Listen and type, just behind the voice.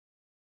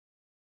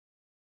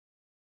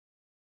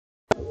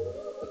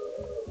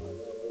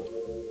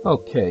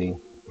Okay,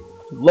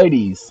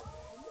 ladies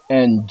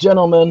and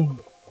gentlemen,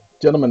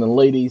 gentlemen and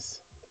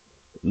ladies,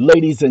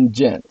 ladies and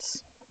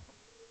gents,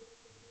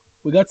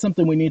 we got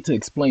something we need to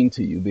explain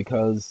to you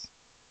because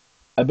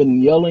I've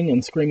been yelling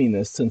and screaming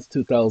this since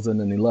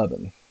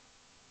 2011.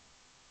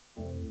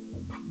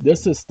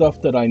 This is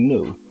stuff that I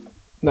knew.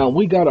 Now,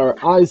 we got our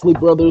Isley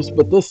Brothers,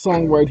 but this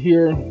song right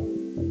here,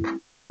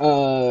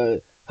 uh,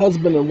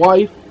 Husband and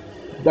Wife,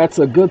 that's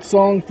a good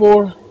song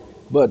for,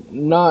 but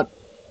not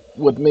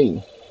with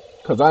me,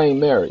 because I ain't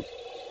married.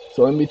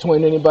 So in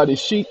between anybody's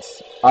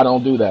sheets, I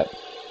don't do that.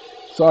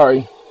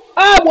 Sorry.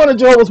 I'm one of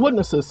Jehovah's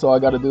Witnesses, so I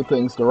got to do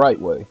things the right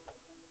way.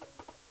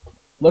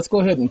 Let's go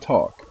ahead and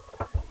talk.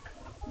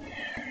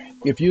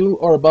 If you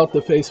are about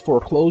to face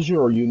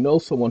foreclosure or you know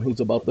someone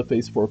who's about to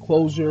face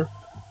foreclosure,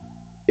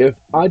 if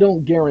I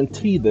don't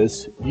guarantee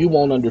this, you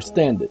won't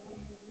understand it.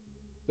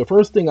 The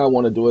first thing I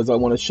want to do is I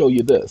want to show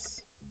you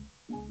this.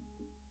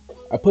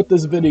 I put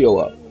this video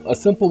up. A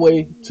simple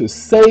way to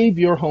save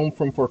your home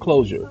from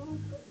foreclosure.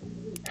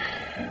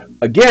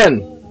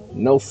 Again,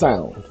 no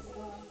sound.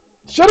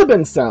 Should have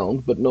been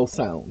sound, but no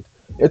sound.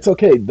 It's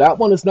okay. That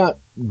one is not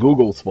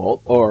Google's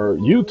fault or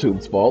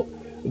YouTube's fault.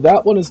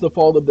 That one is the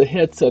fault of the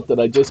headset that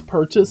I just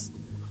purchased.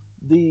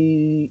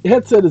 The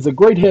headset is a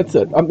great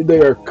headset. I mean, they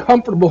are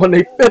comfortable and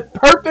they fit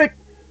perfect,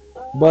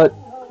 but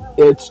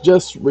it's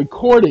just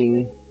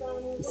recording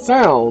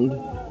sound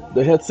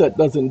the headset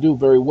doesn't do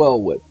very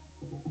well with.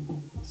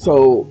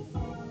 So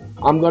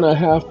I'm going to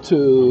have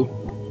to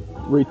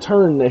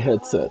return the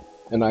headset,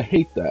 and I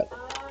hate that.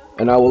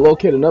 And I will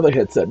locate another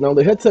headset. Now,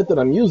 the headset that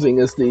I'm using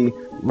is the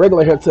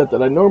regular headset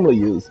that I normally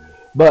use,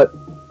 but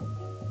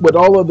with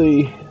all of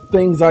the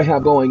things I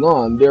have going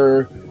on,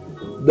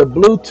 the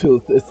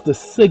Bluetooth is the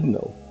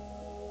signal.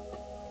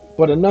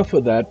 But enough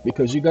of that,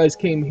 because you guys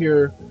came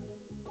here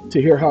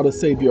to hear how to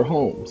save your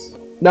homes.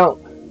 Now,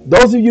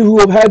 those of you who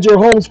have had your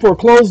homes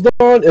foreclosed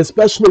on,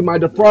 especially my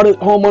defrauded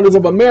homeowners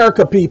of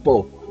America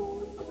people,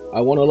 I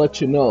want to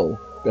let you know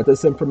that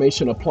this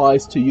information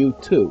applies to you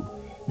too.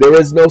 There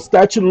is no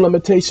statute of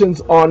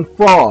limitations on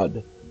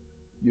fraud.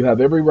 You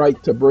have every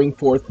right to bring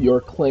forth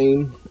your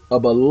claim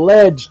of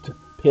alleged,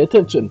 pay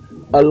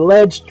attention,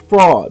 alleged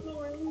fraud.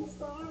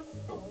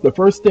 The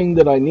first thing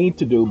that I need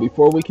to do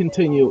before we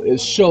continue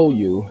is show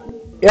you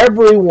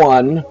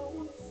everyone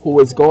who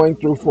is going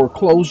through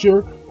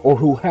foreclosure or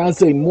who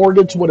has a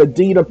mortgage with a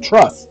deed of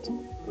trust.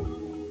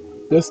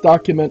 This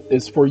document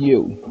is for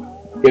you.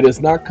 It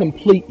is not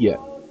complete yet.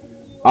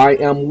 I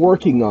am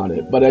working on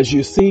it, but as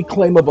you see,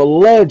 claim of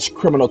alleged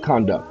criminal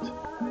conduct,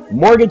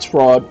 mortgage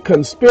fraud,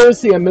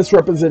 conspiracy and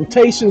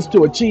misrepresentations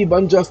to achieve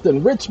unjust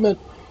enrichment,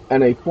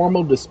 and a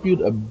formal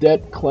dispute of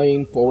debt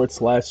claim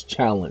 /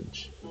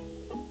 challenge.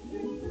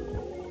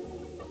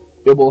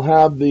 It will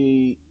have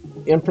the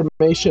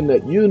information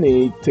that you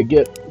need to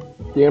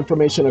get the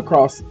information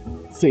across.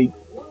 See,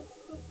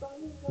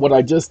 what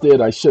I just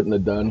did, I shouldn't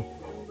have done,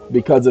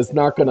 because it's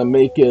not going to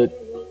make it.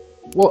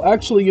 Well,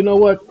 actually, you know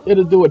what?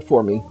 It'll do it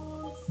for me.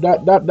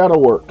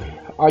 That'll work.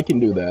 I can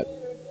do that.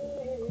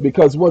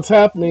 Because what's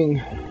happening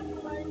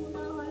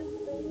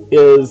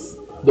is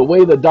the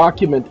way the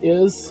document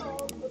is,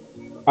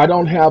 I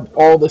don't have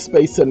all the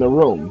space in the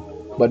room.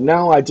 But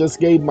now I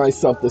just gave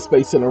myself the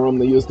space in the room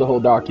to use the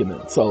whole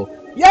document. So,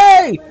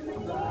 yay!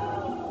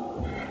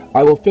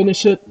 I will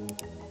finish it.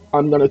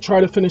 I'm going to try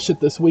to finish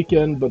it this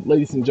weekend. But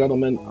ladies and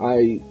gentlemen,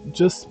 I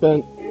just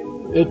spent,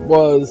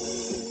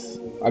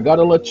 I got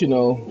to let you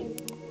know.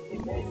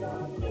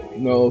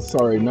 No,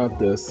 sorry, not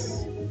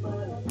this.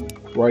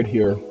 Right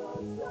here.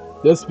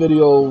 This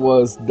video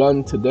was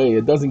done today.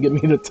 It doesn't give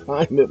me the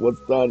time it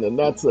was done, and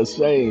that's a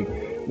shame.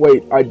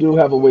 Wait, I do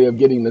have a way of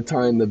getting the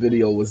time the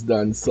video was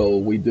done, so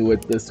we do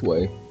it this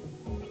way.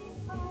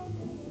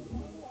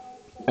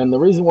 And the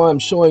reason why I'm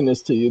showing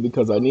this to you,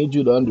 because I need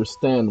you to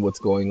understand what's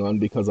going on,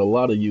 because a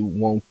lot of you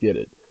won't get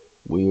it.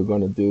 We are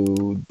going to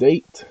do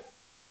date.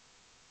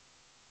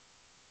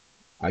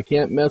 I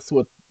can't mess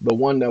with the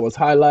one that was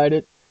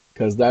highlighted,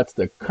 because that's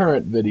the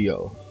current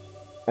video.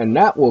 And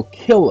that will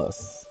kill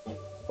us.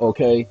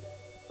 Okay?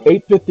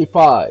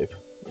 8:55.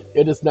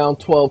 It is now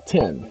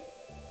 12:10.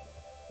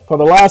 For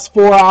the last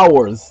 4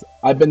 hours,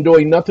 I've been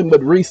doing nothing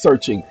but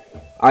researching.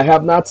 I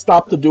have not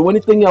stopped to do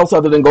anything else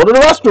other than go to the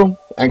restroom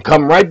and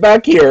come right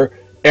back here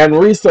and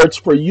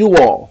research for you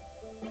all.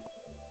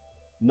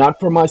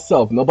 Not for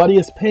myself. Nobody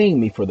is paying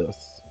me for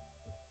this.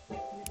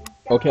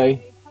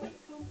 Okay?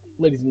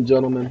 Ladies and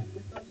gentlemen,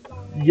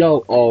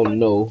 y'all all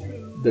know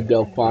the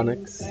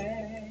Delphonics.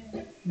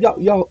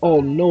 Y'all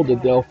all know the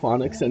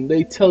Delphonics, and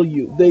they tell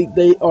you,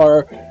 they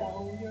are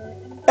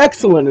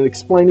excellent in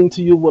explaining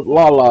to you what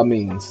la la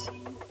means.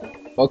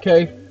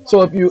 Okay?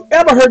 So if you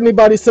ever heard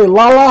anybody say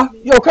la la,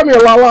 yo, come here,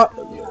 la la,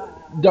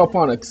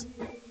 Delphonics,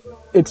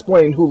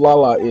 explain who la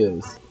la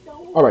is.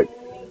 Alright,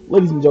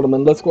 ladies and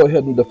gentlemen, let's go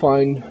ahead and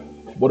define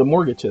what a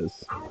mortgage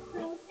is.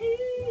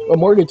 A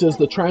mortgage is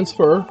the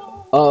transfer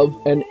of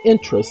an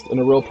interest in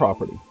a real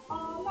property.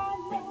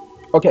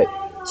 Okay,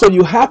 so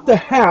you have to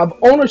have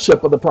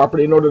ownership of the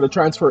property in order to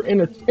transfer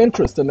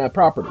interest in that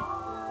property.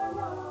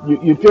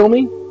 You feel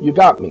me? You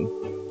got me.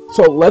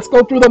 So let's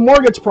go through the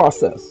mortgage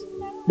process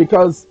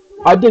because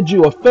I did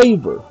you a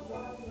favor.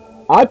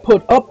 I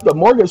put up the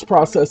mortgage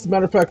process.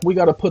 Matter of fact, we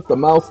got to put the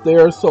mouse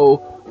there so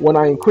when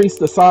I increase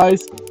the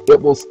size,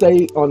 it will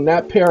stay on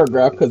that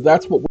paragraph because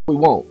that's what we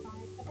want.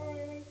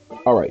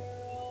 All right.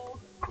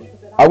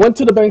 I went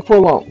to the bank for a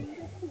loan.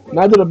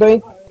 Neither the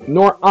bank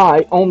nor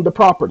I owned the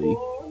property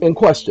in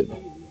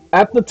question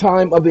at the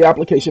time of the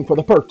application for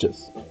the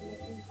purchase,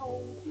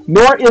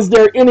 nor is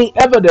there any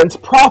evidence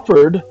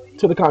proffered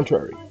to the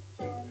contrary.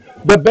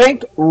 The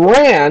bank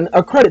ran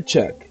a credit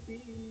check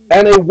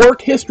and a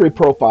work history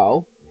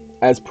profile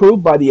as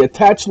proved by the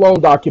attached loan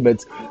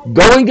documents.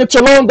 Go and get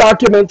your loan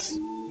documents.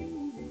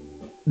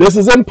 This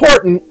is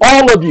important,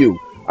 all of you.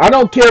 I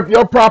don't care if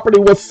your property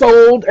was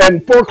sold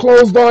and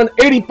foreclosed on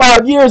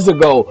 85 years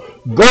ago.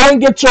 Go and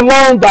get your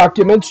loan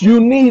documents. You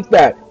need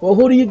that. Well,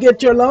 who do you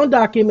get your loan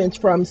documents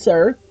from,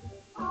 sir?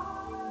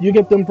 You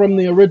get them from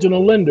the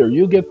original lender.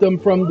 You get them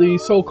from the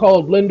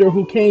so-called lender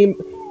who came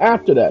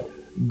after that.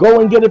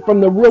 Go and get it from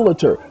the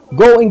realtor.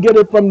 Go and get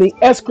it from the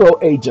escrow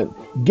agent.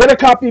 Get a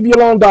copy of your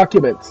loan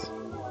documents.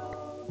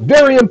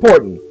 Very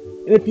important.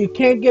 And if you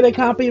can't get a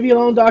copy of your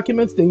loan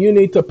documents, then you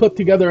need to put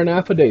together an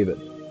affidavit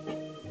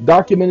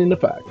documenting the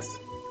facts.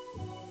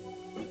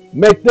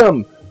 Make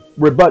them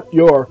rebut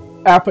your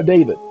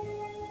affidavit.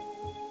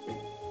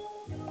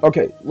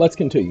 Okay, let's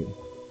continue.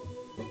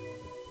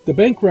 The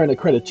bank ran a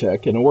credit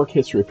check and a work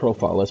history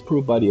profile as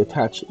proved by the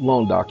attached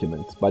loan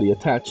documents.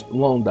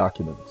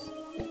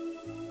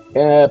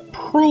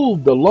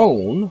 Approved the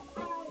loan,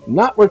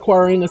 not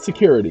requiring a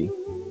security,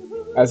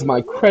 as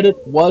my credit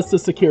was the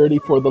security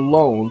for the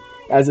loan,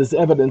 as is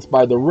evidenced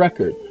by the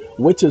record,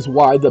 which is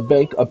why the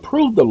bank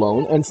approved the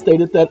loan and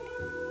stated that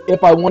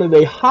if I wanted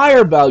a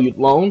higher valued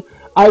loan,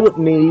 I would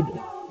need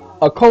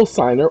a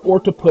cosigner or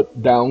to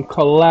put down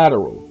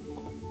collateral.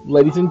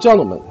 Ladies and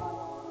gentlemen,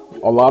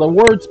 a lot of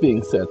words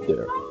being said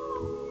there.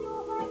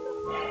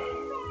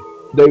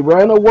 They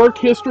ran a work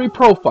history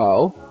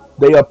profile.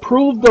 They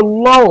approved the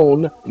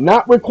loan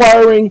not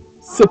requiring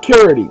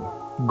security.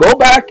 Go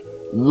back,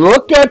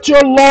 look at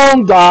your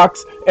loan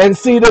docs and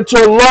see that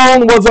your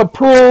loan was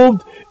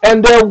approved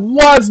and there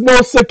was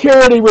no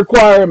security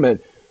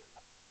requirement.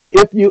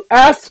 If you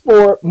ask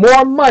for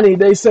more money,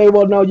 they say,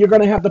 well, no, you're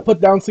going to have to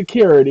put down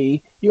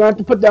security. You're going to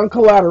have to put down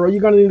collateral.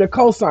 You're going to need a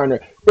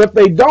cosigner. If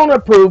they don't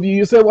approve you,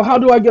 you say, well, how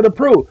do I get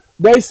approved?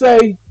 They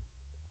say,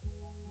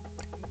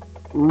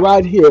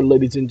 right here,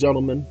 ladies and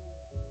gentlemen,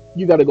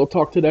 you got to go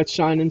talk to that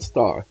shining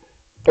star.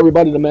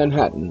 Everybody, the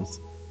Manhattans.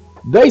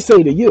 They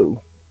say to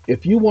you,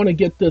 if you want to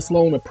get this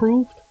loan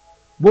approved,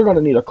 we're going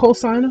to need a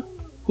cosigner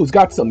who's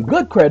got some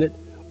good credit,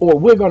 or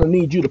we're going to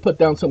need you to put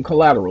down some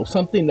collateral,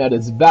 something that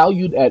is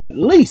valued at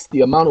least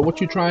the amount of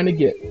what you're trying to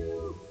get.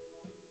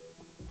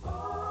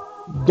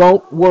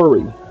 Don't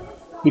worry,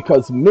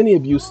 because many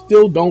of you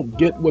still don't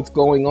get what's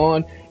going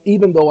on,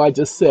 even though I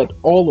just said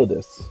all of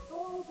this.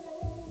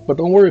 But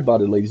don't worry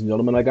about it, ladies and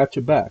gentlemen. I got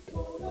your back,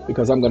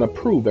 because I'm going to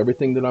prove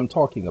everything that I'm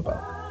talking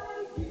about.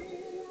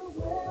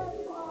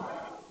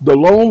 The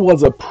loan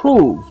was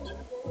approved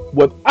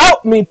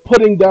without me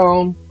putting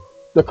down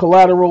the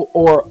collateral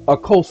or a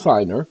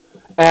cosigner,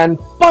 and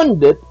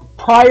funded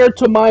prior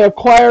to my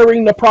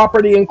acquiring the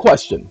property in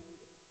question.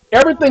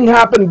 Everything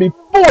happened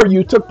before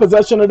you took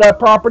possession of that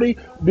property,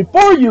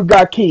 before you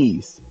got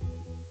keys.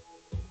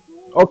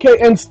 Okay,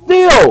 and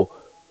still,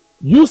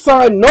 you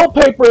signed no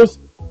papers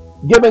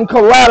giving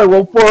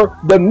collateral for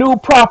the new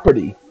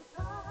property.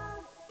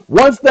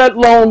 Once that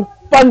loan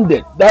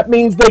funded, that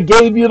means they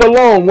gave you the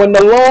loan. When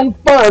the loan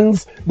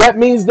funds, that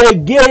means they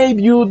gave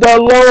you the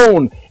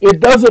loan. It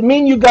doesn't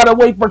mean you got to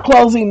wait for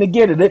closing to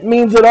get it. It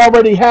means it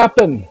already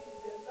happened.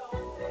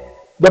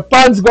 The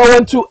funds go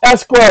into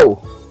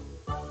escrow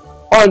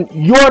on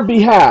your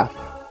behalf.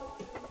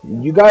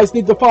 You guys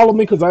need to follow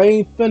me because I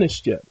ain't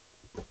finished yet.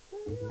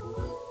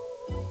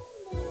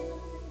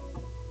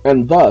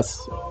 And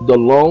thus, the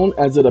loan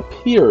as it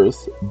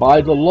appears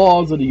by the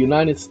laws of the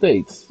United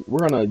States,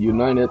 we're going to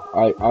unite it.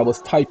 I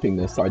was typing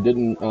this. I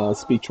didn't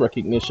speech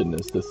recognition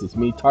this. This is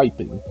me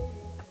typing.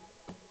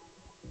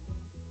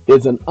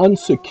 Is an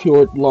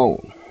unsecured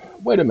loan.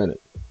 Wait a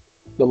minute.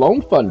 The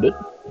loan funded.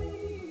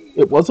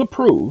 It was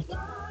approved.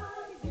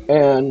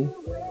 And,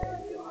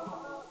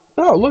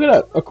 oh, look at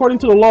that. According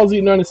to the laws of the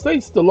United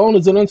States, the loan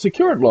is an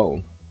unsecured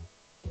loan.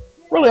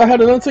 Really, I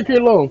had an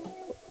unsecured loan.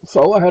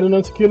 So I had an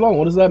unsecured loan.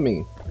 What does that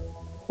mean?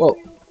 Well,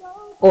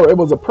 or it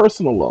was a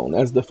personal loan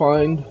as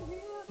defined,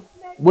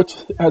 which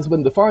has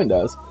been defined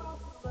as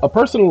a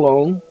personal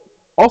loan,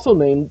 also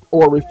named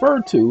or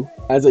referred to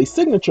as a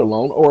signature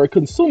loan or a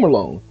consumer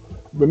loan.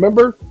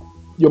 Remember,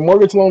 your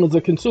mortgage loan is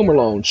a consumer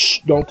loan. Shh,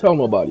 don't tell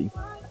nobody.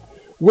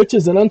 Which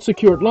is an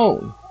unsecured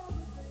loan.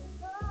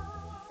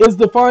 Is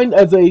defined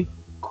as a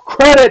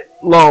credit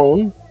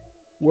loan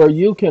where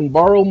you can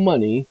borrow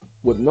money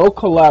with no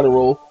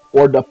collateral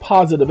or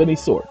deposit of any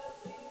sort.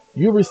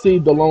 You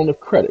received a loan of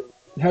credit.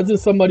 Hasn't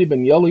somebody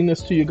been yelling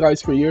this to you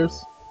guys for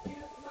years?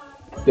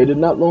 They did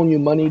not loan you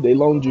money, they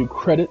loaned you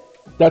credit.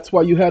 That's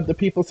why you have the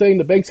people saying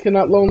the banks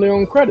cannot loan their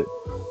own credit.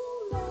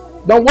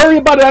 Don't worry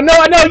about it. I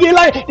know.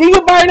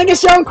 You buying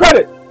against your own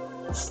credit.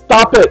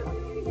 Stop it.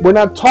 We're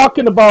not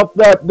talking about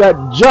that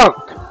junk.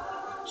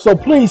 So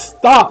please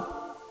stop.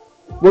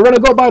 We're going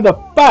to go by the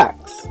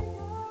facts.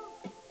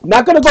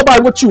 Not going to go by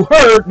what you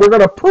heard. We're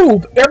going to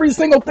prove every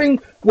single thing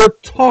we're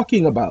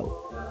talking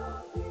about.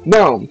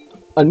 Now,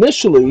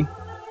 initially,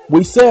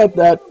 we said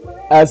that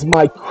as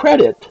my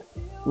credit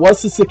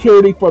was the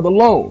security for the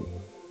loan.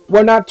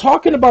 We're not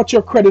talking about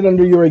your credit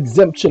under your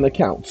exemption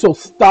account. So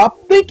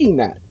stop thinking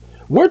that.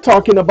 We're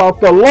talking about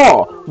the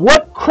law.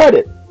 What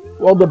credit?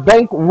 Well, the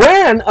bank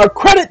ran a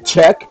credit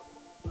check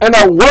and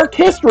a work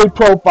history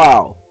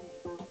profile.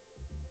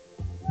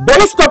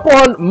 Based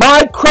upon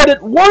my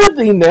credit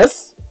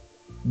worthiness,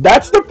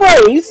 that's the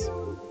phrase,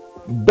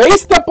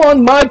 based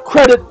upon my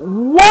credit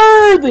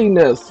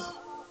worthiness.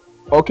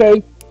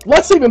 Okay,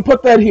 let's even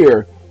put that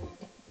here.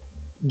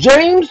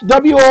 James,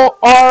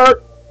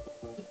 W-O-R-T-Y.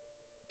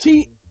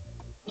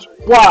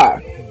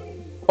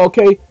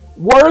 Okay,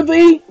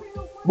 worthy,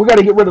 we got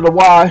to get rid of the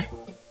Y.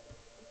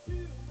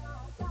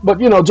 But,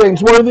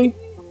 James Worthy.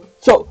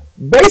 So,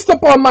 based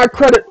upon my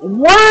credit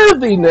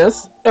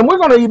worthiness, and we're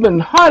going to even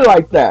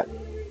highlight that.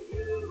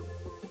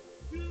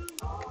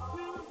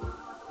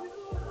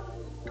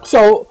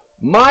 So,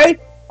 my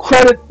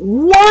credit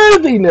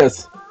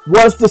worthiness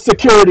was the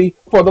security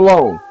for the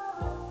loan.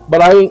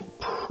 But I ain't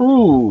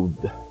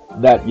proved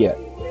that yet.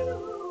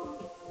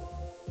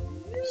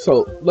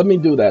 So, let me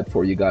do that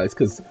for you guys,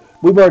 because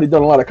we've already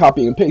done a lot of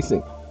copying and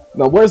pasting.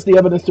 Now, where's the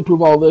evidence to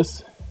prove all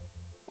this?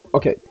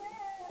 Okay.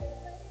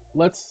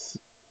 Let's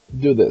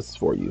do this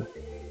for you.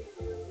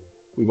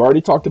 We've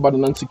already talked about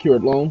an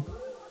unsecured loan.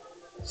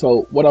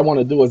 So what I want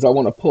to do is I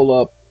want to pull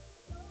up,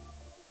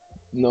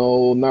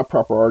 no, not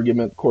proper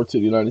argument, courts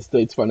of the United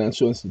States,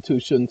 financial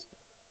institutions.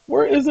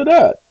 Where is it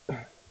at?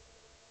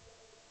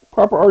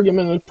 Proper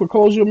argument in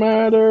foreclosure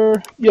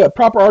matter. Yeah,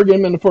 proper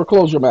argument in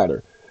foreclosure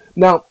matter.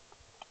 Now,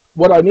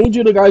 what I need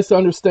you guys to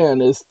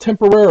understand is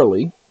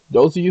temporarily,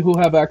 those of you who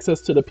have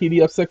access to the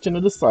PDF section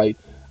of the site,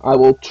 I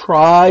will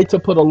try to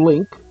put a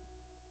link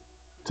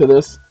to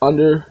this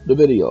under the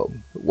video.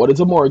 What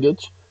is a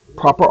mortgage?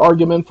 Proper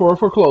argument for a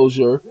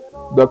foreclosure.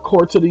 The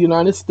courts of the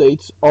United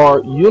States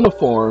are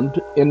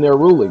uniformed in their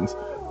rulings.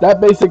 That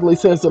basically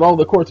says that all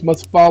the courts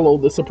must follow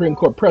the Supreme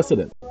Court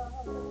precedent.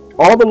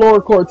 All the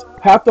lower courts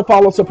have to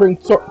follow Supreme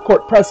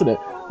Court precedent.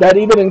 That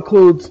even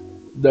includes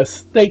the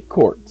state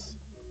courts.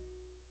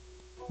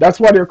 That's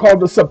why they're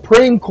called the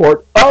Supreme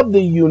Court of the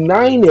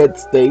United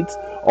States.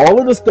 All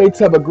of the states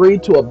have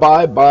agreed to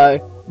abide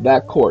by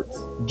that court's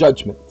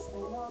judgments.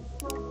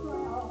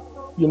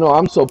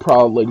 I'm so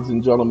proud, ladies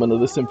and gentlemen, of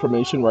this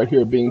information right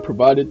here being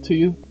provided to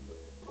you,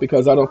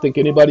 because I don't think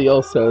anybody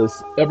else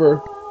has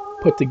ever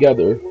put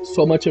together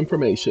so much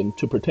information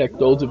to protect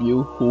those of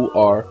you who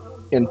are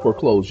in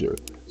foreclosure.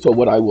 So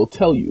what I will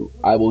tell you,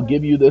 I will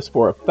give you this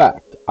for a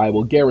fact. I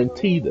will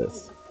guarantee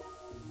this.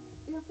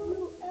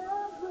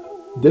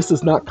 This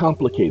is not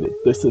complicated.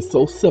 This is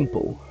so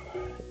simple.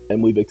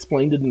 And we've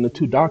explained it in the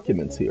two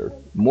documents here,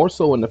 more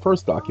so in the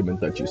first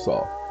document that you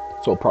saw.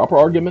 So proper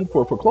argument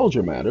for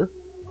foreclosure matter.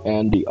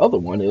 And the other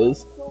one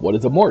is, what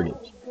is a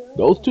mortgage?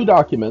 Those two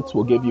documents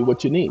will give you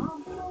what you need.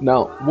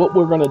 Now, what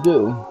we're going to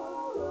do,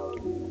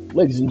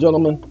 ladies and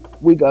gentlemen,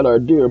 we got our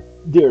dear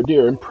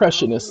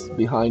impressionists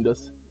behind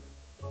us.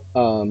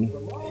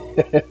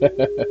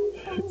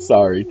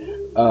 Sorry.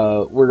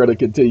 We're going to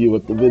continue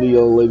with the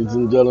video, ladies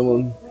and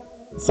gentlemen,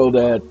 so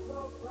that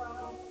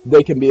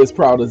they can be as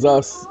proud as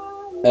us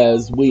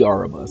as we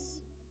are of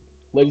us.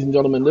 Ladies and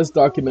gentlemen, this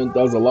document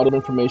does a lot of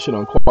information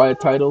on quiet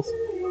titles.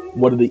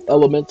 What are the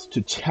elements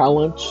to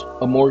challenge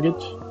a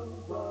mortgage?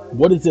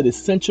 What is it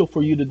essential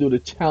for you to do to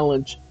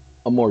challenge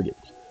a mortgage?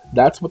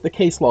 That's what the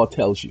case law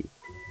tells you.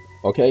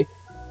 Okay?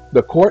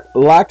 The court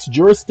lacks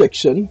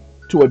jurisdiction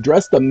to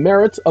address the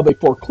merits of a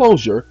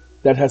foreclosure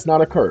that has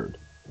not occurred.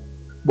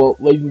 Well,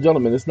 ladies and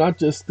gentlemen, it's not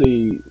just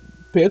pay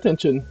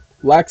attention,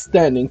 lacks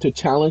standing to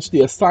challenge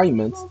the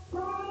assignments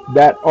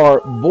that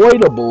are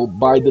voidable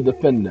by the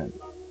defendant,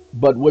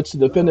 but which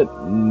the defendant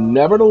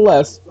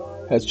nevertheless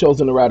has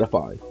chosen to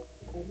ratify.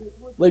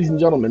 Ladies and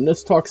gentlemen,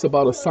 this talks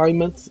about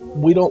assignments.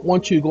 We don't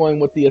want you going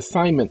with the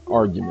assignment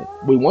argument.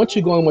 We want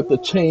you going with the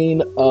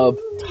chain of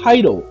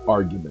title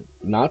argument.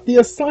 Not the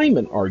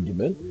assignment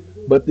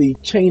argument, but the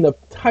chain of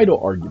title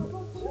argument.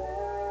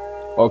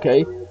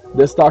 Okay?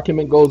 This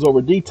document goes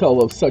over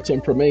detail of such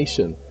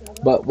information.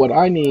 But what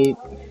I need...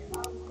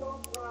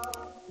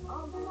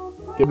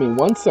 Give me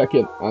 1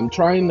 second. I'm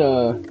trying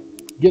to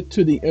get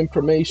to the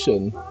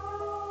information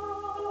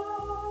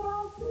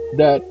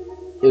that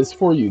is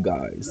for you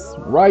guys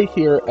right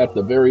here at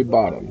the very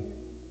bottom.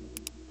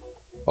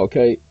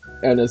 Okay,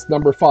 and it's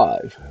number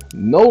 5.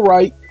 No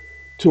right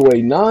to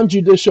a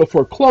non-judicial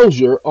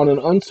foreclosure on an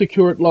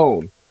unsecured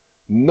loan.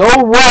 No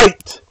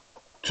right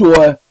to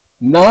a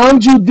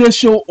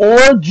non-judicial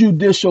or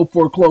judicial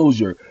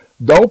foreclosure.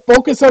 Don't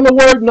focus on the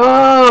word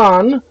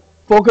non,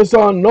 focus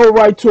on no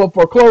right to a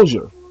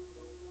foreclosure,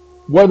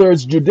 whether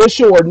it's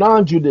judicial or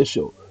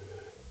non-judicial.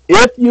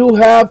 If you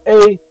have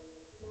a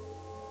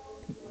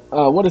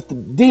what is the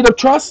deed of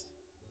trust?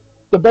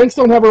 The banks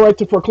don't have a right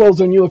to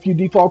foreclose on you if you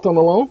default on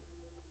the loan.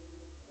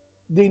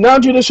 The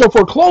non-judicial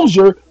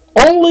foreclosure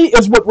only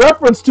is with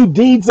reference to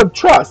deeds of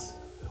trust.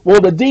 Well,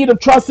 the deed of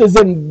trust is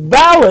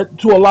invalid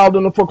to allow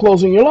them to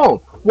foreclose on your loan.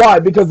 Why?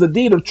 Because the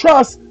deed of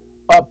trust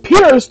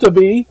appears to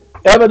be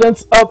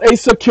evidence of a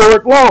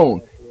secured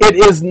loan. It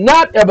is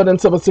not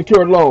evidence of a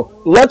secured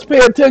loan. Let's pay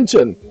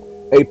attention.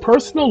 A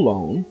personal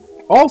loan,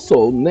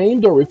 also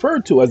named or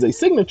referred to as a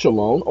signature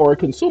loan or a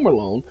consumer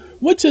loan,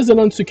 which is an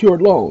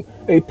unsecured loan.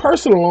 A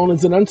personal loan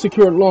is an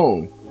unsecured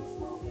loan.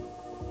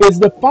 Is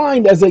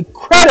defined as a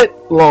credit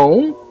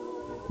loan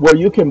where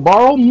you can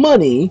borrow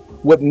money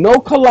with no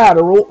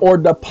collateral or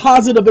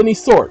deposit of any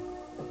sort.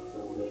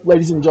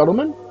 Ladies and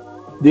gentlemen,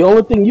 the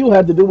only thing you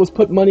had to do was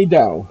put money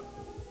down.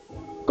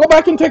 Go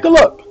back and take a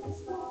look.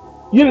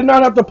 You did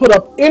not have to put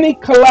up any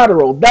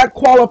collateral. That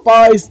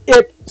qualifies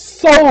it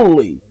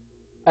solely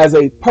as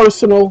a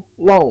personal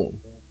loan.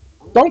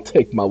 Don't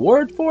take my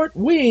word for it.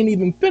 We ain't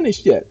even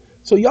finished yet.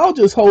 So y'all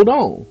just hold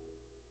on.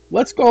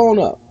 Let's go on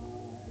up.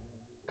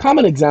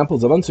 Common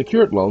examples of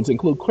unsecured loans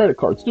include credit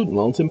card, student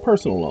loans, and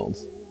personal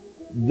loans.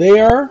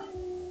 They're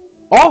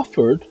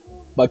offered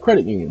by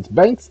credit unions,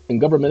 banks, and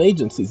government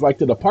agencies like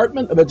the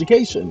Department of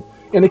Education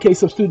in the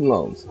case of student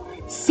loans.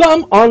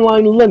 Some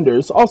online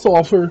lenders also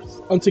offer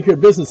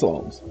unsecured business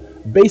loans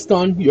based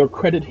on your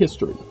credit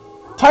history.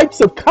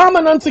 Types of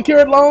common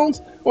unsecured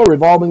loans or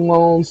revolving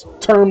loans,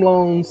 term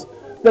loans.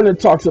 Then it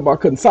talks about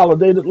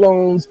consolidated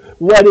loans,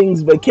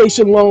 weddings,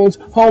 vacation loans,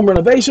 home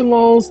renovation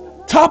loans,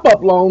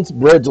 top-up loans,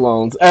 bridge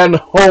loans, and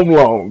home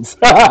loans.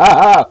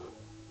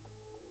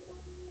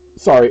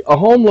 Sorry, a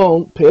home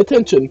loan, pay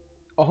attention,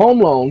 a home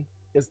loan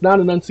is not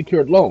an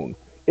unsecured loan.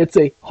 It's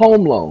a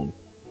home loan.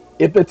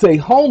 If it's a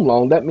home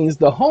loan, that means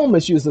the home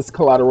is used as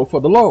collateral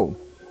for the loan.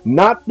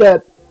 Not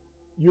that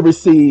you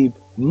receive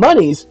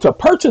monies to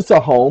purchase a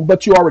home,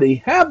 but you already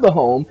have the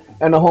home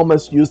and the home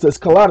is used as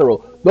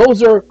collateral.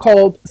 Those are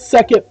called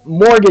second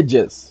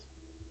mortgages.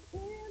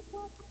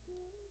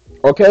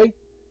 Okay?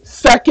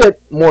 Second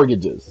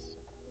mortgages.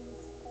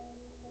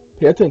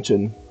 Pay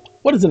attention.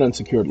 What is an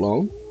unsecured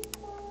loan?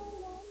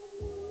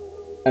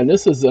 And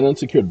this is an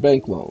unsecured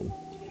bank loan.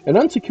 An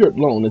unsecured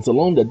loan is a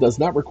loan that does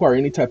not require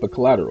any type of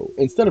collateral.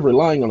 Instead of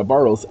relying on the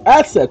borrower's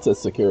assets as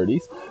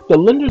securities, the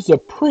lenders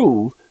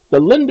approve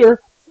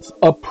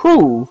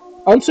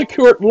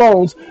unsecured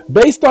loans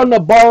based on the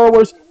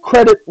borrower's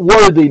credit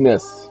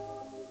worthiness.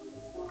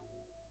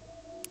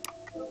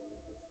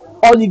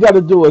 All you got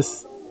to do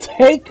is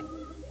take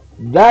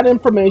that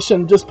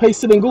information, just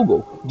paste it in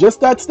Google. Just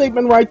that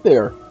statement right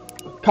there.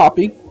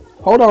 Copy.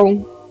 Hold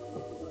on.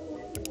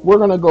 We're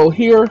going to go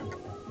here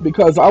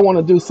because I want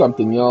to do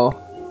something, y'all.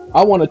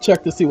 I want to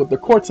check to see what the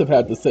courts have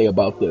had to say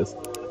about this.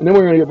 And then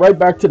we're going to get right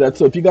back to that.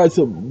 So if you guys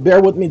will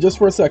bear with me just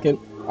for a second,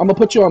 I'm going to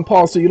put you on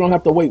pause so you don't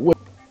have to wait.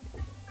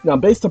 Now,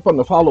 based upon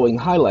the following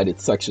highlighted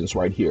sections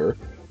right here,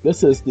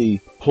 this is the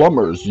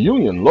Plumbers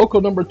Union Local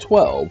Number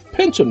 12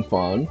 Pension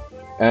Fund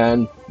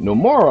and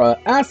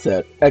Nomura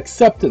Asset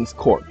Acceptance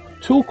Corp.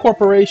 Two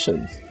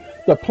corporations.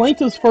 The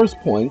plaintiff's first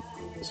point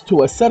is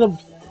to a set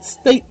of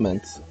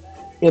statements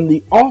in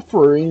the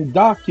offering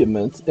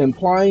documents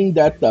implying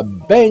that the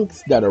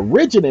banks that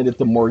originated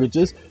the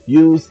mortgages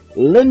use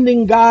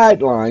lending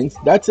guidelines.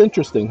 That's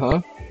interesting,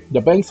 huh? The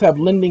banks have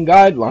lending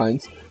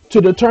guidelines to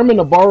determine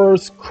the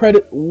borrower's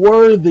credit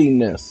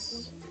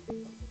worthiness.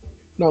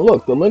 Now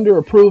look, the lender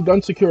approved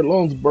unsecured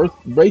loans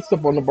based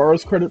upon the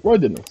borrower's credit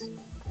worthiness.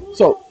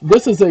 So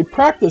this is a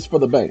practice for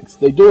the banks.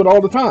 They do it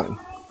all the time.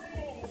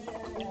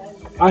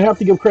 I have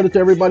to give credit to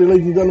everybody,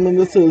 ladies and gentlemen.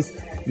 This is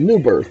New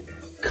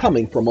Birth,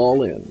 coming from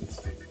all ends.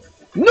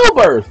 New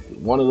Birth,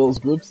 one of those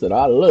groups that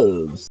I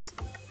loves.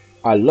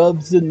 I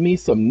loves in me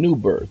some New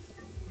Birth.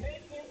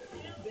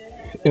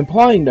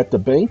 Implying that the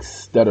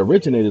banks that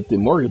originated the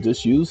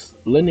mortgages use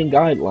lending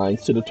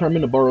guidelines to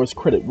determine the borrower's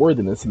credit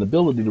worthiness and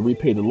ability to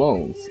repay the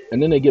loans.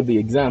 And then they give the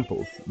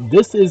examples.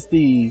 This is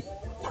the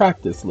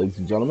practice, ladies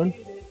and gentlemen.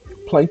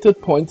 Plaintiff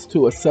points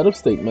to a set of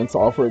statements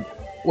offered.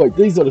 Wait,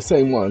 these are the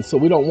same ones, so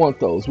we don't want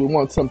those. We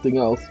want something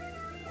else.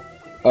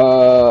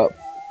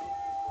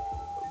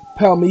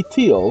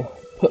 Plamidial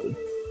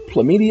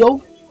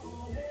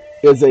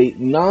is a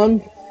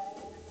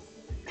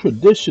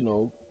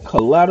non-traditional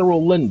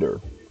collateral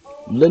lender,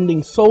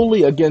 lending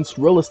solely against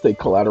real estate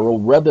collateral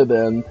rather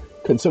than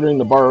considering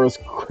the borrower's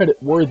credit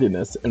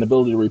worthiness and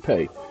ability to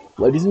repay.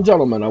 Ladies and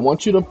gentlemen, I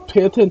want you to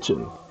pay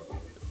attention.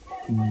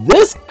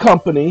 This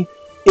company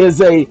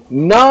is a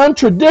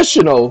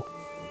non-traditional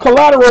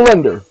collateral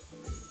lender,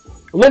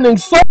 lending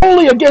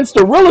solely against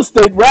the real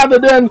estate rather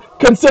than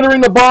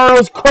considering the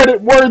borrower's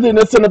credit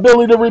worthiness and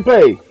ability to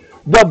repay.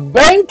 The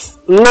banks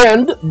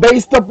lend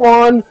based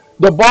upon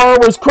the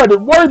borrower's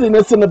credit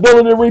worthiness and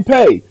ability to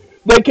repay.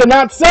 They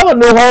cannot sell a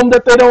new home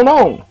that they don't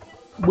own.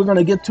 We're going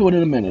to get to it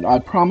in a minute. I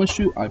promise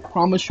you, I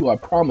promise you, I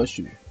promise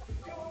you.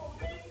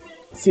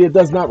 See, it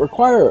does not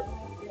require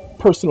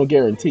personal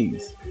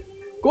guarantees.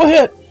 Go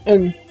ahead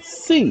and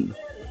see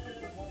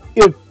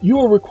if you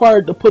were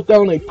required to put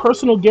down a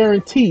personal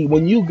guarantee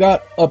when you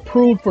got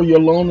approved for your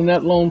loan and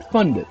that loan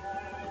funded.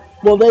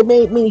 Well, they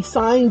made me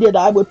sign that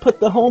I would put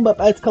the home up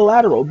as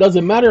collateral.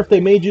 Doesn't matter if they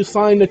made you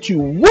sign that you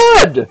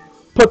would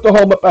put the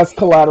home up as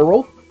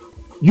collateral.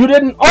 You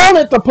didn't own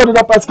it to put it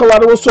up as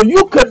collateral, so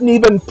you couldn't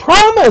even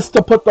promise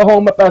to put the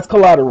home up as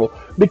collateral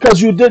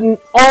because you didn't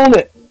own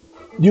it.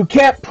 You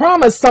can't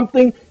promise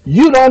something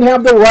you don't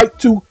have the right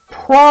to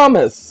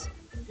promise.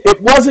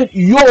 It wasn't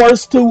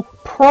yours to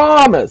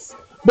promise.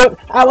 But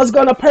I was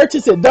going to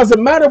purchase it.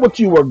 Doesn't matter what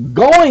you were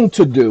going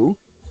to do.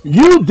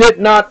 You did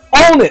not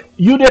own it.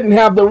 You didn't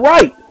have the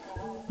right.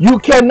 You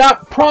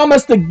cannot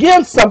promise to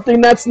give something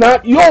that's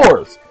not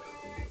yours.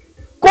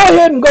 Go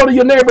ahead and go to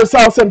your neighbor's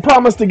house and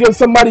promise to give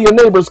somebody your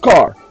neighbor's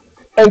car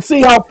and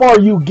see how far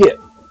you get.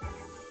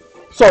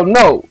 So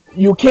no,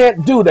 you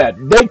can't do that.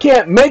 They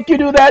can't make you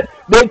do that.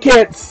 They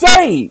can't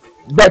say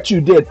that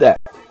you did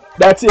that.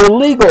 That's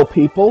illegal,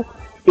 people.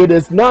 It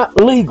is not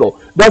legal.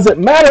 Doesn't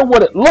matter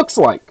what it looks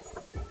like.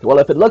 Well,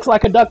 if it looks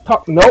like a duck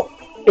talk, nope,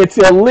 it's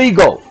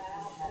illegal.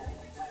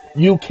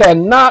 You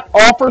cannot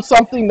offer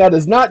something that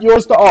is not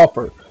yours to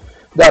offer.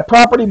 That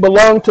property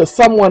belonged to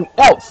someone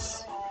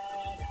else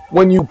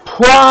when you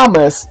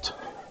promised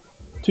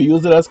to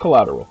use it as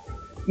collateral.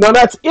 Now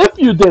that's if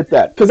you did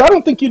that, because I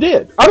don't think you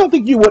did. I don't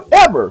think you would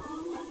ever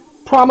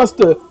promise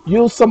to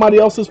use somebody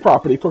else's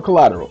property for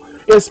collateral,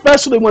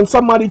 especially when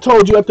somebody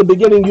told you at the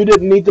beginning you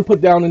didn't need to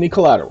put down any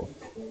collateral.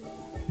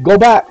 Go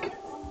back,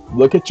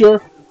 look at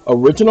your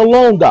original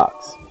loan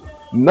docs.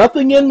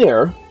 Nothing in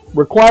there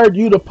required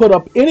you to put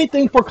up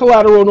anything for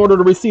collateral in order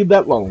to receive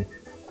that loan.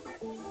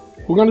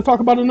 We're going to talk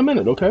about it in a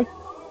minute, okay?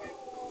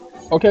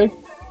 Okay,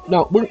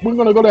 now we're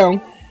going to go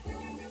down.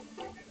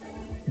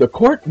 The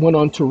court went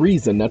on to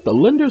reason that the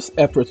lender's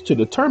efforts to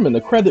determine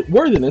the credit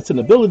worthiness and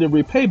ability to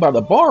repay by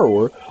the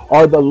borrower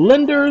are the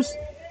lender's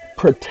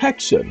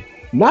protection,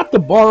 not the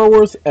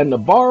borrower's, and the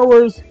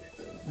borrowers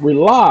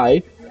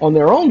rely on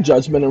their own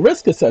judgment and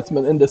risk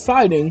assessment in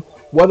deciding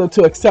whether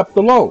to accept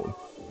the loan.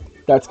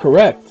 That's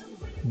correct,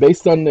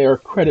 based on their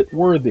credit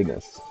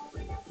worthiness,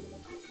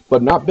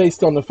 but not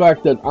based on the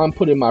fact that I'm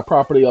putting my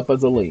property up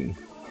as a lien.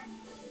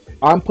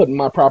 I'm putting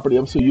my property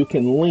up so you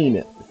can lien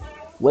it.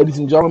 Ladies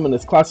and gentlemen,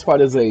 it's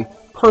classified as a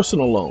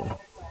personal loan.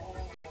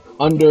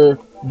 Under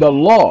the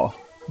law,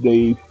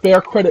 the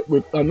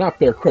not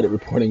Fair Credit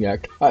Reporting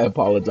Act, I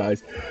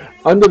apologize.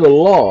 Under the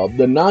law,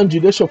 the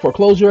Non-Judicial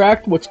Foreclosure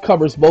Act, which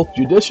covers both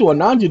judicial and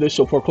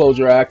non-judicial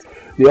foreclosure acts,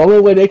 the only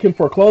way they can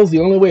foreclose, the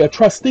only way a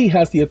trustee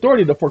has the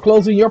authority to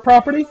foreclose in your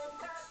property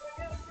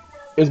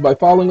is by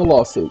filing a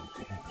lawsuit.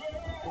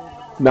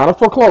 Not a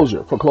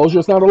foreclosure. Foreclosure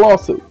is not a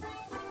lawsuit.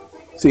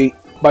 See,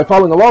 by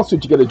filing a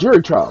lawsuit, you get a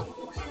jury trial.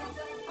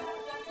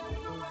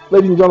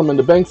 Ladies and gentlemen,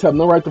 the banks have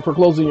no right to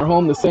foreclose in your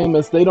home, the same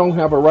as they don't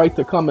have a right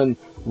to come and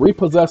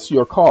repossess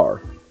your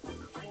car.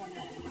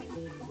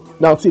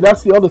 Now, see,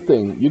 that's the other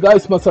thing. You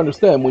guys must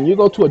understand, when you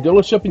go to a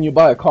dealership and you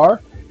buy a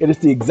car, it is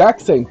the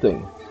exact same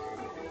thing.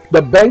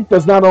 The bank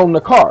does not own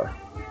the car.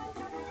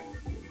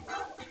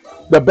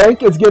 The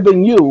bank is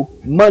giving you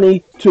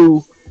money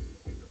to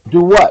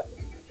do what?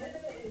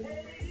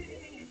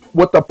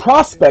 With the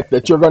prospect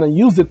that you're going to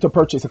use it to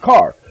purchase a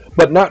car,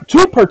 but not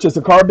to purchase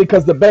a car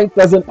because the bank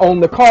doesn't own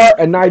the car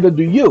and neither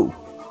do you.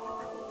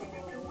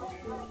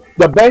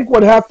 The bank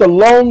would have to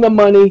loan the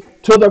money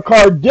to the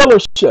car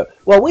dealership.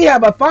 Well, we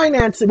have a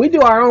financing. We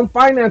do our own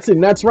financing.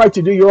 That's right.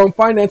 You do your own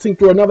financing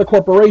through another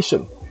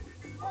corporation,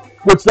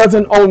 which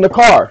doesn't own the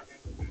car.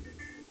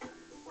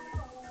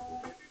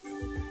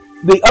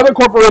 The other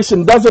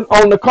corporation doesn't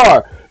own the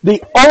car.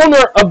 The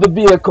owner of the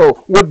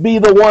vehicle would be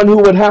the one who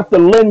would have to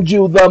lend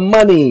you the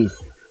money.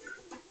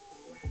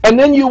 And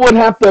then you would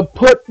have to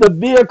put the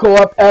vehicle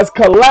up as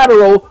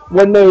collateral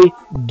when they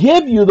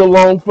give you the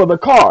loan for the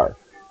car,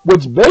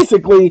 which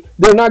basically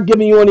they're not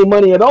giving you any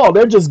money at all.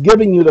 They're just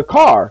giving you the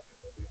car.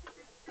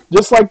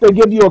 Just like they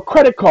give you a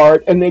credit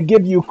card and they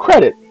give you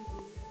credit.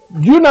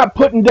 You're not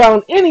putting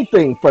down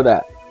anything for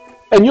that.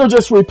 And you're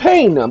just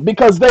repaying them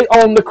because they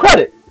own the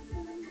credit.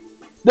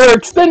 They're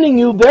extending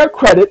you their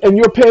credit and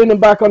you're paying them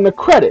back on the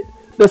credit.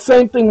 The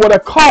same thing with a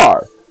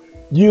car.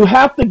 You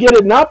have to get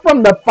it not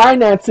from the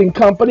financing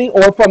company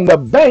or from the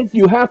bank.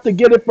 You have to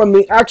get it from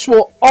the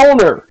actual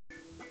owner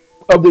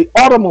of the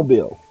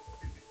automobile.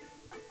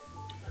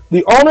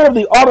 The owner of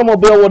the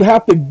automobile would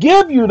have to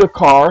give you the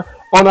car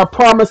on a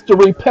promise to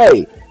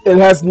repay. It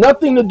has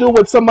nothing to do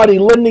with somebody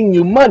lending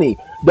you money.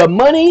 The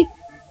money,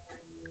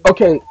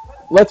 okay,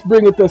 let's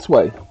bring it this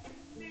way.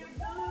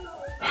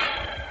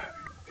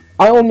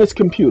 I own this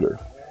computer,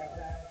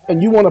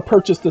 and you want to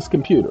purchase this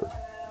computer.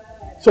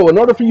 So in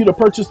order for you to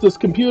purchase this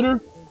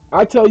computer,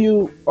 I tell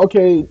you,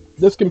 okay,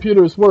 this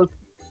computer is worth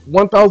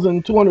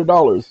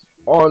 $1,200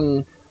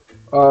 on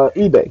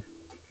eBay.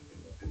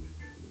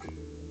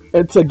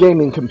 It's a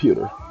gaming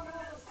computer.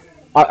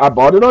 I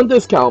bought it on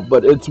discount,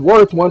 but it's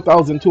worth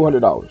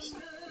 $1,200.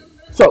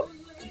 So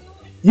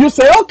you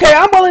say, okay,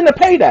 I'm willing to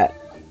pay that.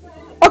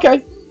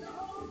 Okay.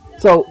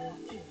 So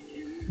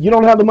you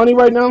don't have the money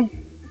right now?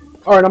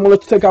 All right, I'm going to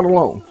let you take out a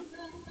loan.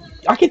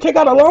 I can take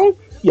out a loan?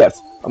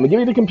 Yes, I'm gonna give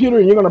you the computer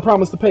and you're gonna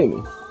promise to pay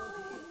me.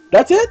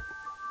 That's it?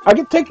 I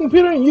get to take the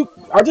computer and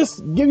I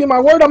just give you my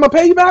word I'm gonna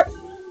pay you back?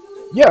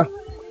 Yeah.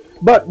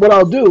 But what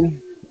I'll do,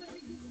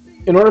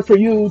 in order for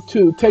you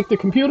to take the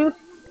computer,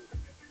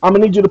 I'm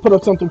gonna need you to put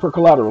up something for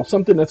collateral,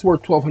 something that's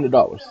worth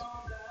 $1,200.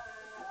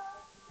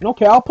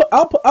 Okay, I'll put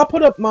up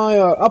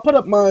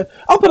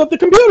the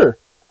computer.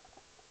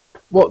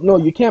 Well, no,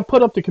 you can't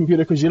put up the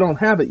computer because you don't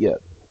have it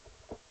yet.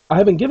 I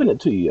haven't given it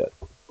to you yet.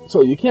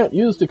 So you can't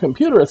use the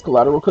computer as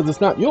collateral because it's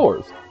not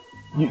yours.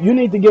 You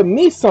need to give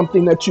me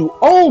something that you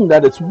own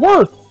that it's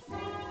worth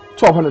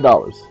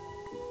 $1,200.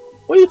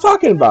 What are you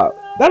talking about?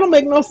 That don't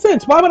make no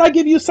sense. Why would I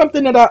give you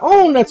something that I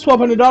own that's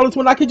 $1,200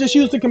 when I could just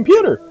use the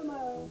computer?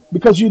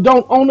 Because you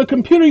don't own the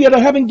computer yet. I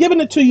haven't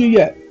given it to you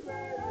yet.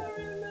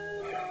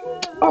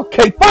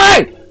 Okay,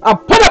 fine. I'll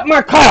put up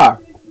my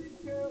car.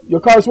 Your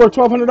car's worth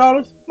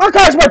 $1,200? My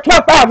car's worth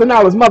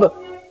 $12,000, mother.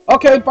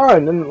 Okay,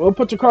 fine. Then we'll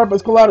put your car up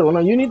as collateral. Now,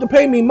 you need to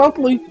pay me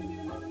monthly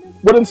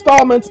with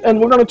installments, and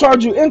we're going to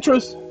charge you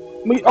interest.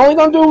 We only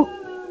going to do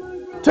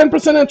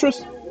 10%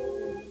 interest.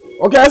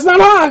 Okay, that's not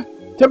high.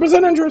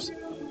 10% interest.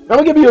 I'm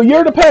going to give you a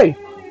year to pay.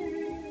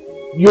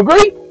 You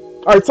agree?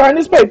 All right, sign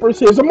these papers.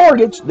 Here's a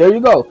mortgage. There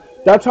you go.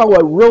 That's how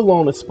a real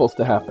loan is supposed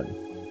to happen.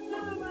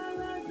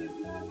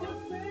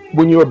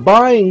 When you're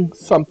buying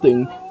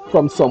something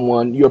from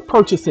someone, you're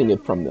purchasing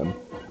it from them.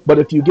 But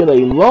if you get a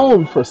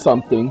loan for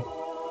something,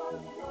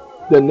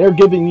 then they're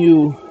giving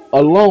you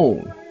a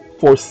loan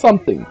for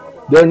something.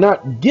 They're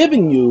not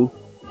giving you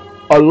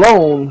a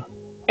loan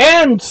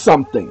and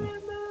something.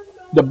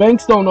 The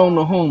banks don't own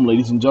the home,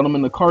 ladies and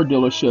gentlemen. The car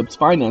dealership's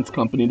finance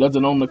company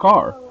doesn't own the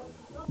car.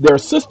 Their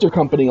sister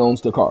company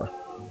owns the car.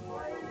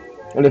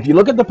 And if you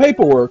look at the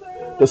paperwork,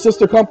 the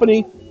sister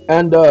company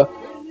and the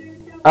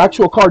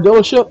actual car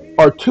dealership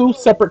are two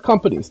separate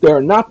companies. They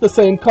are not the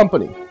same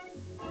company.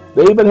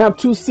 They even have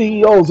two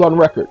CEOs on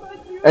record.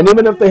 And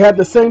even if they had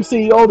the same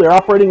CEO, they're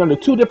operating under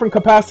two different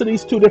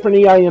capacities, two different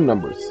EIN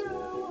numbers.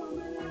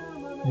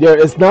 There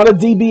is not a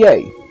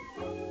DBA.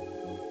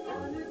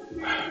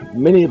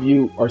 Many of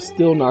you are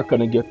still not going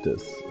to get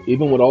this,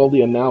 even with all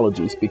the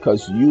analogies,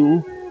 because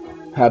you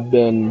have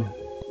been,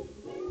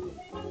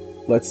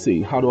 let's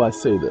see, how do I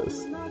say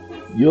this?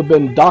 You've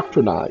been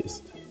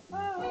doctrinized.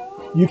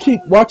 You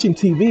keep watching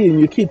TV and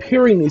you keep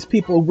hearing these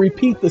people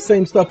repeat the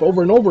same stuff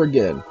over and over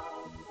again.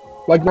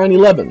 Like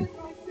 9/11,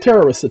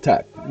 terrorist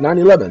attack.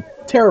 9/11,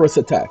 terrorist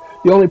attack.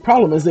 The only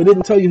problem is they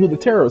didn't tell you who the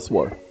terrorists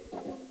were.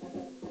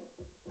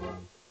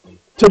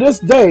 To this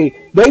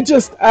day, they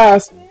just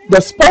asked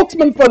the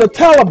spokesman for the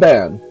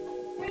Taliban.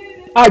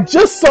 I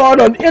just saw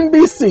it on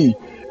NBC.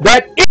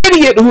 That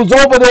idiot who's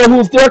over there,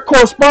 who's their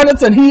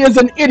correspondent, and he is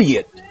an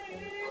idiot,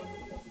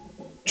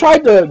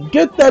 tried to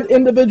get that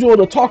individual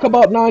to talk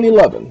about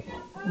 9/11.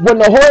 When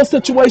the whole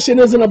situation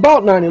isn't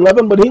about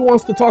 9/11, but he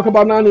wants to talk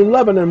about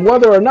 9/11 and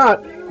whether or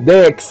not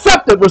they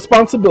accepted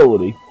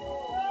responsibility.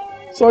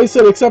 So he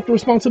said, accept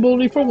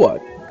responsibility for what?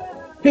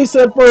 He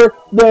said, for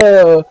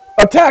the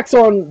attacks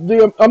on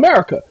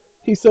America.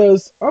 He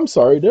says, I'm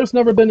sorry, there's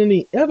never been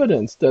any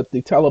evidence that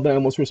the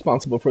Taliban was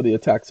responsible for the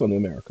attacks on the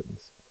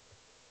Americans.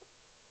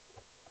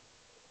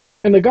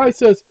 And the guy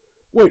says,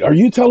 wait, are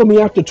you telling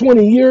me after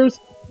 20 years?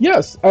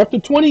 Yes, after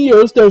 20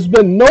 years, there's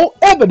been no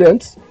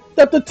evidence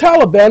that the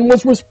Taliban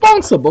was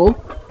responsible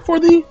for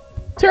the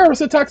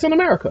terrorist attacks on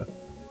America,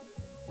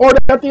 or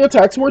that the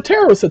attacks were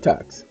terrorist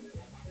attacks.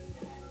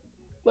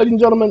 Ladies and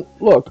gentlemen,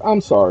 look, I'm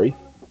sorry.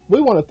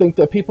 We want to think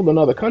that people in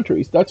other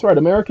countries, that's right,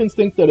 Americans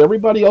think that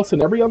everybody else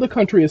in every other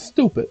country is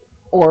stupid,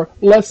 or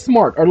less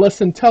smart, or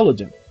less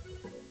intelligent.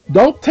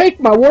 Don't take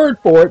my word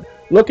for it.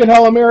 Look at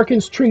how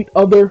Americans treat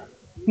other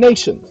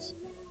nations.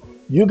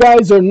 You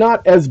guys are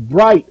not as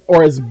bright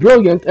or as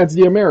brilliant as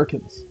the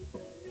Americans.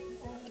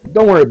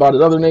 Don't worry about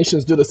it. Other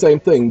nations do the same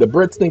thing. The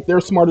Brits think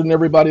they're smarter than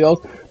everybody else.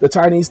 The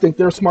Chinese think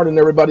they're smarter than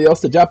everybody else.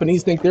 The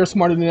Japanese think they're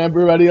smarter than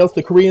everybody else.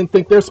 The Koreans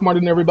think they're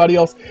smarter than everybody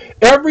else.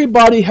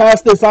 Everybody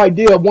has this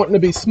idea of wanting to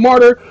be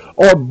smarter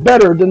or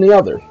better than the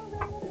other.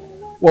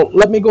 Well,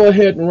 let me go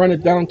ahead and run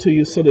it down to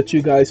you so that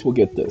you guys will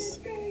get this.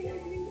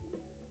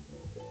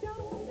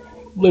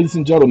 Ladies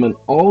and gentlemen,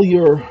 all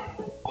your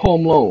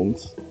home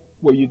loans,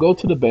 where you go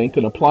to the bank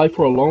and apply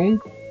for a loan,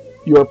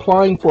 you're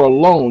applying for a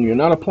loan. You're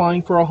not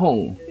applying for a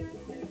home.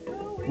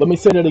 Let me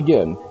say that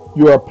again.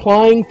 You're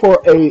applying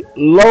for a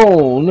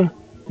loan.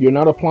 You're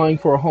not applying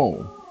for a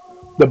home.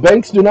 The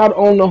banks do not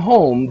own the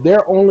home.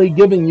 They're only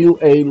giving you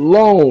a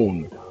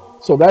loan.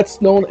 So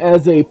that's known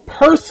as a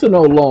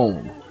personal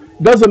loan.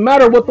 Doesn't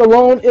matter what the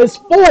loan is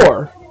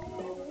for.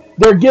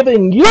 They're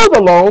giving you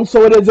the loan,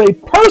 so it is a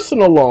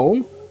personal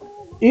loan,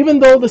 even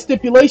though the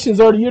stipulations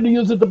are you to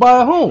use it to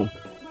buy a home.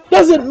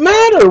 Doesn't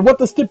matter what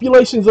the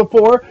stipulations are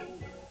for.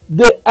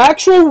 The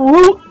actual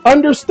root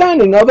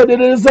understanding of it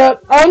is an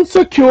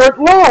unsecured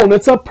loan.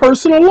 It's a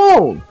personal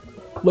loan.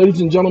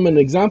 Ladies and gentlemen,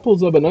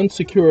 examples of an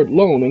unsecured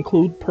loan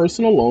include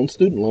personal loans,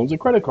 student loans, and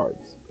credit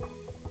cards.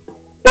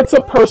 It's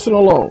a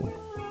personal loan.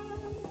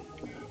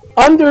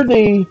 Under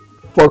the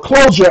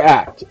Foreclosure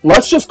Act,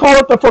 let's just call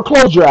it the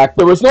Foreclosure Act.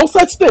 There is no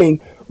such thing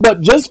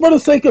But just for the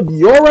sake of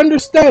your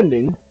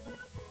understanding,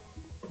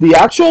 the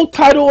actual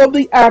title of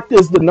the act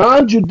is the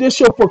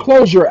Non-Judicial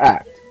Foreclosure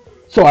Act.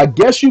 So I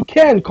guess you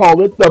can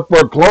call it the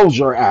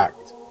Foreclosure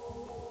Act.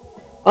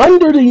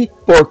 Under the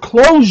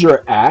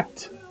Foreclosure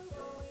Act,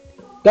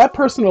 that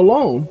person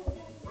alone,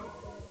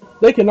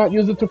 they cannot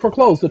use it to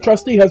foreclose. The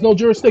trustee has no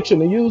jurisdiction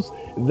to use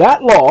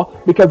that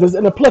law because it's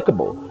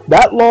inapplicable.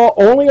 That law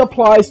only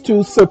applies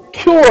to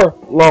secure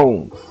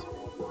loans.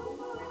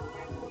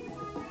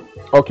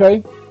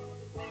 Okay?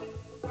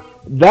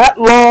 That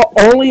law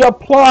only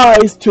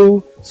applies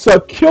to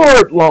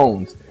secured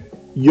loans.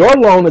 Your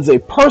loan is a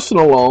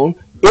personal loan.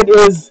 It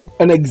is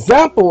an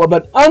example of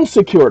an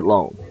unsecured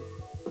loan.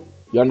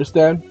 You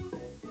understand?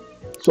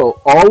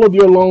 So all of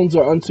your loans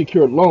are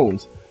unsecured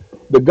loans.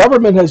 The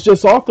government has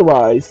just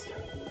authorized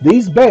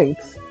these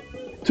banks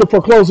to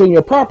foreclose on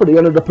your property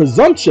under the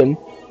presumption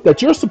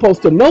that you're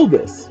supposed to know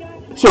this.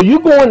 So you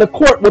go into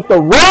court with the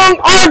wrong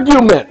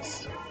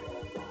arguments.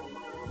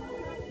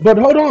 But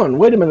hold on,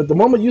 wait a minute. The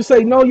moment you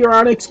say, no, Your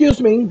Honor,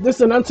 excuse me, this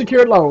is an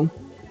unsecured loan,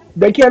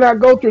 they cannot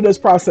go through this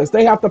process.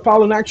 They have to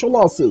file an actual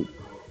lawsuit.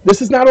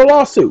 This is not a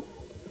lawsuit.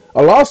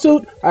 A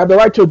lawsuit, I have the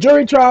right to a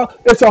jury trial.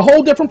 It's a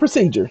whole different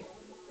procedure.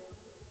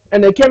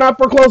 And they cannot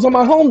foreclose on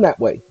my home that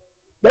way.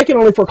 They can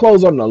only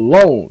foreclose on the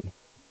loan,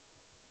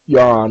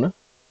 Your Honor.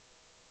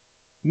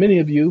 Many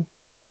of you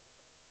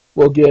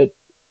will get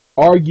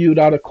argued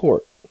out of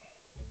court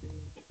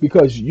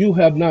because you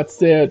have not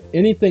said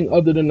anything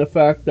other than the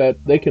fact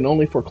that they can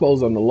only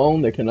foreclose on the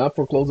loan. They cannot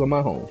foreclose on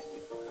my home.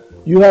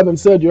 You haven't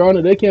said, Your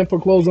Honor, they can't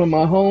foreclose on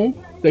my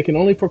home. They can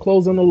only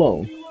foreclose on the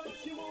loan.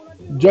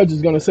 Judge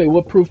is going to say,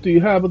 what proof do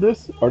you have of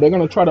this? Or they're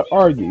going to try to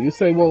argue. You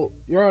say, well,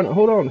 Your Honor,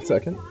 hold on a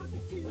second.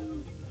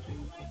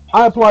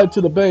 I applied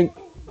to the bank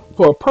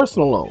for a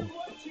personal loan.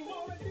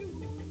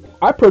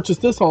 I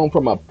purchased this home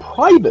from a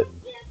private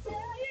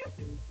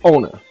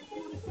owner.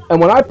 And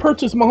when I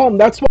purchased my home,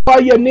 that's why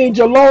you need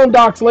your loan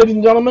docs, ladies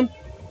and gentlemen.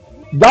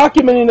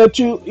 Documenting that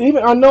you,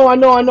 even, I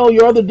know,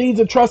 your other deeds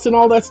of trust and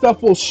all that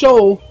stuff will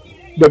show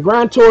the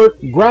grantor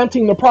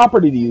granting the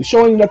property to you,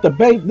 showing that the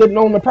bank didn't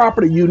own the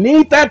property. You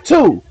need that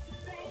too.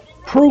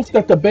 Proof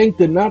that the bank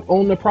did not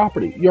own the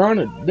property. Your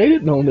Honor, they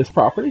didn't own this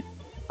property.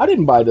 I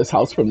didn't buy this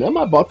house from them.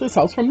 I bought this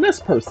house from this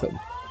person.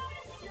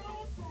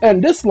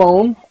 And this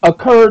loan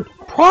occurred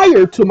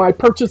prior to my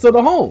purchase of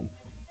the home.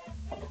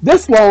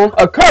 This loan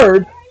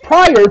occurred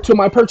prior to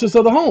my purchase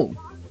of the home.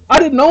 I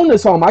didn't own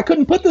this home. I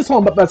couldn't put this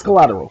home up as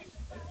collateral.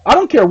 I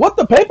don't care what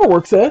the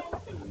paperwork said.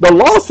 The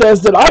law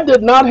says that I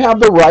did not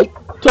have the right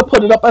to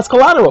put it up as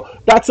collateral.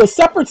 That's a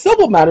separate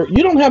civil matter.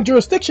 You don't have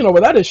jurisdiction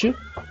over that issue.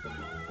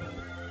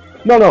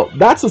 No,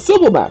 that's a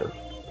civil matter.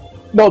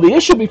 No, the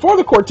issue before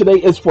the court today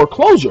is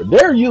foreclosure.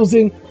 They're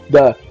using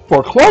the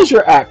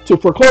Foreclosure Act to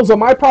foreclose on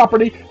my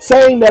property,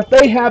 saying that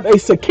they have a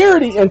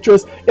security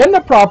interest in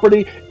the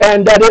property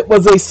and that it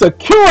was a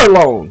secure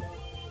loan,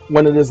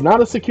 when it is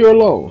not a secure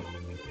loan.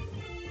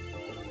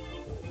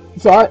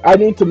 So I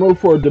need to move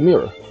for a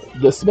demurrer,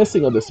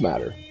 dismissing of this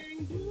matter.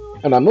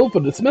 And I move for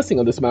dismissing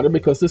of this matter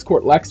because this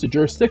court lacks the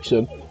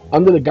jurisdiction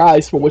under the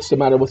guise for which the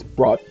matter was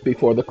brought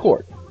before the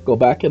court. Go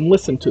back and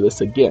listen to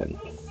this again.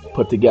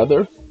 Put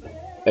together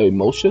a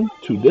motion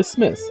to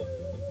dismiss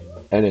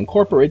and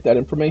incorporate that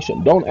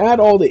information. Don't add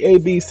all the A,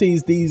 B,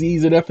 C's, D's,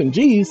 E's, and F, and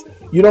G's.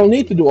 You don't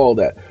need to do all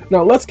that.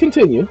 Now let's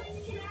continue.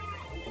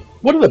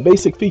 What are the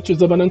basic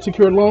features of an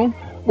unsecured loan?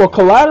 Well,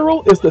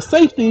 collateral is the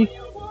safety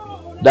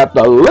that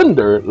the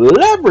lender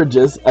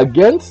leverages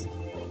against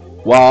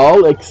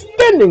while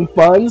extending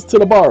funds to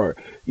the borrower.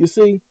 You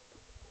see,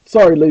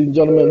 sorry, ladies and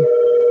gentlemen,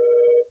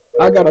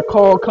 I got a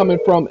call coming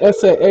from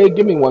SAA.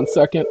 Give me 1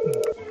 second.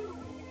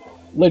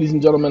 Ladies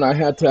and gentlemen, I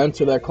had to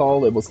answer that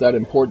call. It was that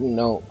important.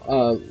 Now,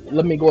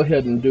 let me go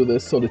ahead and do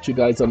this so that you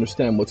guys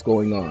understand what's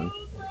going on.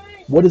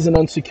 What is an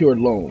unsecured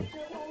loan?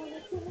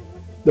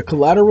 The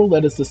collateral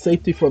that is the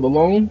safety for the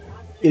loan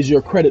is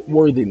your credit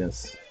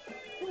worthiness.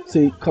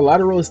 See,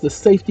 collateral is the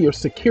safety or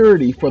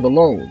security for the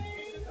loan.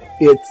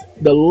 It's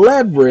the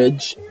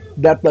leverage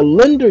that the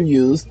lender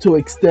used to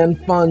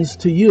extend funds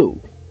to you.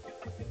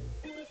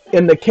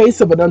 In the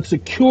case of an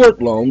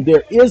unsecured loan,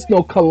 there is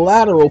no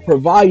collateral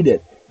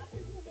provided.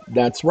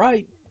 That's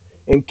right.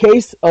 In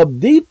case of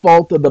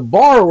default of the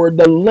borrower,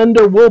 the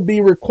lender will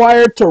be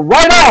required to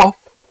write off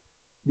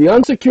the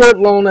unsecured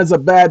loan as a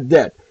bad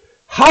debt.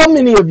 How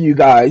many of you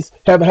guys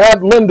have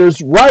had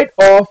lenders write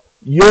off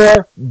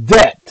your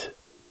debt?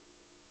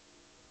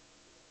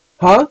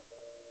 Huh?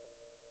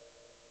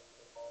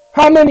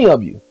 How many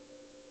of you?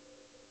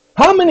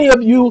 How many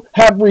of you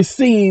have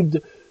received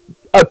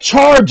a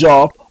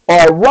charge-off or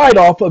a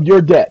write-off of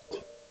your debt?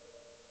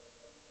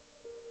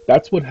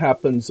 That's what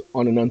happens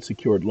on an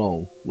unsecured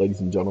loan,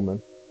 ladies and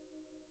gentlemen.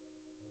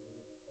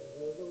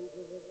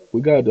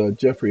 We got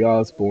Jeffrey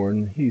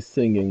Osborne. He's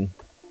singing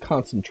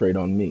Concentrate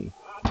on Me.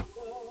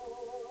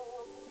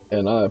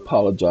 And I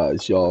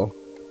apologize, y'all,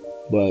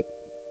 but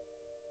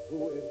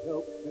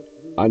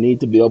I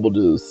need to be able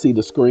to see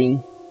the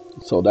screen,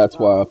 so that's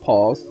why I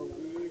paused.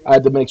 I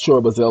had to make sure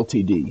it was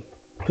LTD.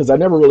 because I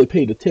never really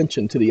paid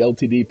attention to the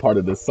LTD part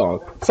of this song.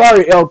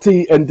 Sorry,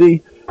 LT and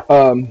D.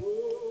 Um,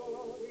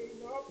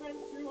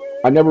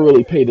 I never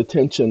really paid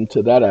attention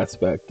to that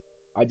aspect.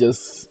 I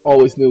just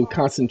always knew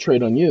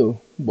Concentrate on You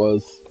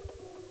was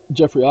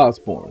Jeffrey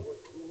Osborne.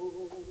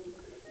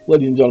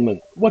 Ladies and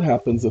gentlemen, what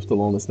happens if the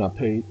loan is not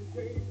paid?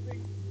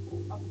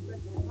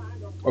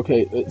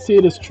 Okay, see,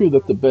 it is true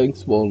that the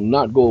banks will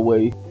not go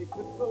away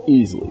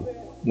easily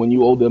when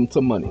you owe them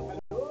some money.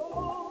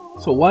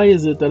 So why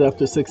is it that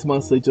after 6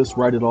 months they just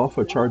write it off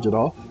or charge it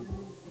off?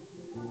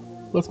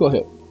 Let's go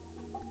ahead.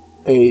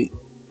 A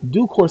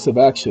due course of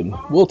action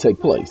will take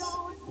place.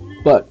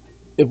 But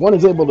if one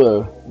is able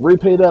to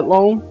repay that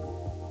loan,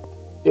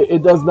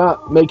 it does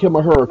not make him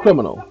or her a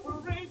criminal.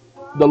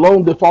 The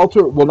loan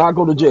defaulter will not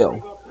go to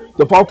jail.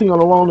 Defaulting on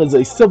a loan is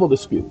a civil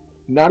dispute,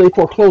 not a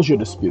foreclosure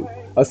dispute.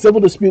 A civil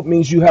dispute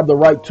means you have the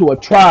right to a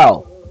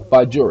trial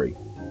by jury.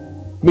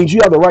 Means you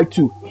have the right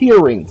to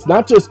hearings,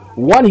 not just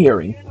one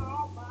hearing.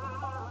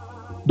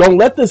 Don't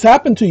let this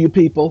happen to you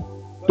people.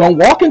 Don't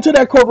walk into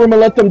that courtroom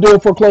and let them do a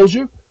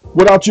foreclosure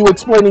without you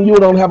explaining you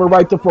don't have a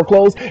right to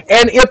foreclose.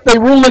 And if they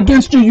rule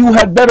against you, you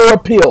had better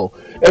appeal.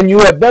 And you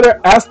had better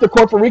ask the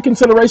court for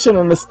reconsideration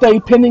and a stay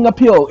pending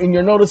appeal in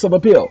your notice of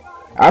appeal.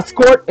 Ask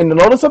court in the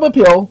notice of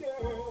appeal,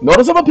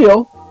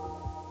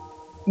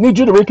 need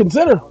you to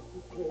reconsider.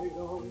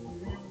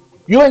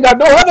 You ain't got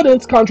no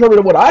evidence contrary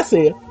to what I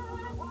said.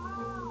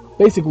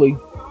 Basically,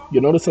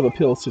 your notice of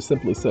appeal should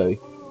simply say,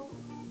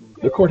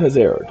 the court has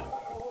erred.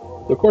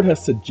 The court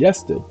has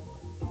suggested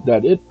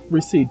that it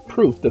received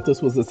proof that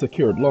this was a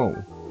secured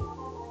loan.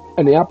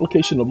 And the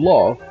application of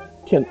law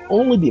can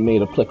only be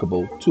made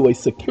applicable to a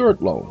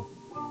secured loan.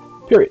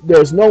 Period.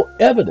 There's no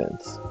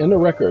evidence in the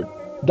record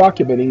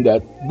documenting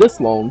that this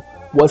loan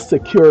was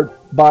secured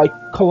by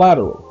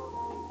collateral.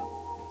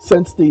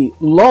 Since the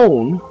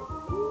loan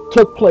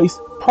took place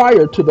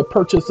prior to the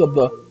purchase of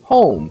the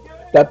home,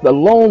 that the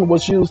loan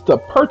was used to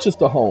purchase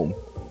the home,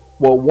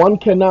 well, one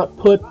cannot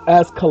put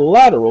as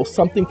collateral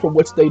something for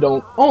which they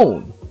don't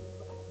own.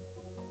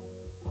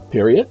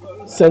 Period.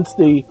 Since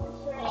the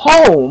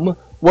home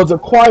was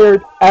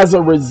acquired as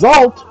a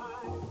result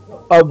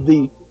of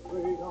the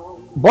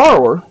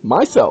borrower,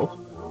 myself,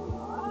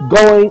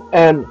 going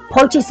and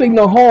purchasing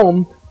the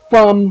home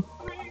from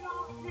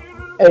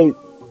a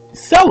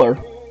seller,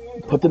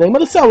 put the name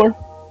of the seller,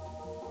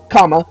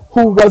 comma,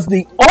 who was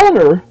the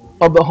owner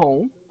of the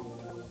home,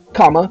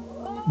 comma,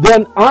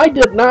 then I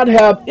did not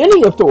have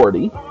any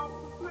authority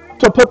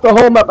to put the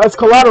home up as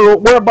collateral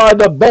whereby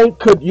the bank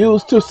could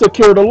use to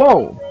secure the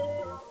loan.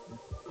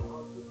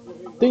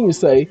 Then you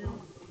say,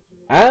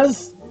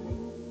 as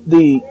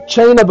the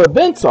chain of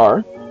events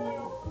are,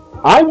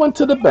 I went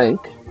to the bank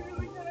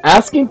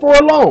asking for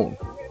a loan.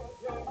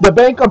 The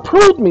bank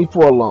approved me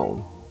for a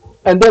loan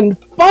and then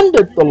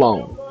funded the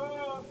loan.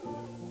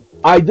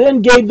 I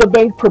then gave the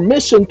bank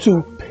permission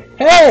to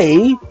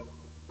pay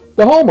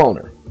the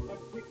homeowner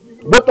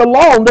with the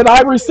loan that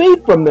I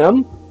received from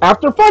them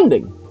after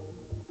funding.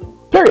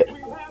 Period.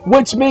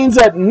 Which means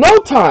at no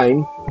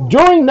time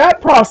during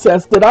that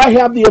process did I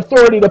have the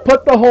authority to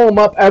put the home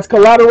up as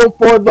collateral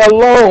for the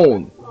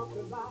loan.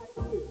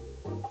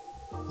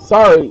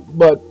 Sorry,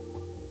 but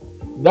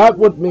that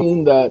would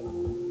mean that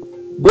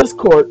this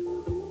court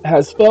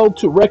has failed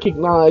to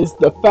recognize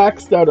the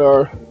facts that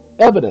are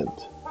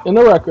evident in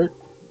the record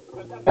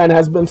and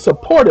has been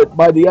supported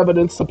by the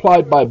evidence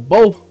supplied by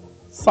both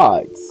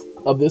sides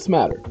of this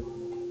matter.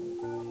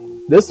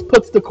 This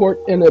puts the court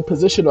in a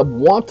position of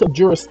want of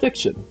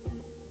jurisdiction.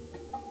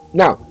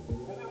 Now,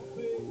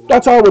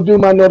 that's how I would do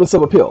my notice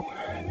of appeal.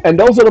 And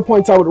those are the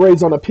points I would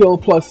raise on appeal,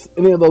 plus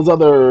any of those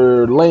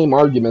other lame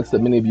arguments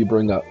that many of you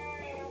bring up.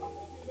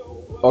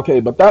 Okay,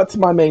 but that's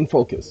my main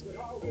focus.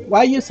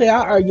 Why you say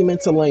our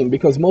arguments are lame?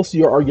 Because most of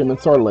your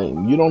arguments are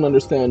lame. You don't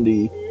understand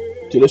the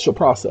judicial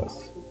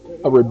process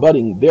of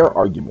rebutting their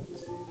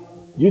arguments.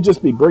 You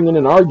just be bringing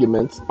in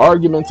arguments,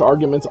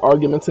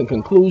 and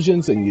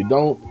conclusions, and you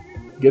don't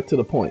get to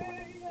the point.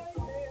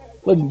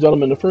 Ladies and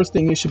gentlemen, the first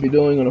thing you should be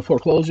doing on a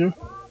foreclosure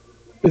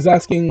is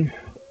asking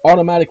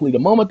automatically, the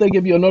moment they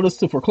give you a notice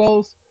to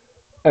foreclose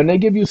and they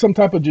give you some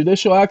type of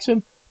judicial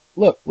action,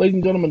 look, ladies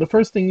and gentlemen, the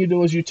first thing you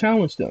do is you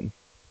challenge them.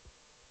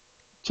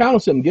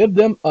 Challenge them. Give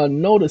them a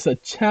notice, a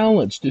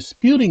challenge,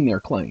 disputing their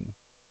claim.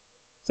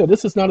 So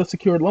this is not a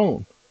secured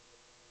loan.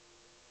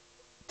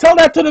 Tell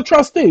that to the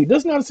trustee. This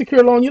is not a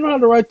secured loan. You don't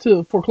have the right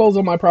to foreclose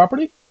on my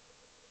property.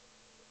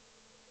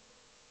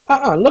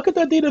 Look at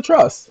that deed of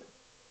trust.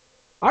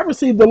 I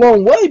received the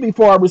loan way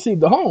before I received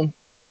the home.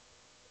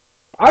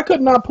 I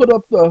could not put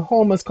up the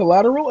home as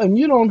collateral, and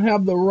you don't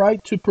have the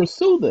right to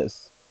pursue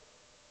this.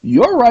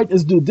 Your right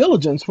is due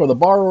diligence for the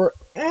borrower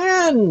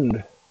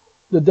and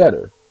the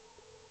debtor.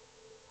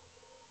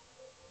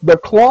 The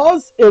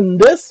clause in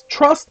this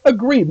trust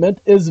agreement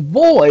is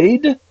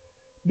void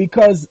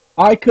because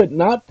I could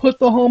not put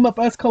the home up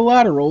as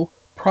collateral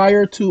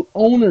prior to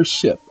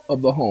ownership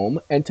of the home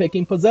and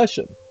taking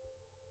possession.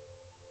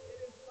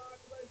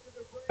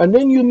 And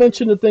then you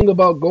mentioned the thing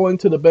about going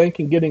to the bank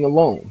and getting a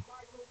loan.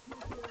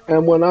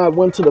 And when I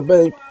went to the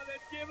bank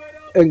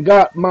and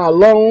got my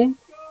loan,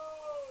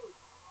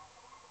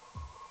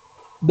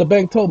 the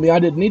bank told me I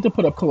didn't need to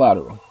put up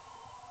collateral.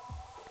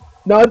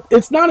 Now,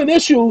 it's not an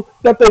issue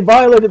that they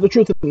violated the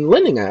Truth in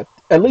Lending Act.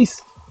 At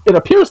least it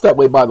appears that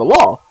way by the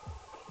law.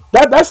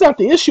 That's not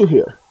the issue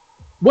here.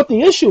 What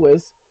the issue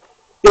is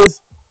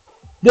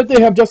that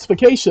they have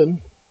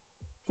justification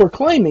for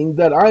claiming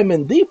that I'm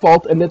in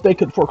default and that they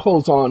could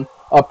foreclose on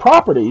a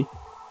property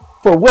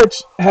for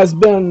which has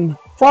been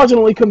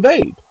fraudulently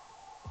conveyed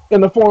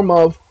in the form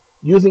of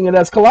using it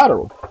as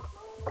collateral.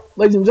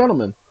 Ladies and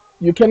gentlemen,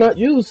 you cannot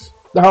use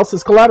the house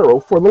as collateral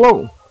for the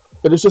loan.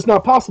 It is just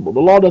not possible. The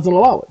law doesn't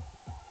allow it.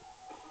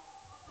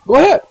 Go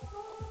ahead.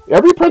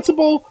 Every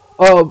principle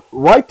of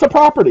right to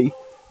property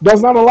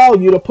does not allow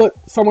you to put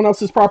someone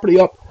else's property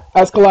up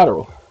as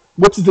collateral,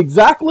 which is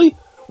exactly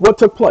what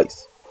took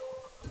place.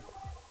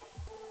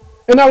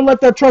 And I would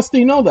let that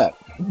trustee know that.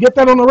 Get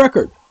that on the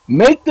record.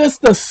 Make this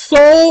the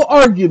sole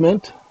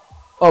argument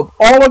of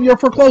all of your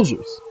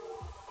foreclosures.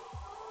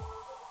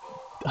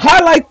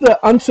 Highlight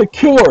the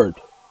unsecured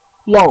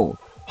loan.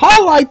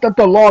 Highlight that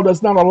the law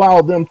does not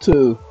allow them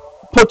to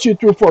put you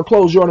through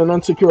foreclosure on an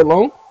unsecured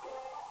loan.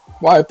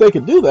 Why, if they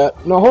could do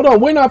that. No, hold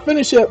on. We're not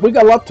finished yet. We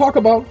got a lot to talk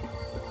about.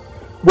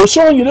 We're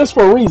showing you this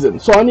for a reason,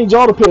 so I need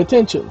y'all to pay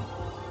attention.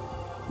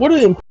 What are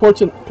the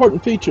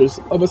important features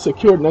of a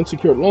secured and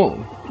unsecured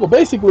loan? Well,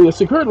 basically, a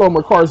secured loan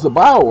requires the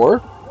borrower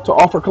to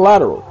offer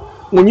collateral.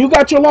 When you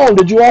got your loan,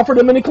 did you offer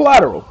them any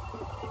collateral?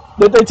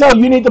 Did they tell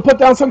you need to put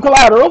down some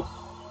collateral?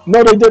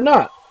 No, they did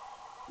not.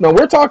 Now,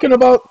 we're talking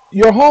about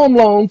your home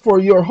loan for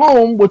your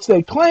home, which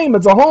they claim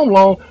is a home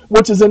loan,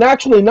 which is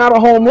actually not a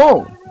home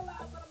loan.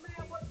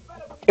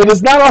 It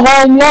is not a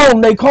home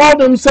loan. They call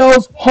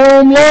themselves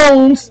home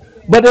loans,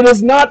 but it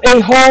is not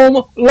a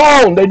home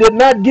loan. They did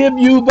not give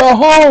you the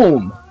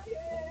home.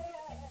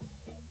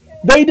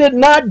 They did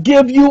not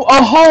give you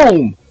a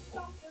home.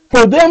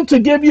 For them to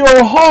give you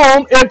a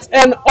home, it's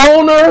an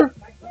owner.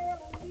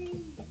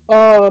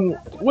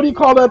 What do you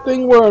call that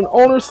thing where an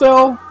owner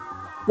sell?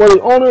 Where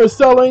the owner is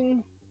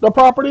selling the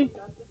property?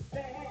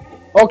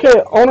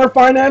 Okay, owner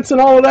finance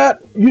and all of that.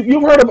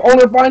 You've heard of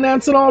owner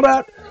finance and all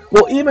that?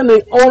 Well, even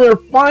the owner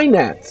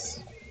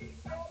finance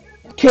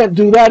can't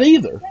do that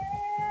either.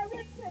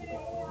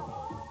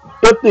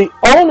 If the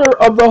owner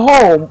of the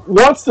home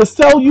wants to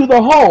sell you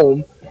the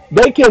home,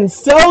 they can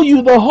sell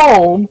you the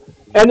home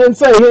and then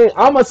say, hey,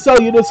 I'm going to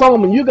sell you this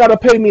home and you got to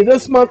pay me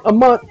this much a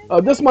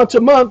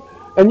month,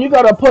 and you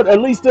got to put at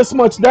least this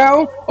much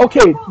down.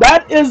 Okay,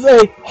 that is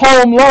a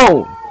home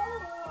loan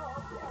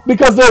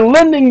because they're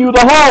lending you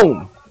the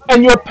home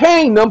and you're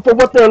paying them for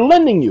what they're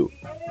lending you.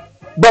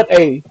 But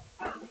a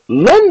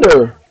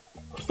lender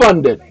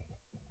funded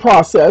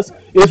process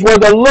is where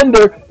the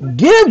lender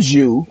gives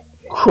you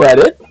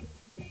credit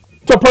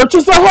to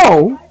purchase a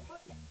home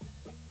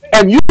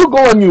and you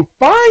go and you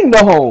find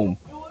the home.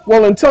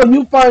 Well, until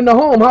you find the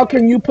home, how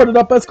can you put it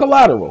up as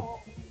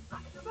collateral?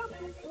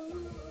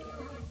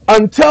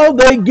 Until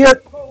they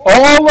get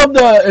all of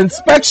the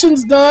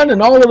inspections done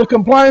and all of the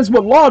compliance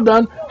with law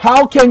done,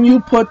 how can you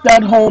put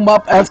that home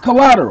up as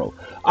collateral?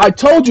 I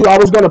told you I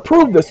was going to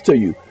prove this to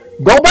you.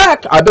 Go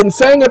back. I've been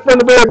saying it from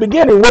the very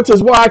beginning, which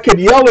is why I could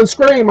yell and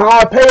scream how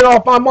I paid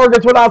off my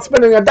mortgage without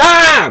spending a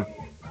dime.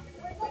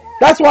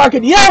 That's why I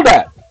could yell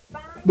that.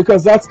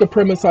 Because that's the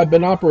premise I've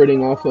been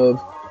operating off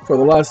of for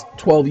the last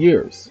 12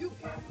 years.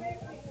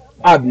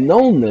 I've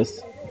known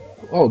this,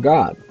 oh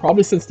God,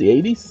 probably since the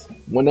 80s,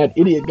 when that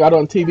idiot got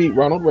on TV,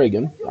 Ronald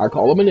Reagan. I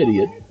call him an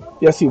idiot.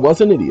 Yes, he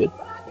was an idiot.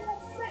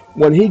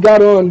 When he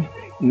got on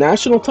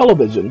national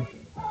television,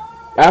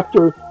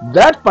 after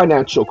that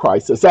financial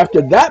crisis,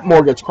 after that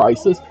mortgage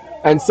crisis,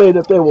 and say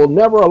that they will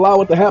never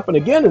allow it to happen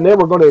again, and they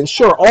were going to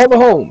insure all the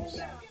homes.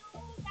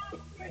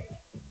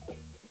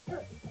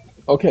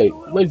 Okay,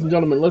 ladies and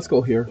gentlemen, let's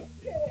go here.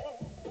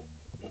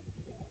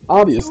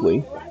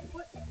 Obviously,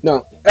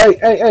 now,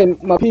 hey,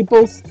 my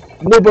peoples,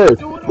 New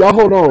Birth, y'all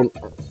hold on.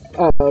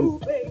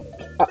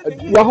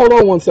 Y'all hold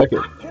on 1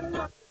 second.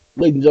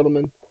 Ladies and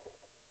gentlemen,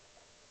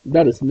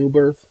 that is New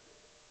Birth.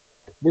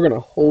 We're going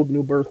to hold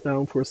New Birth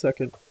down for a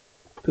second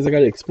because I got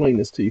to explain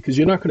this to you because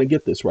you're not going to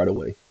get this right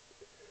away.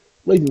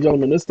 Ladies and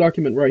gentlemen, this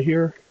document right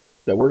here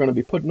that we're going to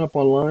be putting up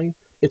online,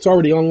 it's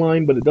already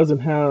online, but it doesn't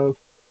have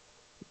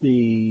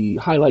the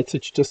highlights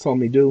that you just saw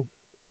me do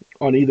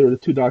on either of the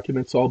two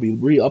documents, so I'll be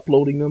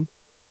re-uploading them.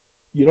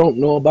 You don't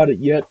know about it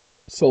yet,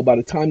 so by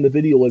the time the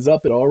video is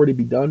up, it'll already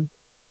be done.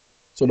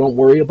 So don't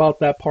worry about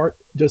that part.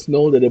 Just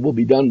know that it will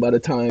be done by the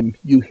time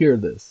you hear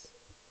this.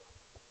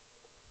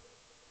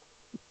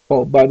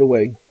 Oh, by the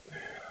way,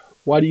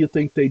 why do you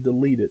think they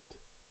deleted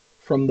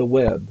from the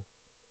web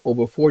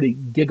over 40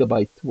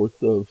 gigabytes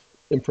worth of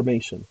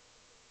information?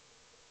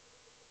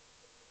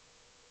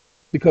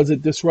 Because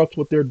it disrupts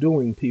what they're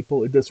doing,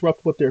 people. It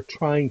disrupts what they're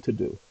trying to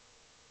do.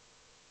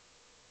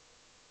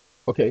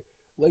 Okay,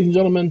 ladies and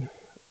gentlemen,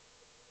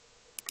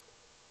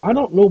 I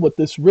don't know what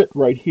this writ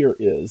right here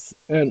is,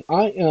 and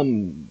I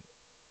am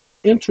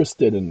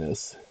interested in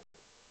this.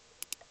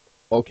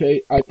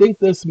 Okay, I think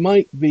this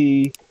might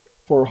be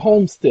for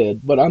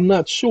homestead, but I'm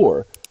not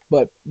sure.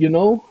 But, you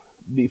know,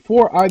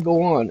 before I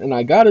go on, and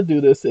I got to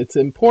do this, it's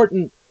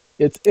important,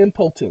 it's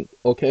impotent,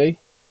 okay?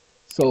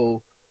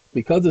 So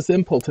because it's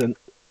impotent,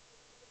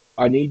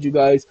 I need you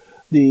guys.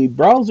 The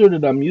browser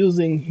that I'm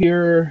using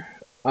here,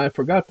 I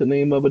forgot the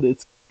name of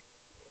it.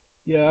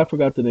 I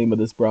forgot the name of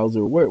this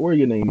browser. Where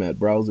your name at,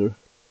 browser?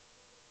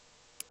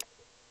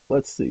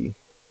 Let's see.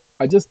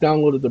 I just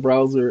downloaded the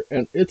browser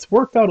and it's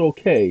worked out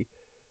okay.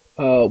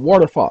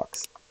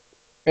 Waterfox.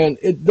 And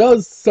it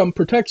does some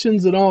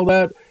protections and all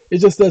that. It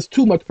just does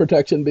too much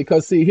protection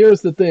because, see,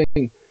 here's the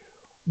thing.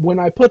 When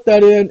I put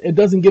that in, it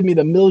doesn't give me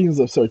the millions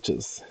of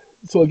searches.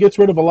 So it gets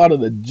rid of a lot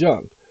of the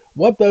junk.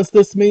 What does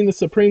this mean? The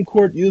Supreme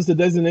Court used the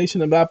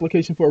designation of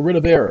application for a writ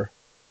of error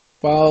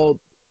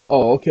filed,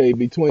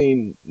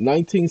 between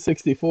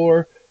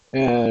 1964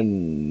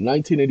 and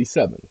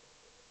 1987.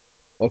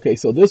 Okay,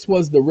 so this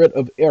was the writ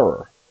of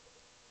error.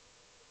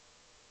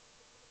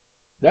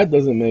 That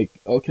doesn't make,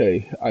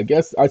 okay, I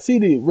guess I see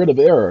the writ of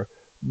error,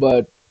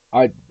 but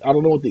I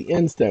don't know what the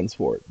N stands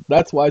for.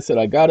 That's why I said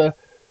I gotta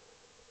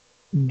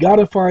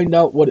find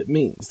out what it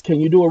means.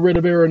 Can you do a writ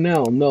of error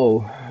now?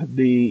 No.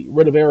 The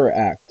Writ of Error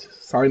Act,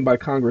 signed by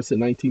Congress in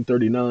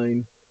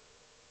 1939.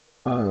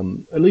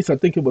 At least I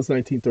think it was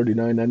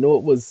 1939. I know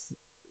it was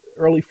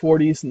early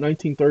 40s,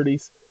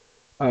 1930s.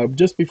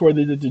 Just before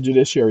they did the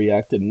Judiciary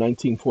Act in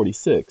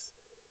 1946,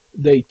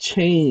 they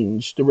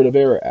changed the Writ of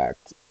Error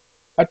Act.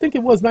 I think it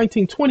was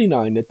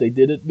 1929 that they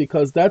did it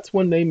because that's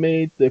when they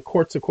made the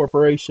courts a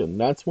corporation.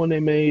 That's when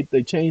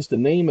they changed the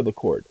name of the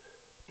court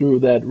through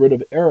that Writ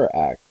of Error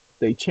Act.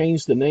 They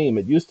changed the name.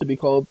 It used to be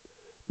called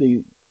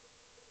the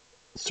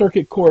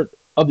Circuit Court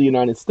of the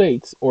United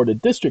States or the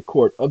District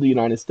Court of the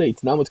United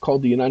States. Now it's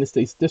called the United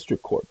States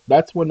District Court.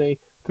 That's when they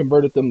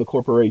converted them to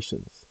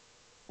corporations.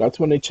 That's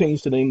when they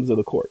changed the names of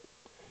the court.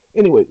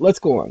 Anyway, let's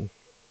go on.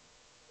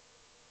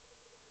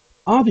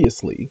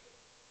 Obviously,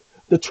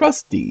 the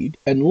trust deed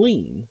and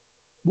lien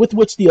with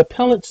which the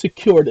appellant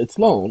secured its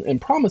loan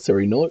and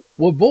promissory note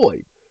were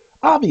void.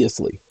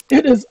 Obviously,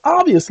 it is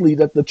obviously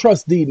that the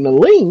trust deed and the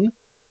lien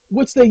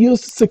which they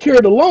used to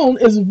secure the loan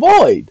is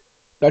void.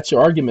 That's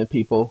your argument,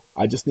 people.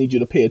 I just need you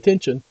to pay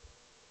attention.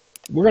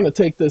 We're going to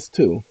take this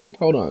too.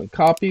 Hold on.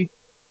 Copy.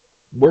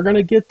 We're going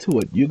to get to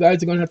it. You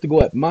guys are going to have to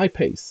go at my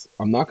pace.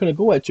 I'm not going to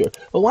go at your...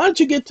 Well, why don't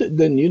you get to...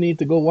 Then you need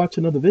to go watch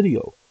another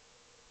video.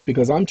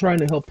 Because I'm trying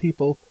to help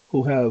people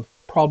who have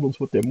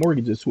problems with their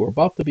mortgages, who are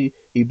about to be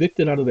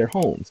evicted out of their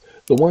homes.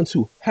 The ones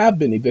who have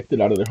been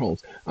evicted out of their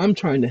homes. I'm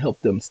trying to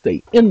help them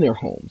stay in their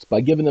homes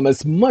by giving them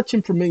as much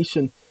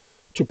information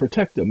to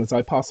protect them as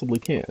I possibly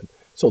can.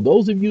 So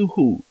those of you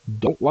who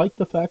don't like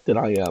the fact that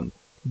I am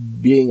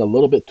being a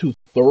little bit too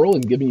thorough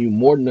and giving you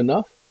more than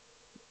enough,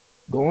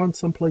 go on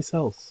someplace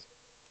else.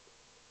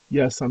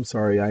 Yes, I'm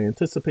sorry. I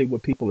anticipate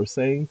what people are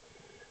saying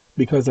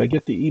because I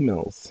get the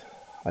emails.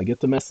 I get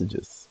the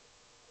messages.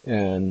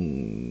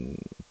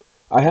 And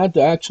I had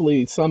to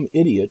actually, some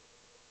idiot,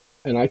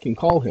 and I can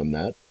call him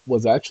that,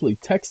 was actually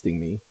texting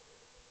me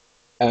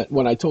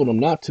when I told him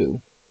not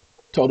to.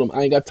 Told him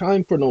I ain't got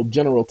time for no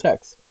general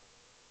text.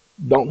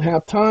 Don't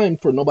have time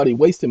for nobody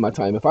wasting my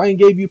time. If I ain't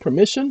gave you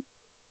permission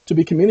to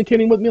be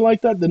communicating with me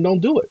like that, then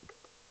don't do it.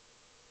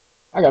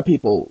 I got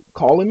people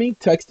calling me,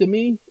 texting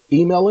me,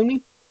 emailing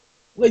me.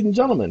 Ladies and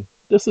gentlemen,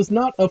 this is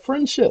not a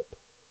friendship.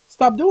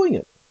 Stop doing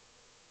it.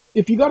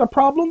 If you got a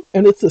problem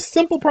and it's a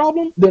simple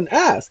problem, then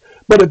ask.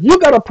 But if you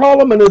got a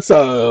problem and it's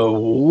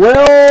oh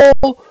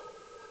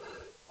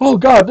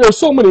God, there's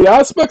so many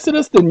aspects of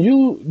this, then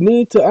you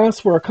need to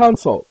ask for a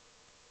consult.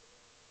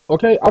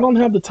 Okay, I don't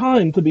have the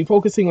time to be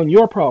focusing on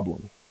your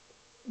problem.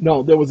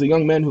 No, there was a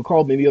young man who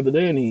called me the other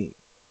day, and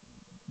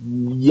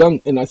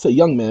I say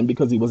young man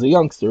because he was a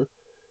youngster,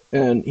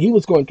 and he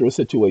was going through a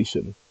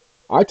situation.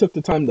 I took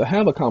the time to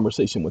have a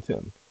conversation with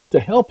him to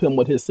help him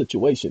with his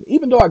situation,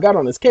 even though I got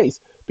on his case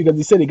because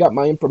he said he got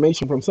my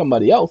information from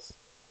somebody else.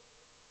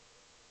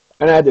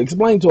 And I had to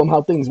explain to him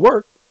how things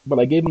work, but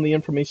I gave him the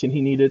information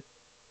he needed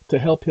to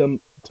help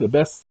him to the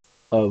best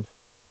of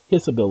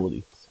his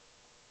abilities.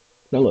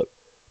 Now look.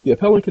 The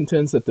appellant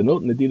contends that the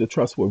note and the deed of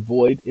trust were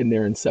void in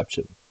their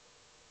inception.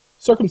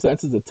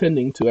 Circumstances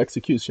attending to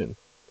execution,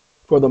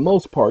 for the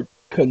most part,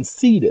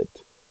 conceded,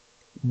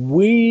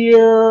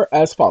 were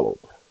as followed.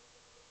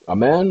 A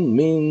man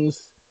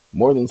means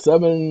more than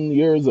 7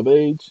 years of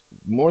age,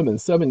 Oh,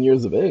 70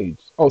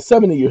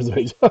 years of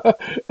age,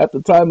 at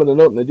the time of the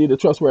note and the deed of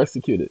trust were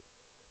executed.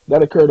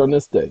 That occurred on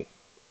this day.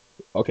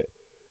 Okay.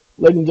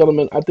 Ladies and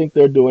gentlemen, I think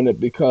they're doing it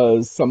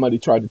because somebody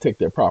tried to take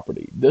their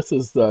property. This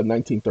is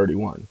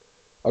 1931.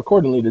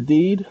 Accordingly,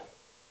 the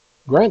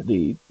grant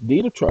deed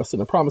of trust, and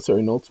the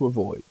promissory notes were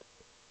void.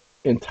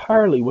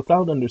 Entirely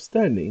without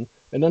understanding,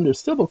 and under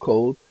civil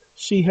code,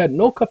 she had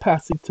no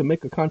capacity to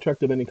make a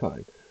contract of any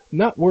kind.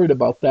 Not worried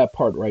about that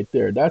part right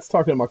there. That's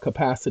talking about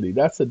capacity.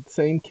 That's the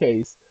same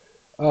case.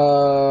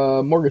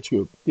 Mortgage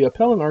group. The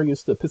appellant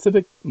argues the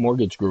Pacific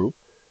Mortgage Group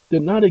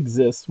did not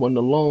exist when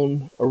the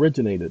loan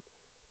originated.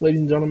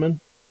 Ladies and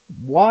gentlemen,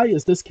 why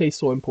is this case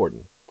so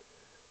important?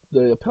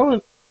 The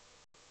appellant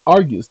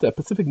argues that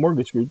Pacific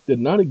Mortgage Group did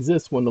not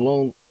exist when the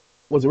loan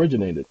was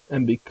originated,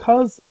 and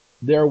because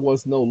there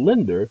was no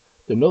lender,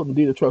 the note and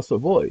deed of trust are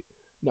void.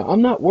 Now,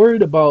 I'm not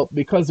worried about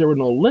because there were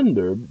no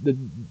lender,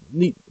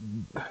 the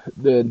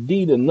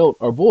deed and note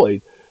are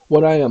void.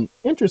 What I am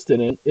interested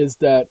in is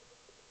that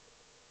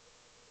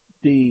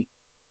the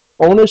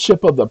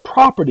ownership of the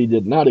property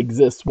did not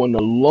exist when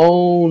the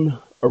loan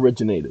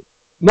originated.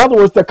 In other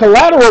words, the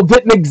collateral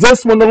didn't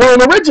exist when the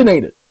loan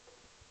originated.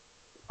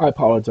 I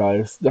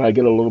apologize that I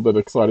get a little bit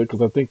excited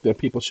because I think that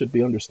people should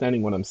be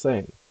understanding what I'm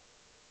saying.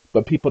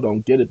 But people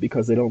don't get it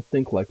because they don't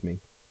think like me.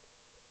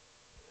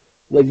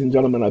 Ladies and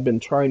gentlemen, I've been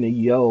trying to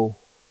yell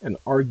and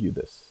argue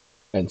this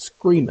and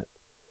scream it.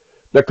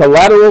 The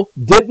collateral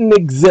didn't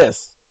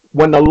exist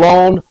when the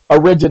loan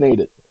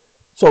originated.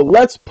 So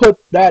let's put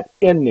that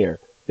in there.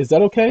 Is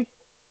that okay?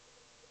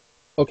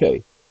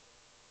 Okay.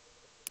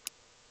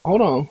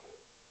 Hold on.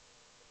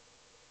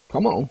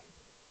 Come on.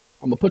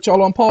 I'm going to put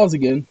y'all on pause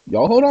again.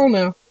 Y'all hold on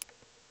now.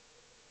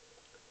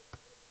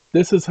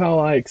 This is how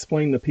I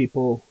explain to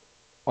people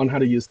on how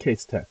to use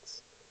case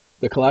text.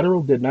 The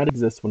collateral did not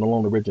exist when the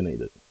loan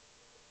originated.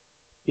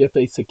 If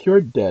a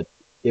secured debt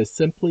is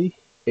simply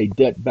a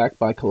debt backed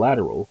by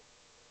collateral,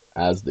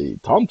 as the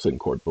Thompson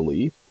court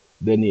believed,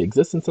 then the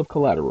existence of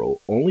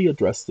collateral only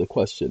addressed the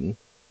question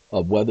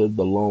of whether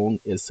the loan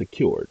is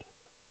secured.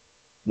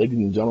 Ladies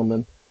and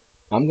gentlemen,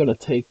 I'm going to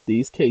take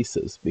these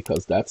cases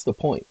because that's the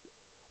point.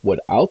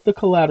 Without the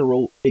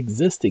collateral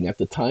existing at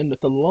the time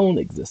that the loan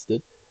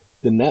existed,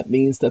 then that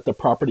means that the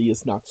property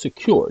is not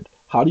secured.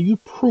 How do you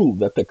prove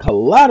that the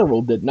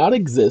collateral did not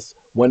exist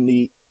when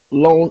the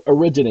loan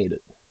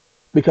originated?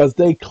 Because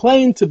they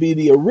claim to be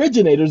the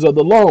originators of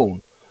the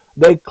loan.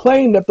 They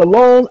claim that the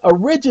loan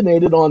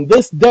originated on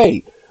this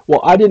day.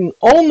 Well, I didn't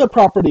own the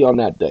property on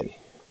that day.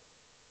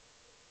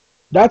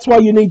 That's why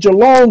you need your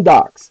loan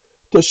docs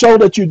to show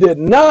that you did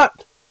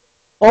not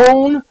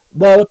own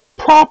the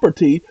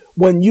property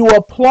when you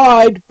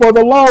applied for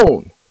the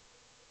loan.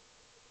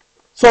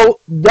 So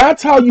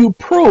that's how you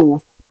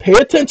prove. Pay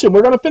attention.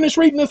 We're going to finish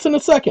reading this in a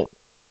second.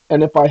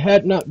 And if I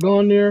had not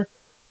gone there,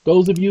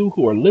 those of you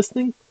who are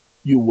listening,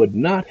 you would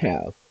not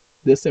have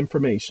this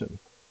information.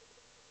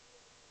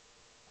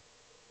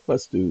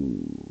 Let's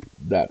do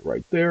that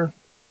right there.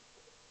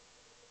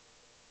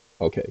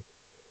 Okay.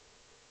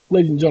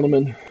 Ladies and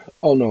gentlemen,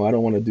 oh no, I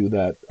don't want to do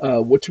that.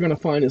 What you're going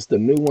to find is the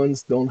new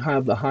ones don't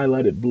have the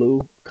highlighted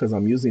blue because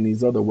I'm using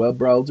these other web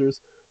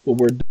browsers. What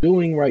we're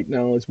doing right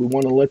now is we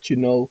want to let you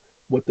know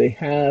what they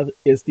have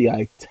is the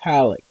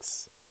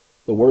italics.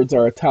 The words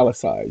are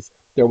italicized.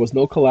 There was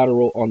no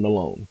collateral on the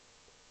loan.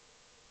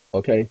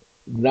 Okay,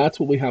 that's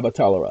what we have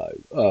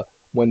italicized.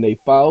 When they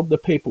filed the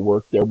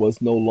paperwork, there was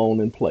no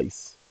loan in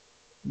place.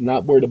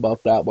 Not worried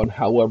about that one.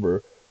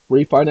 However,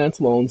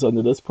 refinance loans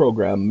under this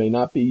program may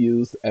not be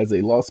used as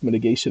a loss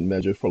mitigation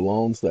measure for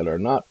loans that are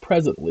not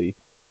presently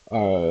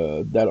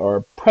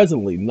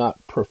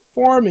not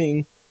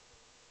performing,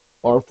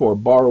 or for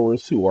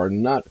borrowers who are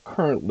not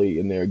currently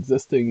in their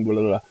existing blah,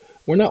 blah, blah.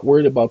 We're not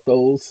worried about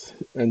those.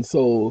 And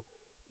so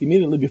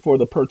immediately before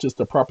the purchase,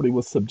 the property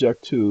was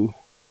subject to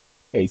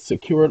a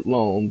secured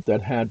loan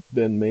that had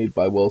been made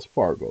by Wells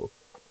Fargo.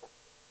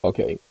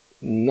 Okay,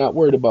 not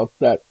worried about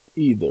that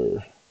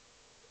either.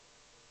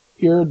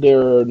 Here,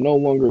 there no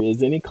longer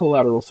is any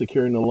collateral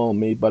securing the loan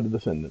made by the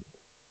defendant.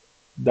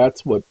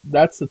 That's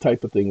the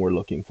type of thing we're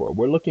looking for.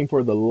 We're looking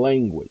for the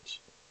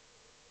language.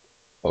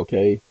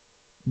 Okay,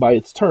 by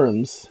its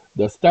terms,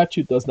 the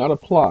statute does not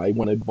apply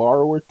when a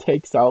borrower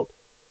takes out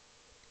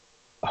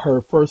her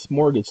first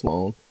mortgage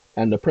loan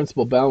and the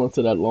principal balance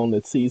of that loan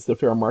exceeds the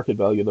fair market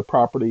value of the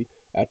property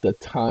at the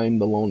time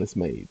the loan is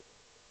made.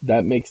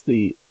 That makes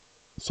the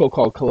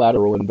so-called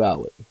collateral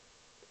invalid.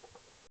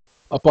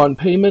 Upon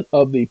payment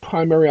of the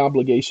primary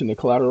obligation, the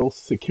collateral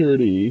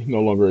security no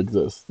longer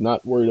exists.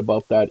 Not worried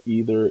about that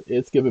either.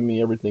 It's giving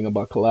me everything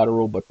about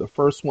collateral, but the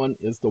first one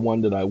is the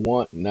one that I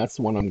want, and that's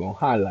the one I'm going to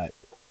highlight.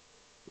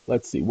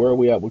 Let's see, where are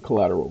we at with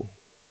collateral?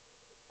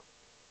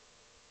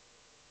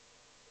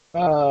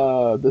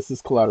 This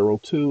is collateral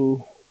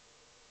 2.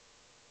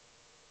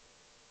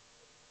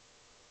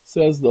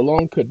 Says the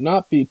loan could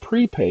not be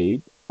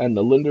prepaid and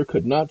the lender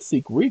could not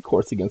seek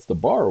recourse against the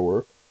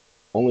borrower,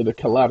 only the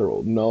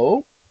collateral.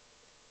 No.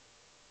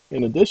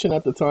 In addition,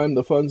 at the time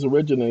the funds were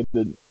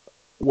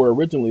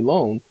originally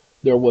loaned,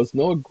 there was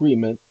no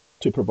agreement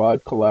to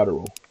provide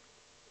collateral.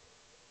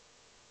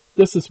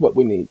 This is what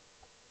we need.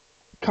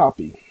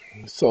 Copy.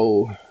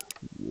 So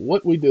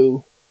what we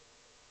do,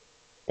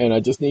 and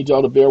I just need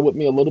y'all to bear with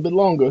me a little bit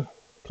longer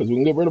because we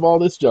can get rid of all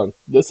this junk.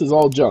 This is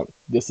all junk.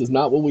 This is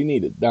not what we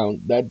needed.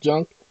 Down that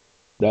junk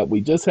that we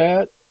just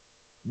had,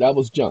 that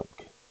was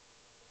junk.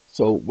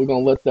 So we're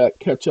going to let that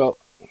catch up.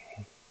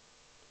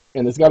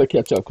 And it's got to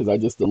catch up because I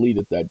just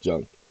deleted that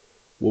junk.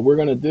 What we're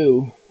going to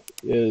do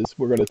is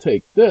we're going to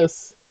take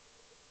this,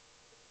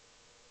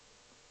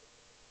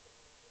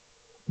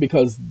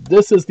 because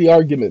this is the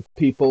argument,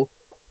 people.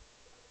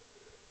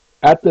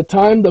 At the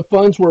time the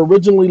funds were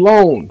originally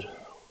loaned,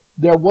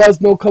 there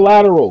was no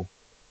collateral.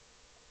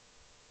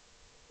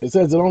 It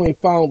says it only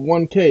found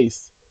one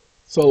case.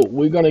 So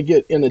we're going to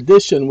get in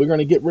addition, we're going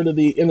to get rid of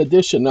the in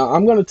addition. Now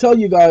I'm going to tell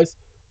you guys,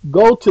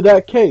 go to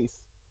that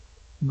case.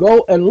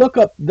 Go and look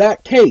up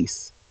that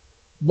case.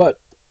 But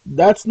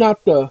that's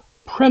not the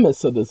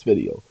premise of this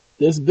video.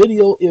 This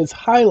video is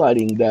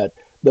highlighting that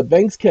the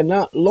banks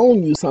cannot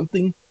loan you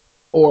something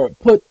or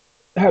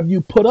have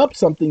you put up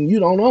something you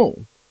don't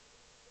own.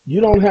 You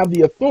don't have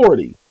the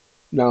authority.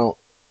 Now,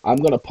 I'm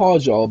going to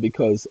pause y'all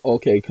because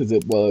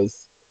it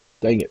was,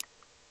 dang it.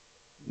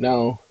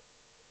 Now,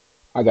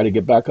 I got to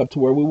get back up to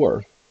where we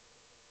were.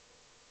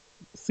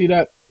 See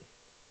that?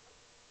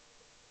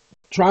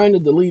 Trying to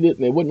delete it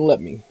and it wouldn't let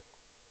me.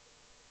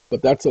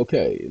 But that's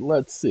okay.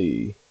 Let's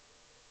see.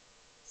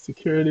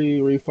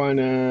 Security,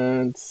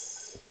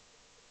 refinance,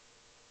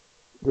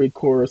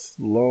 recourse,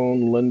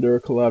 loan, lender,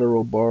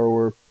 collateral,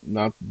 borrower,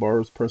 not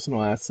borrower's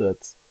personal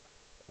assets.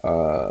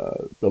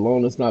 The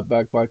loan is not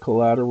backed by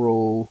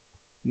collateral.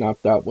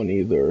 Not that one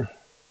either.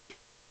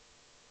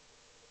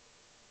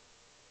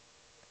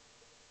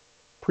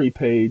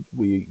 Prepaid,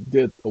 we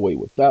did away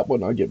with that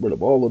one. I get rid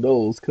of all of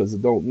those because I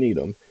don't need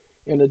them.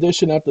 In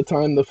addition, at the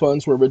time the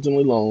funds were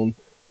originally loaned,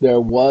 there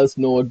was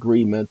no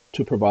agreement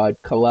to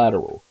provide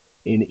collateral.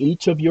 In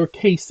each of your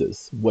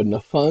cases, when the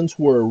funds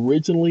were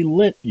originally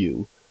lent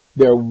you,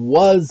 there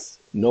was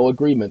no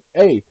agreement.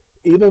 Hey,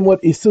 even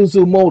with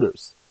Isuzu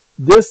Motors,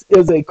 this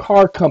is a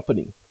car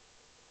company.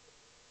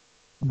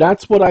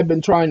 That's what I've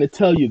been trying to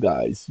tell you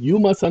guys. You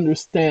must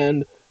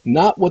understand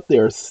not what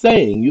they're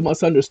saying. You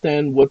must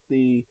understand what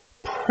the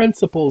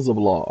principles of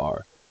law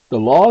are. The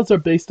laws are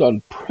based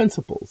on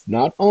principles,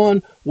 not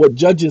on what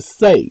judges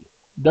say.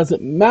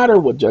 Doesn't matter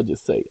what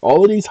judges say.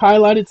 All of these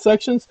highlighted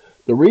sections,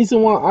 the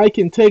reason why I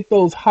can take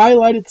those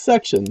highlighted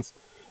sections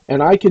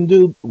and I can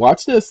do,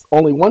 watch this,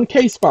 only one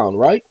case found,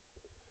 right?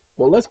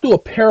 Well, let's do a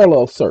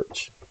parallel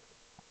search.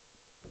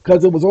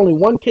 Because it was only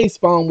one case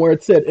found where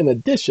it said in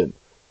addition,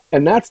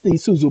 and that's the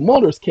Isuzu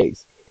Motors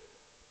case.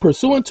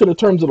 Pursuant to the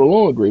terms of the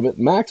loan agreement,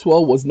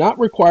 Maxwell was not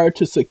required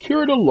to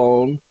secure the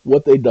loan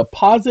with a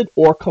deposit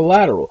or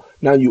collateral.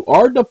 Now,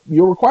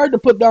 you're required to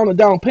put down a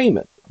down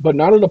payment, but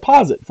not a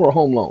deposit for a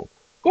home loan.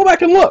 Go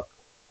back and look.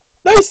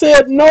 They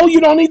said, no, you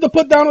don't need to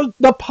put down a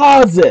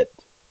deposit.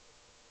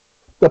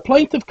 The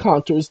plaintiff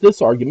counters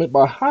this argument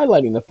by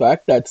highlighting the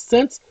fact that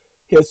since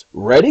his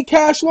ready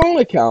cash loan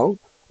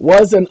account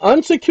was an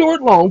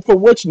unsecured loan for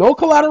which no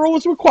collateral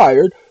was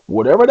required,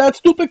 whatever that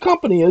stupid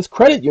company is,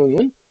 credit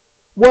union,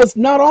 was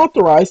not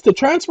authorized to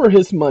transfer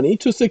his money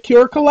to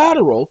secure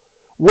collateral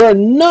where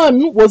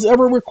none was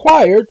ever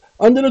required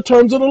under the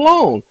terms of the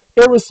loan,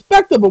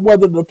 irrespective of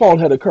whether the default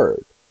had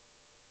occurred.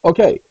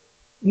 Okay,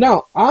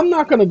 now I'm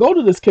not going to go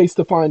to this case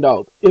to find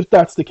out if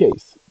that's the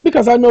case,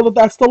 because I know that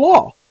that's the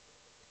law.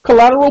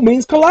 Collateral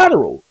means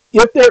collateral.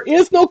 If there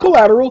is no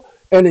collateral,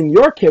 and in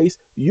your case,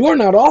 you're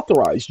not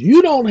authorized,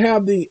 you don't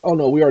have the, oh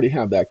no, we already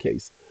have that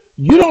case.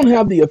 You don't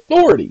have the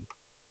authority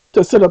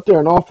to sit up there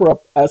and offer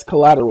up as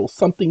collateral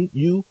something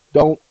you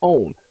don't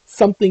own,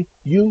 something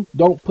you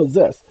don't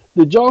possess.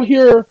 Did y'all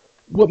hear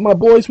what my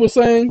boys were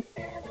saying?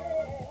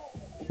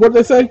 What did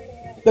they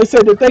say? They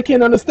said that they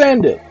can't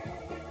understand it.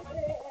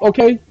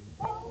 Okay?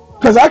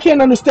 Because I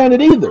can't understand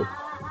it either.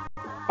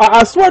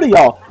 I swear to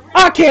y'all,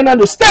 I can't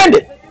understand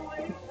it.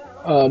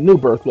 New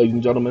birth, ladies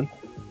and gentlemen.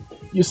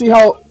 You see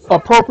how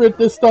appropriate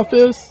this stuff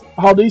is?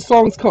 How these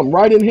songs come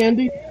right in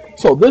handy?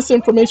 So this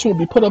information will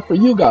be put up for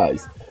you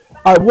guys.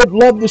 I would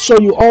love to show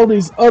you all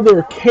these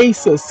other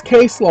cases,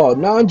 case law,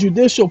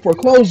 non-judicial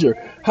foreclosure,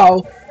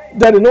 how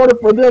that in order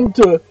for them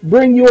to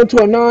bring you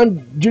into a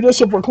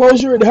non-judicial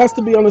foreclosure, it has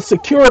to be on a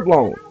secured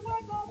loan.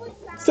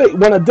 See,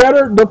 when a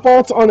debtor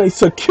defaults on a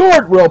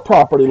secured real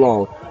property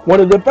loan, when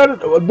a debtor,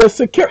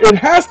 it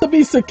has to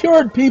be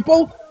secured,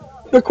 people.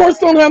 The courts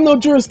don't have no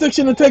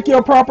jurisdiction to take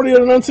your property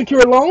on an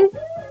unsecured loan.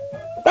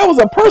 That was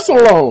a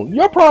personal loan.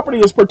 Your property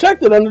is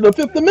protected under the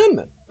Fifth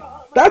Amendment.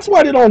 That's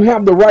why they don't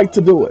have the right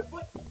to do it.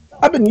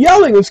 I've been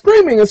yelling and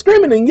screaming and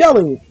screaming and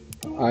yelling.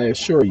 I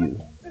assure you,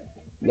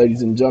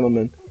 ladies and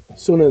gentlemen,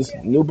 as soon as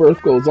new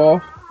birth goes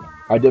off,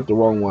 I did the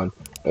wrong one.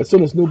 As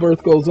soon as new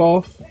birth goes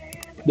off,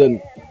 then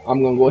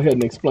I'm going to go ahead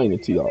and explain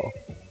it to y'all.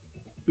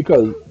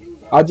 Because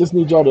I just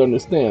need y'all to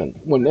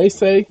understand. When they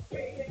say,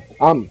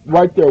 I'm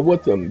right there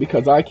with them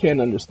because I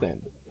can't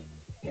understand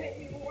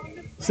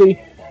it.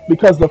 See,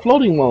 because the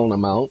floating loan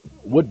amount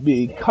would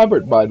be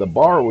covered by the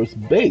borrower's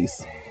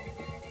base,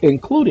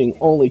 including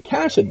only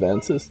cash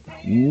advances,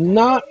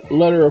 not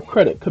letter of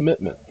credit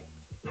commitment.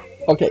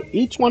 Okay,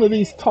 each one of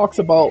these talks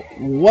about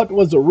what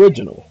was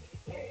original.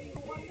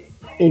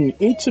 In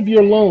each of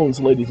your loans,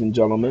 ladies and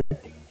gentlemen,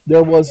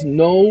 there was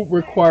no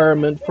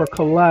requirement for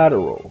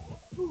collateral.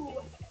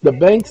 The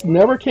banks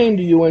never came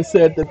to you and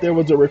said that there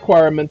was a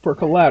requirement for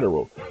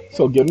collateral.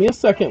 So give me a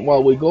second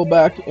while we go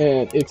back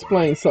and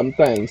explain some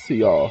things to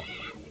y'all.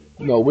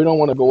 No, we don't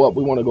want to go up,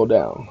 we want to go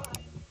down.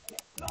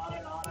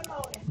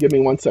 Give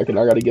me 1 second.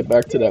 I got to get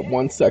back to that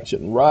one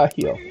section right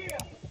here.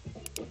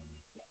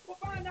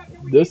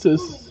 This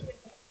is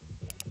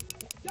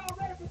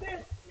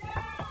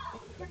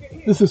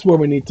where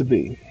we need to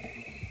be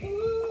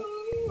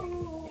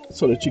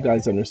so that you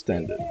guys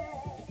understand it.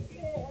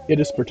 It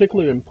is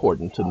particularly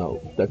important to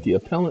note that the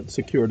appellant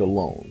secured a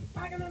loan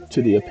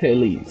to the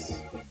appellees.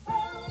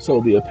 So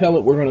the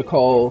appellant, we're going to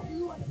call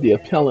the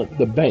appellant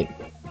the bank.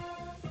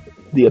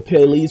 The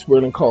appellees,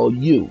 we're going to call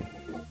you.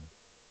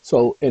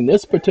 So in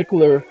this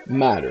particular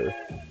matter,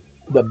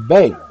 the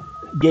bank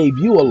gave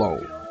you a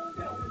loan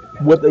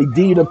with a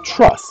deed of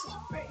trust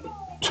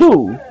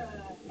to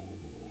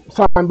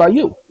signed by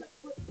you.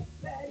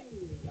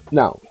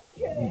 Now,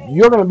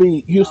 you're going to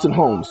be Houston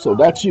Holmes, so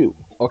that's you,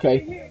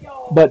 okay?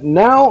 But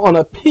now on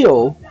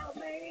appeal,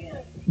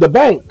 the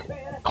bank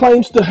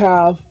claims to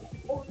have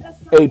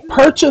a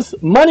purchase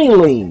money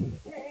lien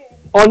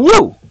on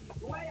you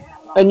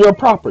and your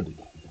property.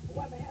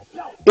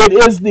 It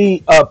is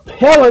the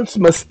appellant's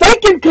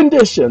mistaken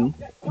condition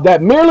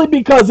that merely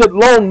because it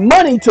loaned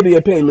money to the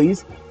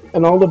appellees,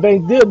 and all the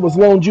bank did was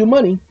loan you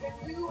money.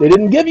 They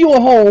didn't give you a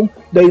home,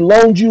 they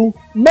loaned you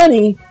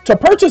money to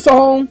purchase a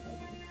home.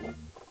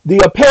 The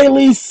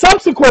appellees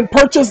subsequent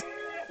purchased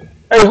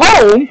a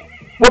home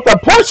with a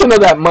portion of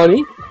that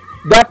money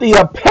that the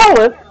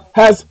appellant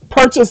has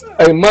purchased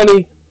a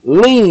money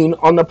lien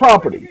on the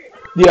property.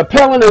 The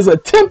appellant is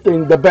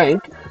attempting, the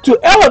bank, to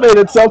elevate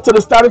itself to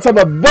the status of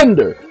a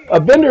vendor. A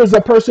vendor is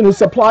a person who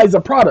supplies a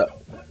product.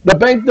 The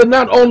bank did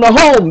not own the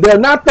home. They're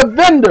not the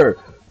vendor.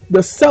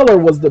 The seller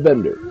was the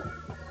vendor.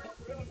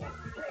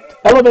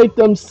 Elevate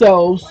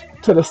themselves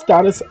to the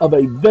status of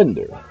a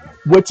vendor,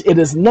 which it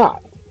is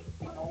not.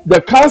 The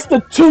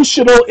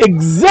constitutional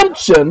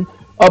exemption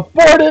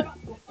afforded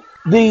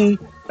the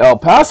El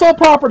Paso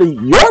property,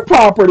 your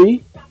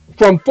property,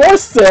 from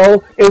forced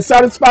sale in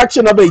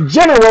satisfaction of a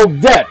general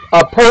debt,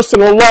 a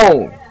personal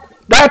loan.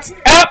 That's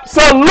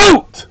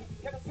absolute.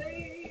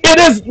 It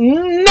is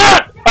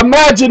not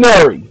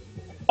imaginary.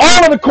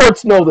 All of the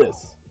courts know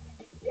this.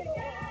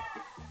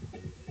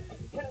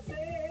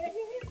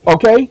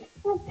 Okay?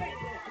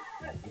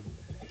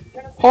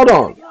 Hold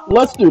on.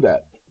 Let's do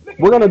that.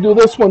 We're going to do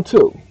this one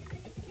too.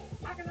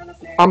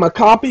 I'm going to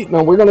copy.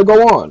 Now we're going to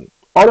go on.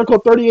 Article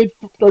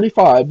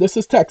 3835. This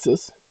is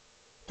Texas.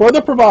 Further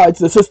provides,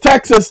 this is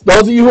Texas.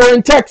 Those of you who are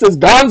in Texas,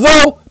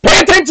 Gonzo, pay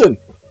attention.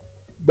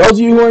 Those of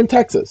you who are in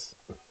Texas.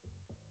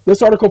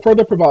 This article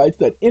further provides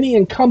that any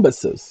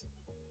encumbrances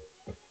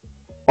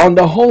on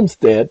the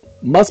homestead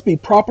must be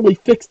properly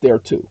fixed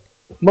thereto,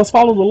 must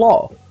follow the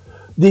law.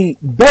 The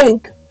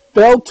bank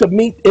failed to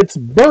meet its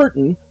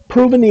burden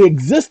proving the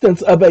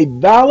existence of a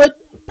valid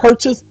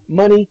purchase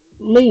money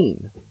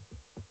lien.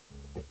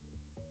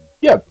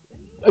 Yeah,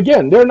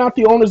 again, they're not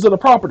the owners of the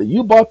property.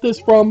 You bought this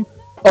from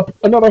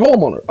another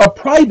homeowner, a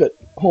private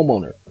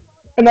homeowner.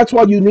 And that's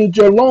why you need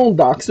your loan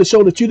docs to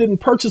show that you didn't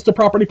purchase the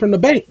property from the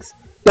banks.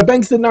 The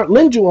banks did not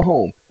lend you a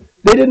home.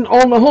 They didn't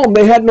own the home.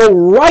 They had no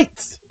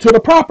rights to the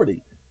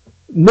property.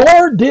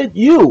 Nor did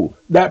you.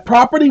 That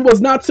property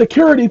was not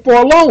security for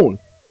a loan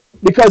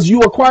because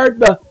you acquired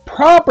the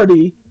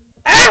property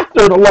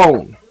after the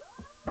loan.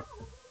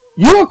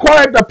 You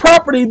acquired the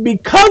property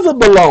because of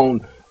the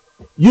loan.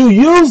 You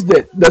used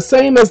it the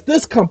same as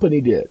this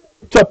company did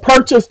to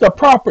purchase the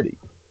property.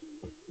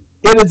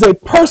 It is a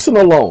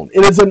personal loan.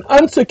 It is an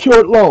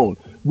unsecured loan,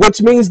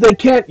 which means they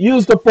can't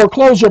use the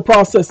foreclosure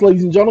process,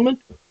 ladies and gentlemen.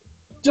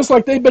 Just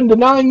like they've been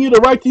denying you the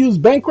right to use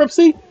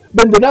bankruptcy,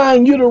 been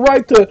denying you the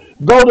right to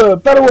go to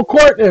federal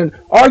court and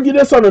argue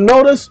this on a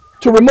notice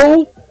to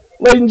remove.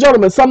 Ladies and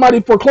gentlemen, somebody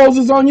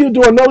forecloses on you,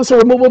 do a notice of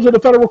removal to the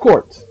federal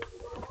courts.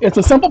 It's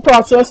a simple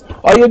process.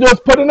 All you do is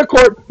put in the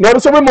court,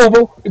 notice of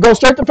removal, it goes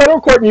straight to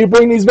federal court, and you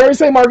bring these very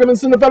same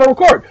arguments in the federal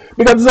court.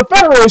 Because it's a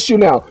federal issue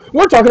now.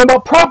 We're talking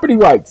about property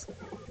rights.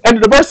 And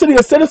the diversity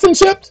of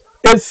citizenship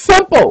is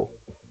simple.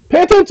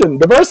 Pay attention.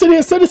 Diversity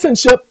of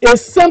citizenship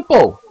is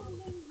simple.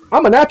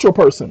 I'm a natural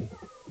person.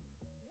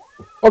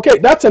 Okay,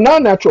 that's a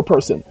non-natural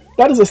person.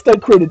 That is a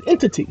state-created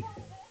entity.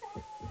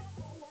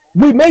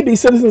 We may be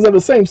citizens of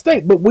the same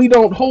state, but we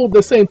don't hold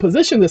the same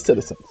position as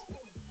citizens.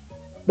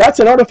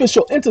 That's an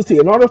artificial entity,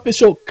 an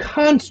artificial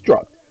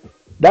construct.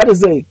 That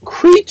is a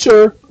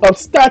creature of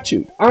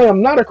statute. I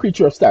am not a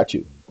creature of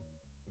statute.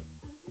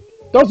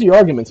 Those are your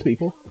arguments,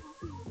 people.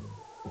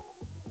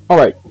 All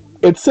right,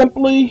 this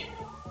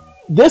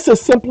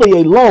is simply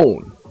a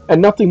loan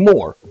and nothing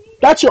more.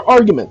 That's your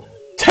argument.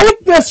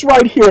 Take this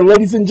right here,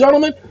 ladies and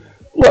gentlemen.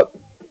 Look,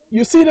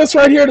 you see this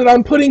right here that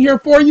I'm putting here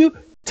for you?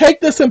 Take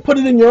this and put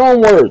it in your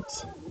own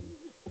words.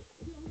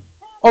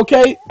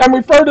 Okay, and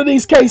refer to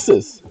these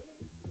cases.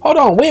 Hold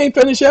on, we ain't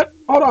finished yet.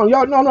 Hold on,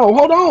 y'all, no,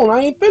 hold on,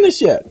 I ain't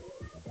finished yet.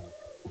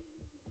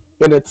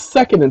 In its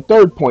second and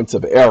third points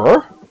of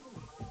error,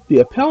 the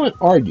appellant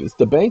argues,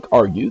 the bank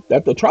argued,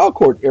 that the trial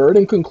court erred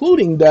in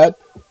concluding that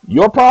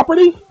your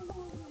property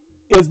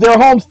is their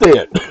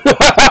homestead.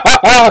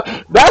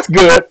 That's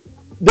good.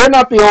 They're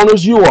not the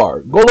owners, you are.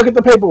 Go look at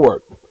the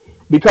paperwork.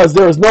 Because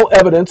there is no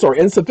evidence or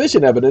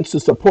insufficient evidence to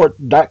support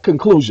that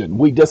conclusion.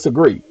 We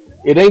disagree.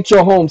 It ain't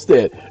your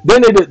homestead.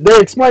 Then they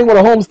explain what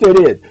a homestead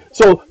is.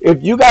 So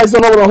if you guys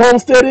don't know what a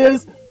homestead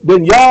is,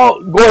 then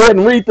y'all go ahead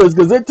and read this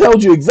because it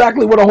tells you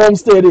exactly what a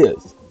homestead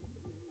is.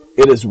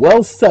 It is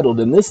well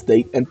settled in this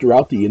state and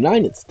throughout the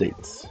United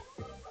States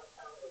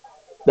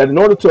that in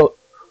order to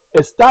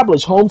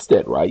establish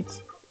homestead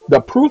rights. The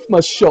proof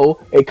must show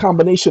a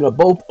combination of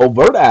both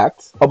overt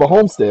acts of a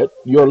homestead,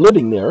 you're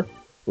living there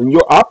and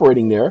you're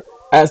operating there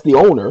as the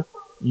owner,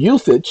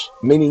 usage,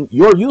 meaning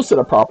your use of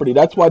the property.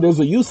 That's why there's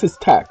a uses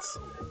tax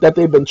that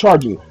they've been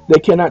charging you. They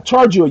cannot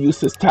charge you a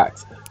uses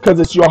tax because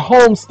it's your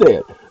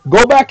homestead.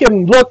 Go back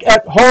and look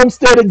at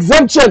homestead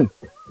exemption.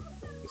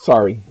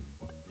 Sorry.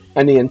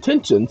 And the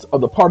intentions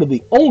of the part of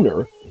the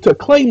owner to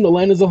claim the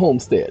land as a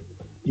homestead.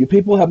 You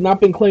people have not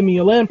been claiming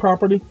your land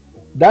property.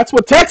 That's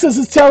what Texas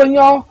is telling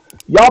y'all.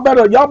 Y'all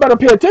better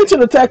pay attention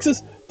to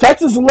Texas.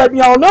 Texas is letting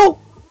y'all know.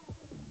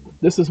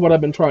 This is what I've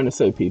been trying to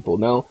say, people.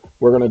 Now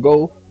we're gonna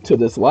go to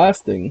this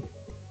last thing,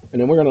 and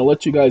then we're gonna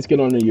let you guys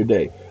get on to your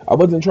day. I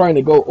wasn't trying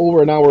to go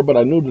over an hour, but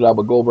I knew that I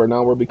would go over an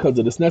hour because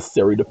it is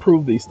necessary to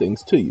prove these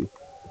things to you.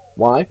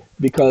 Why?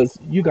 Because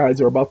you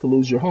guys are about to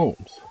lose your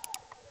homes.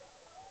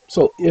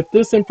 So if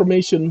this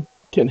information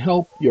can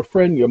help your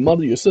friend, your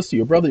mother, your sister,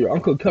 your brother, your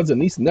uncle, cousin,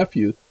 niece,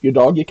 nephew, your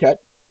dog, your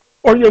cat,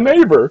 or your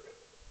neighbor,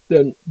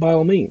 then by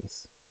all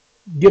means,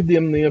 give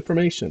them the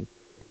information.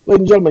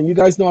 Ladies and gentlemen, you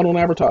guys know I don't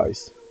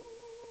advertise.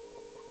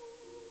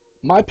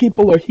 My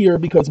people are here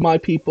because my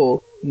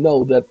people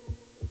know that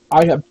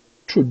I have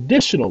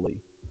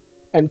traditionally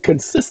and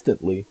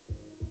consistently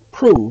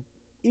proved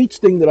each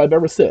thing that I've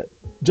ever said.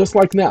 Just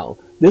like now,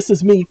 this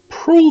is me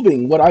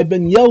proving what I've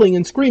been yelling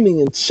and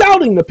screaming and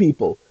shouting to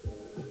people,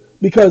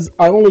 because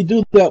I only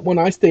do that when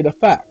I state a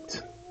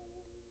fact.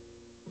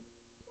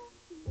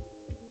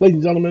 Ladies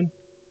and gentlemen,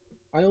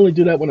 I only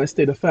do that when I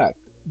state a fact.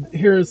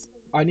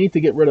 I need to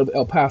get rid of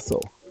El Paso,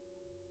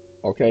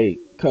 okay?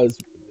 Because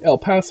El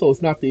Paso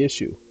is not the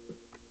issue.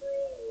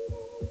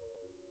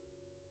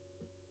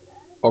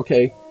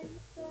 Okay,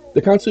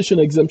 the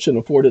constitutional exemption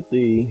afforded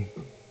the,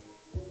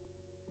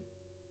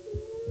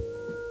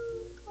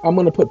 I'm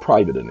going to put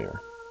private in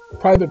there.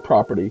 Private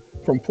property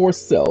from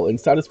forced sale in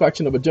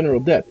satisfaction of a general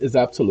debt is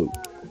absolute.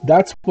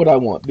 That's what I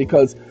want,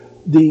 because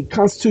the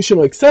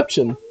constitutional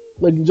exception,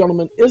 ladies and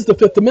gentlemen, is the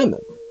Fifth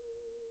Amendment.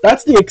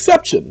 That's the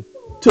exception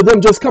to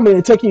them just coming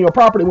and taking your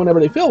property whenever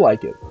they feel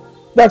like it.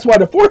 That's why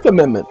the Fourth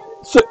Amendment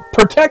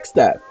protects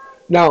that.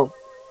 Now,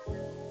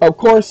 of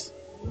course,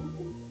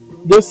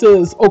 this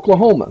is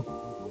Oklahoma.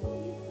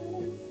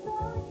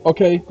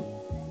 Okay?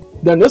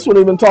 Then this one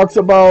even talks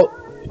about,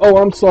 oh,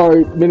 I'm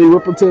sorry, Minnie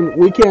Riperton,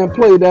 we can't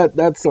play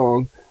that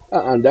song.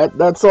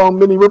 That song,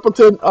 Minnie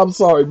Riperton, I'm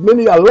sorry.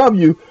 Minnie, I love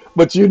you,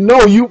 but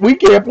we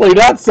can't play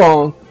that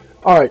song.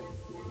 All right.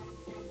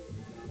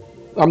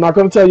 I'm not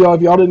going to tell y'all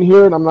if y'all didn't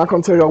hear it. I'm not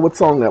going to tell y'all what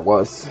song that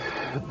was.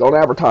 Don't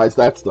advertise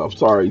that stuff.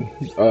 Sorry.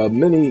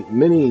 Minnie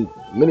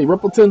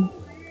Riperton.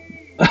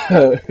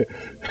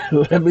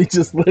 Let me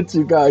just let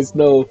you guys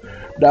know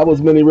that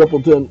was Minnie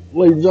Riperton.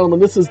 Ladies and gentlemen,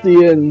 this is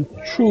the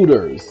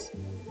Intruders.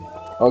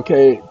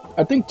 Okay,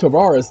 I think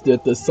Tavares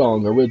did this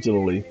song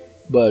originally,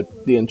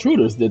 but the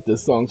Intruders did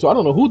this song, so I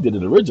don't know who did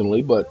it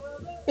originally,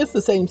 but it's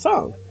the same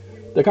song.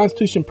 The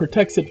Constitution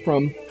protects it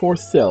from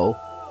forced sale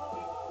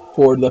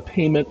for the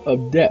payment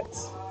of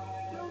debts.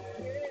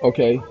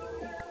 Okay,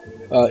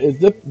 is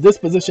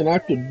disposition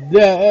after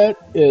debt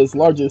is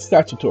largely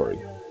statutory.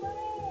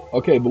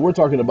 Okay, but we're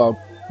talking about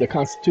the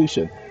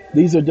Constitution.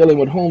 These are dealing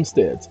with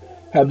homesteads.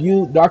 Have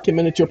you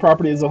documented your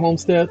property as a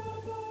homestead?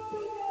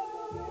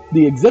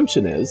 The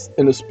exemption is,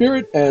 in the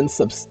spirit and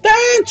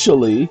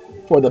substantially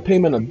for the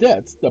payment of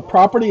debts, the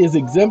property is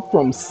exempt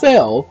from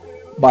sale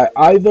by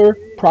either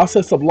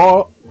process of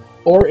law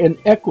or in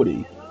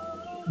equity,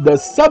 the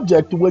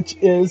subject which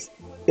is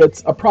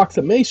its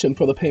approximation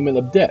for the payment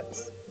of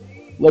debts.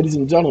 Ladies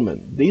and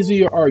gentlemen, these are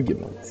your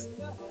arguments.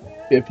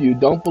 If you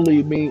don't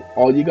believe me,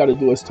 all you got to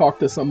do is talk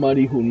to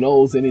somebody who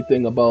knows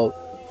anything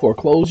about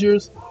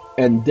foreclosures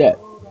and debt.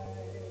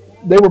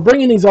 They were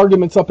bringing these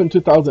arguments up in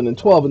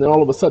 2012, and then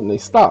all of a sudden they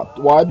stopped.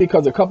 Why?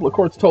 Because a couple of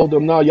courts told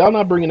them, no, y'all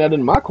not bringing that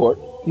in my court.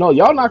 No,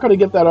 y'all not going to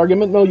get that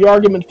argument. No, your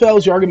argument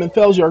fails, your argument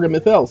fails, your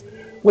argument fails.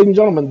 Ladies and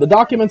gentlemen, the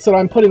documents that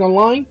I'm putting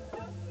online,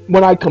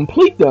 when I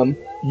complete them,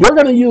 you're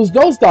going to use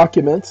those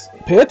documents,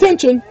 pay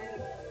attention,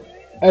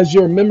 as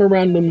your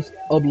memorandums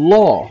of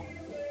law.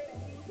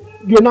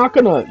 You're not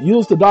going to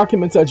use the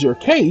documents as your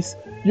case.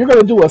 You're going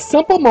to do a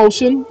simple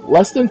motion,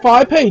 less than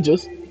 5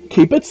 pages.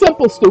 Keep it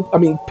simple,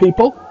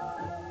 people.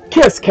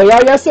 KISS,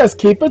 K-I-S-S,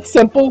 keep it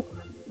simple.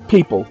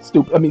 People,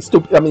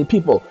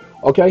 people,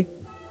 okay?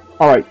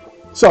 All right,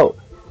 so,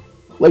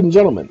 ladies and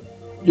gentlemen,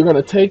 you're going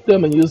to take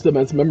them and use them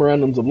as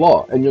memorandums of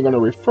law, and you're going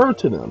to refer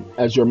to them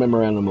as your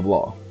memorandum of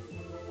law.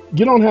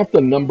 You don't have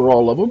to number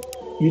all of them.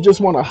 You just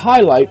want to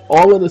highlight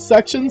all of the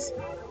sections,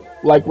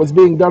 like what's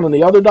being done in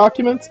the other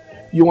documents.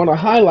 You want to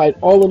highlight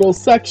all of those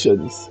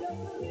sections.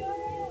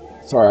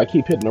 Sorry, I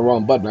keep hitting the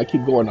wrong button. I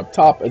keep going up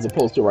top as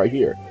opposed to right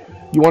here.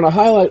 You want to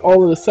highlight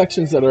all of the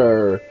sections that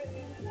are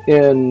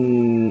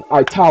in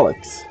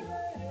italics.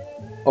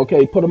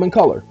 Okay, put them in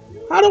color.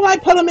 How do I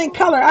put them in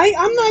color?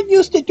 I'm not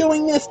used to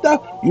doing this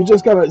stuff. You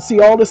just got to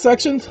see all the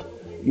sections.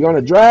 You're going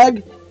to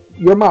drag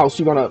your mouse.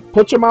 You're going to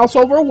put your mouse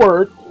over a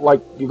word.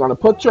 Like, you're going to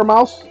put your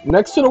mouse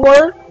next to the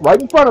word, right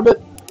in front of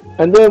it.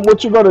 And then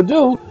what you're going to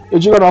do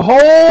is you're going to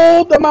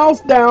hold the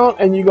mouse down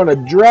and you're going to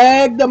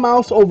drag the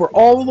mouse over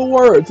all of the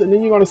words, and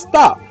then you're going to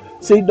stop.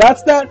 See,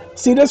 that's that.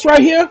 See this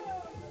right here?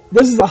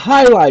 This is a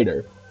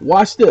highlighter.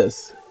 Watch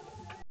this.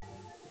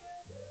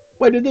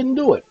 Wait, it didn't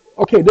do it.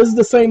 Okay, this is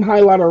the same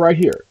highlighter right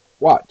here.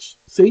 Watch.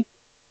 See?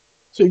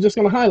 So you're just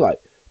going to highlight.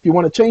 If you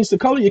want to change the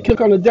color, you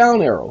click on the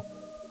down arrow,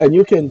 and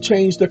you can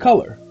change the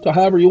color to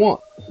however you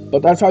want.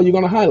 But that's how you're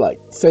going to highlight.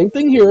 Same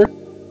thing here.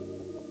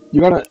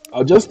 You're going to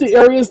adjust the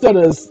areas that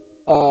is,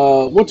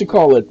 what you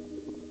call it?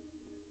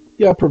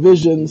 Yeah,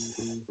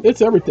 provisions.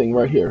 It's everything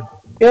right here.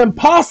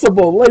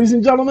 Impossible, ladies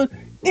and gentlemen.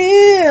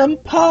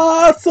 Impossible.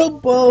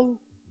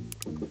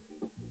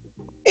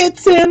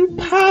 It's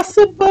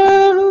impossible.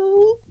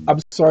 I'm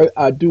sorry,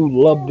 I do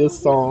love this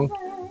song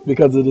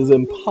because it is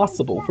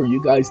impossible for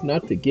you guys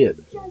not to get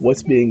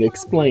what's being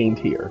explained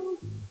here.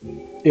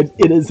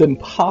 It is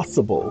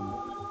impossible.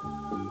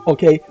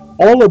 Okay,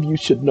 all of you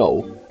should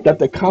know that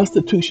the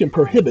Constitution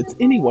prohibits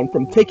anyone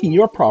from taking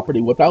your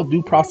property without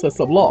due process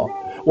of law.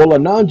 Well, a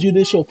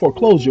non-judicial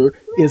foreclosure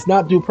is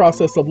not due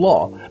process of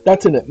law.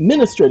 That's an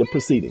administrative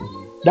proceeding.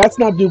 That's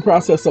not due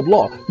process of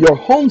law. Your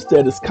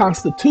homestead is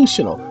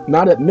constitutional,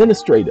 not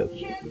administrative.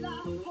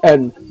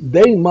 And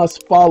they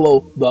must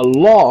follow the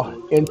law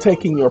in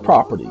taking your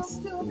properties.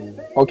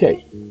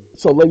 Okay,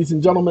 so ladies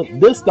and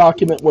gentlemen, this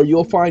document where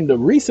you'll find the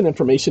recent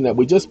information that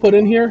we just put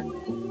in here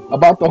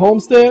about the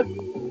homestead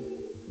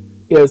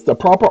is the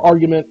proper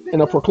argument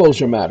in a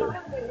foreclosure matter.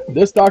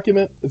 This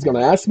document is going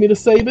to ask me to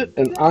save it,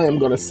 and I am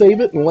going to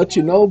save it and let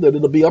you know that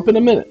it'll be up in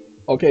a minute.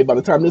 Okay, by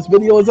the time this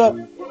video is up,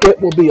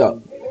 it will be up.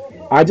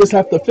 I just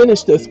have to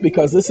finish this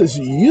because this is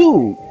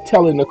you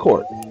telling the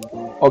court.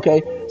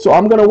 Okay, so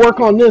I'm going to work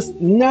on this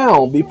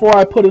now before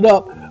I put it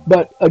up.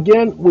 But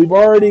again, we've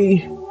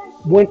already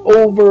went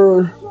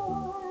over.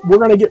 We're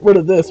going to get rid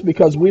of this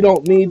because we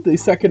don't need the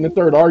second and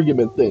third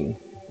argument thing.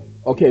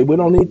 Okay, we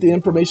don't need the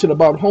information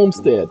about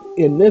homestead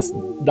in this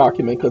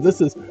document because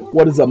this is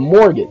what is a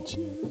mortgage.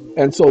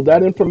 And so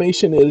that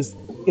information is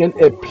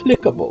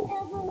inapplicable.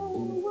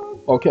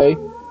 Okay,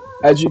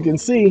 as you can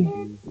see,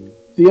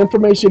 the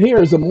information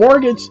here is a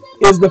mortgage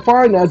is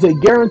defined as a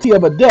guarantee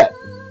of a debt,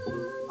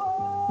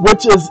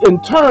 which in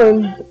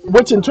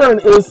turn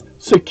is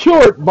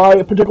secured by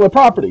a particular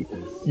property.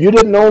 You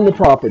didn't own the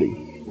property.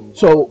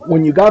 So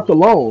when you got the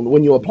loan,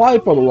 when you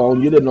applied for the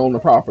loan, you didn't own the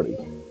property.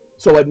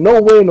 So at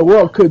no way in the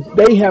world could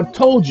they have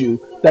told you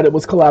that it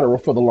was collateral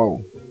for the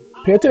loan.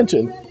 Pay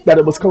attention, that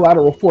it was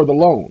collateral for the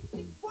loan.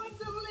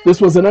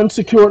 This was an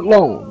unsecured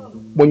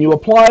loan. When you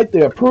applied,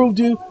 they approved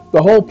you,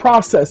 the whole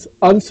process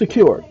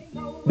unsecured.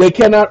 They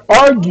cannot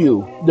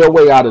argue their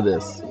way out of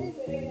this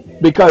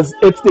because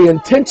it's the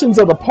intentions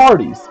of the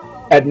parties.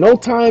 At no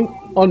time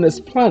on this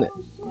planet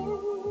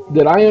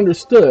that I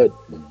understood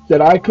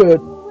that I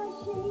could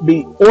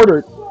be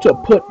ordered to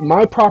put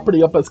my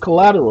property up as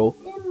collateral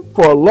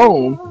for a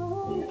loan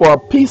for a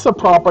piece of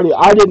property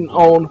I didn't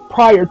own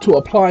prior to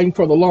applying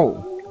for the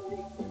loan.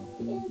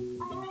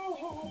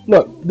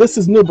 Look, this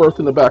is New Birth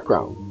in the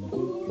background.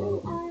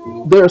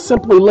 They're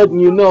simply letting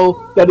you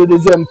know that it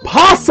is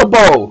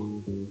impossible.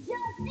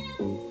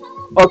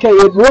 Okay,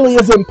 it really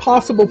is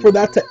impossible for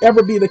that to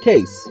ever be the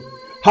case.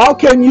 How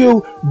can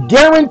you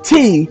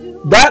guarantee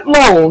that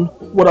loan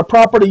with a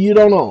property you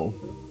don't own?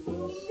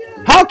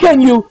 How can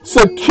you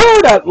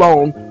secure that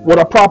loan with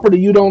a property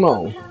you don't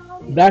own?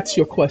 That's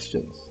your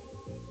questions.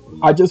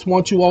 I just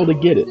want you all to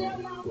get it.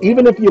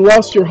 Even if you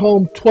lost your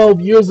home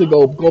 12 years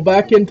ago, go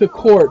back into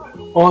court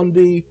on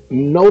the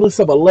notice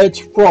of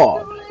alleged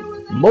fraud.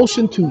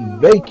 Motion to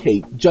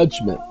vacate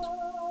judgment.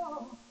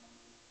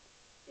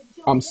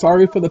 I'm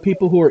sorry for the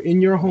people who are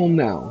in your home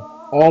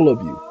now, all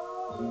of you.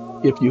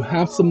 If you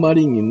have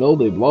somebody and you know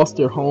they've lost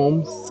their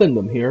home, send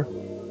them here.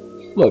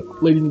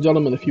 Look, ladies and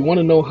gentlemen, if you want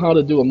to know how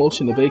to do a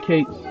motion to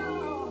vacate,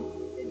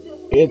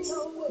 it's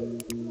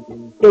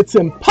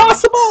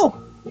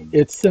impossible.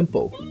 It's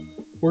simple.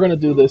 We're going to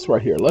do this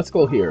right here. Let's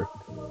go here.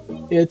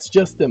 It's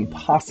just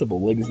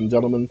impossible, ladies and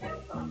gentlemen,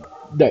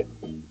 that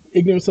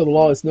ignorance of the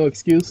law is no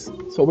excuse.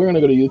 So we're going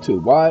to go to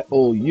YouTube,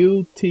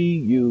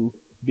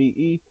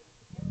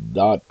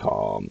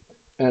 youtube.com.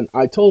 And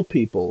I told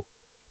people,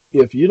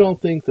 if you don't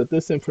think that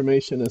this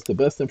information is the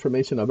best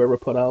information I've ever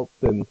put out,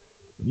 then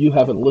you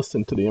haven't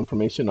listened to the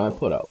information I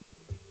put out.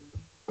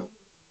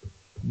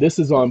 This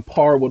is on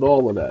par with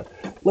all of that.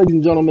 Ladies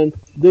and gentlemen,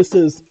 this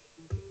is...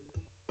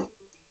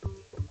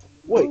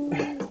 Wait.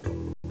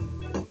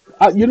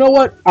 You know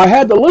what? I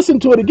had to listen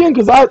to it again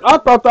because I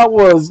thought that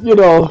was,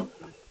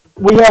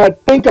 we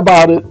had Think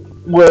About It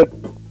with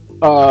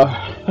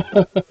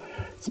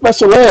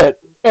special ed.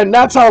 And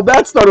that's how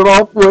that started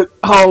off, with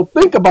how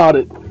Think About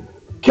It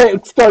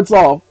starts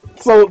off.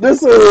 So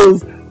this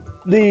is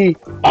the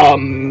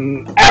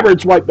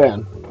average white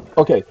band.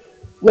 Okay,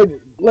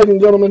 ladies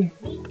and gentlemen,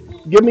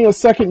 give me a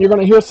second. You're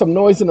going to hear some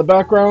noise in the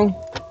background.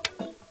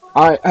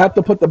 I have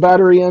to put the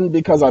battery in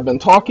because I've been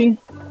talking,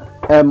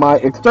 and my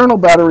external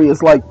battery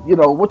is like,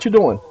 what you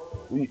doing?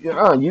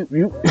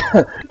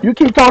 You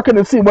keep talking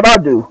and see what I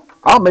do.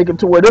 I'll make it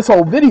to where this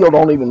whole video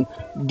don't even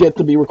get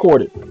to be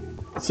recorded.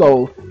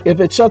 So if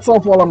it shuts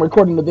off while I'm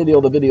recording the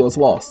video is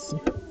lost.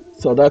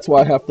 So that's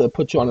why I have to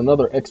put you on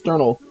another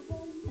external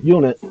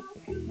unit.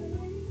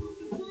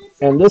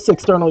 And this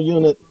external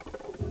unit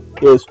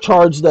is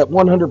charged at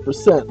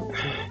 100%.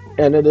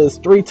 And it is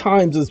 3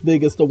 times as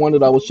big as the one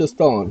that I was just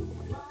on.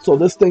 So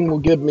this thing will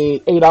give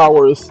me 8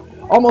 hours,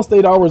 almost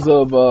 8 hours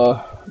of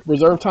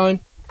reserve time.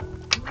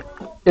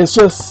 It's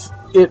just,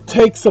 it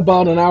takes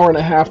about an hour and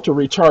a half to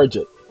recharge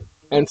it.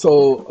 And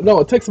so, no,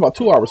 it takes about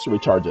 2 hours to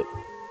recharge it.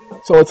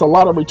 So it's a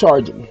lot of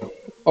recharging.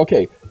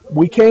 Okay,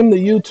 we came to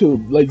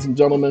YouTube, ladies and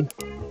gentlemen.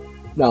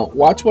 Now,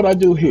 watch what I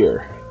do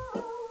here.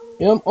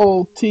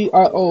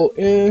 MOTION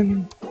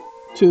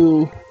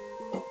to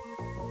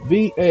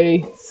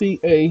VACATE.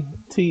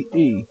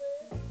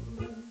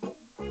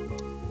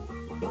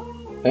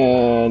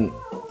 And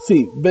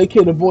see,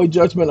 vacate and void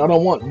judgment. I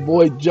don't want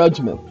void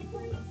judgment.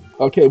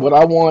 Okay, what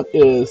I want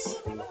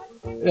is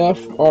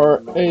FRAUDLAIM.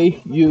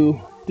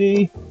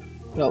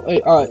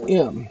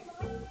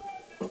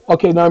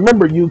 Okay, now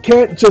remember, you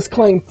can't just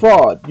claim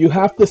fraud. You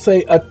have to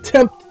say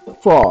attempt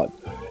fraud.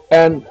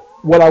 And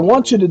what I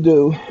want you to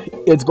do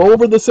is go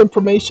over this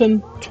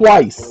information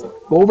twice.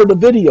 Go over the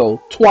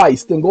video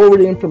twice, then go over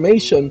the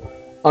information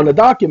on the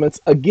documents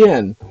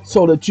again,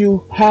 so that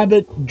you have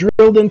it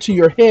drilled into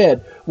your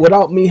head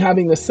without me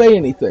having to say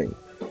anything.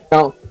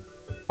 Now,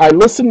 I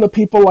listen to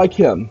people like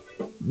him.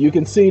 You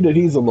can see that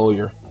he's a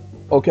lawyer.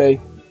 Okay?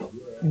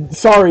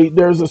 Sorry,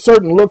 there's a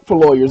certain look for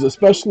lawyers,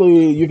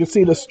 especially you can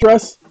see the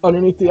stress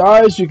underneath the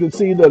eyes. You can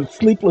see the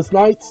sleepless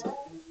nights.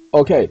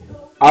 Okay,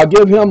 I'll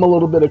give him a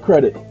little bit of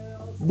credit.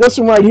 This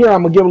one right here,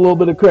 I'm going to give a little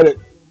bit of credit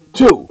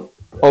too.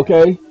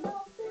 Okay?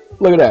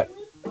 Look at that.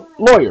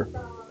 Lawyer.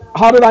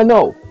 How did I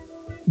know?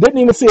 Didn't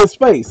even see his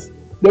face.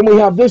 Then we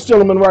have this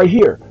gentleman right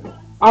here.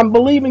 I'm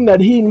believing that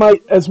he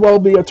might as well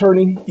be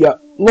attorney,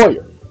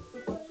 lawyer.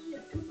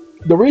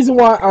 The reason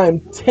why I'm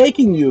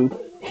taking you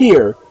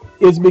here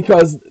is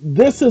because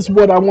this is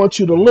what I want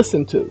you to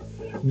listen to.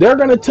 They're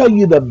going to tell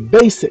you the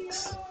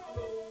basics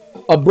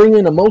of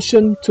bringing a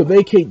motion to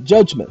vacate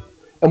judgment.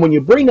 And when you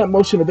bring that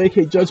motion to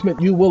vacate judgment,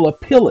 you will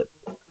appeal it.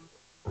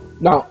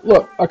 Now,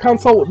 look, a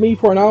consult with me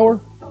for an hour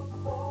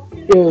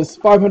is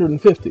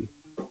 $550.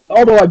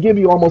 Although I give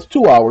you almost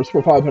 2 hours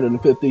for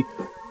 $550,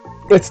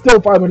 it's still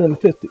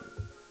 $550.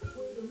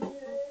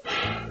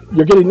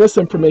 You're getting this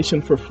information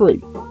for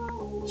free.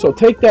 So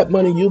take that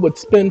money you would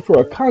spend for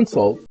a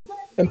consult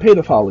and pay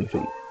the filing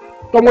fee.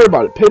 Don't worry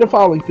about it. Pay the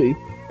filing fee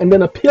and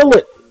then appeal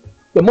it.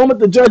 The moment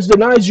the judge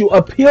denies you,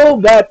 appeal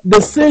that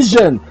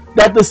decision.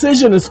 That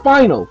decision is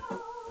final.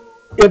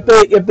 If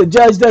the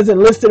judge doesn't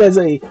list it as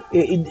a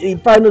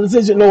final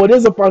decision, no, it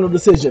is a final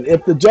decision.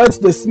 If the judge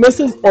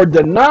dismisses or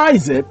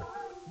denies it,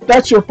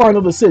 that's your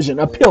final decision.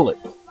 Appeal it.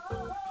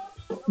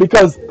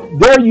 Because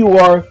there you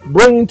are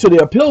bringing to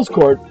the appeals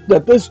court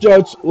that this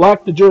judge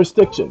lacked the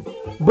jurisdiction.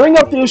 Bring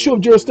up the issue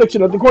of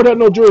jurisdiction. That the court had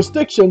no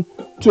jurisdiction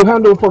to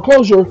handle a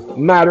foreclosure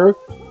matter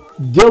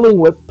dealing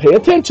with, pay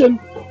attention,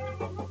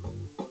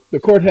 the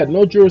court had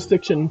no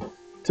jurisdiction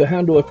to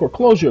handle a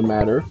foreclosure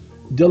matter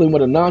dealing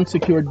with a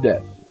non-secured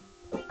debt.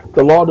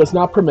 The law does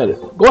not permit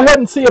it. Go ahead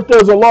and see if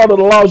there's a law that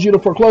allows you to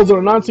foreclose on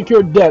a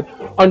non-secured debt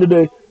under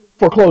the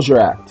Foreclosure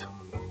Act.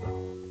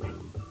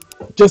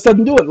 Just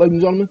doesn't do it, ladies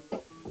and gentlemen.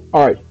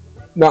 All right.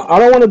 Now, I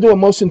don't want to do a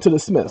motion to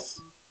dismiss,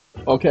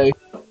 okay,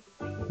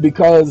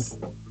 because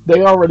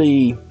they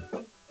already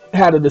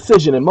had a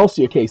decision in most of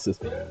your cases.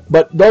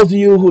 But those of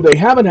you who they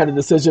haven't had a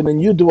decision, then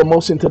you do a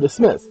motion to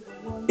dismiss.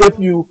 If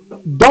you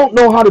don't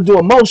know how to do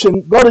a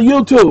motion, go to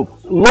YouTube.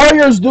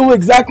 Lawyers do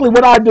exactly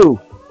what I do.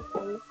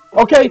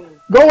 Okay,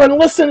 go and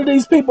listen to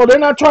these people. They're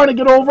not trying to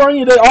get over on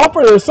you. They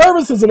offer their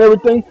services and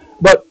everything,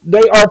 but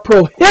they are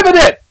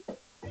prohibited.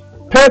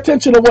 Pay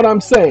attention to what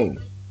I'm saying.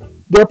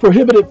 They're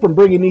prohibited from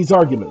bringing these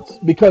arguments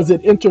because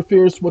it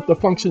interferes with the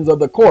functions of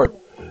the court.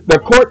 The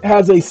court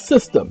has a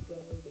system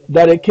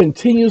that it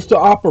continues to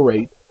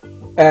operate,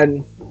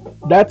 and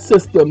that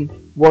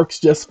system works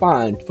just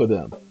fine for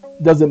them.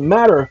 Doesn't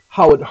matter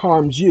how it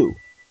harms you.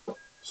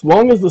 As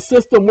long as the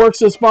system works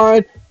just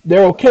fine,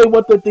 they're okay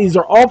with it. These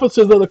are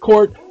officers of the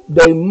court.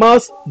 They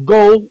must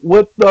go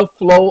with the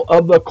flow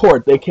of the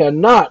court. They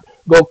cannot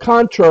go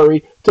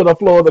contrary to the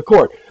flow of the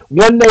court.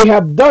 When they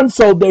have done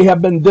so, they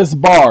have been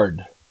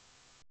disbarred.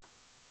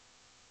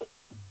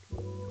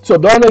 So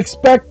don't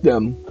expect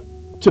them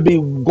to be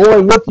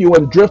going with you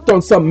and drift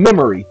on some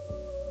memory.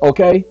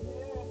 Okay?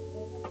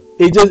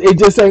 It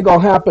just ain't gonna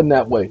happen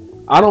that way.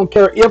 I don't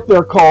care if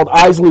they're called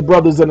Isley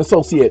Brothers and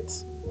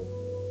Associates.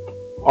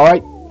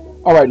 Alright?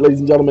 Alright, ladies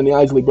and gentlemen, the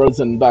Isley Brothers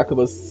in the back of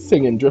us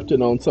singing,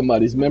 drifting on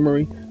somebody's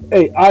memory.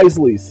 Hey,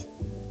 Isleys,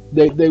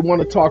 they want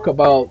to talk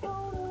about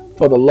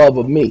For the Love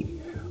of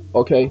Me.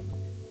 Okay?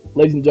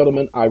 Ladies and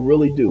gentlemen, I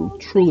really do,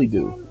 truly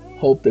do,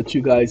 hope that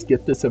you guys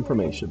get this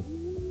information.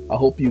 I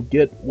hope you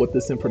get what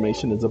this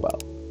information is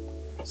about.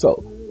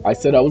 So, I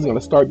said I was going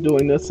to start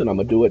doing this, and I'm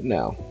going to do it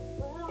now.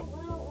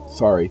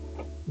 Sorry.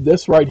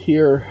 This right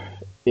here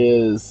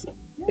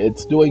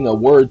it's doing a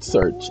word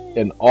search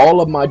in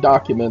all of my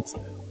documents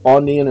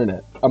on the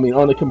internet. I mean,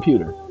 on the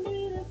computer.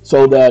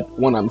 so that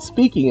when I'm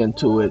speaking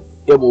into it,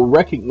 it will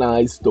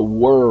recognize the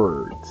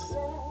words.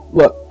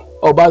 Look,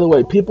 oh, by the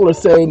way, people are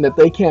saying that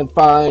they can't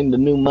find the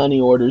new money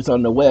orders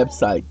on the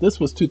website. This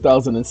was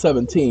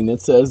 2017.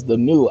 It says the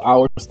new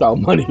Our Style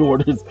money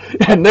orders,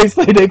 and they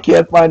say they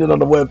can't find it on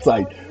the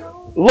website.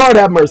 Lord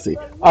have mercy.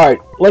 All right,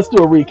 let's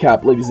do a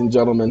recap, ladies and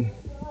gentlemen.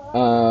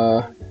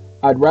 Uh,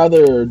 I'd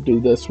rather do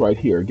this right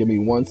here. Give me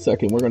 1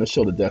 second. We're going to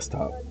show the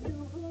desktop.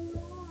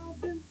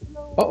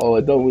 Uh-oh,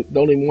 it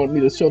don't even want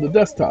me to show the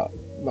desktop.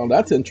 Now,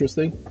 that's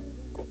interesting.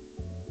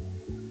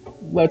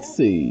 Let's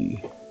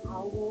see.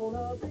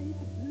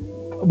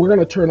 We're going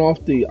to turn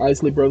off the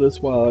Isley Brothers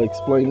while I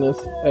explain this.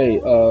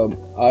 Hey,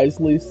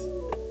 Isley's,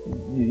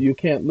 you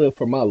can't live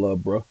for my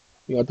love, bro.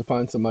 You have to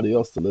find somebody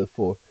else to live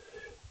for.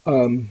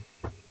 Um,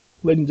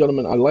 Ladies and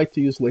gentlemen, I like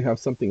to usually have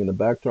something in the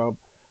backdrop.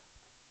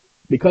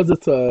 Because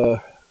it's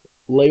a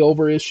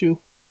layover issue,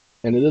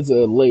 and it is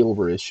a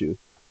layover issue,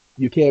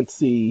 you can't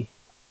see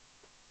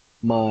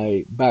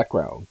my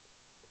background.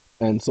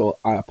 And so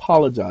I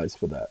apologize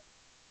for that.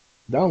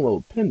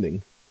 Download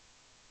pending.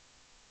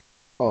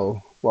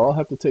 Oh, well, I'll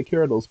have to take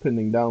care of those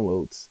pending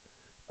downloads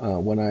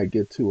when I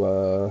get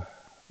to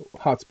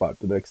Hotspot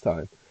the next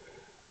time.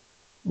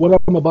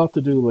 What I'm about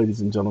to do, ladies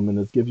and gentlemen,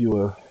 is give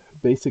you a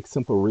basic,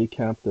 simple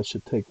recap that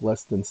should take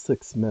less than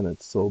 6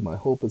 minutes. So my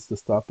hope is to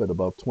stop at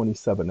about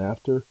 27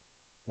 after.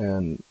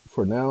 And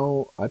for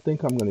now, I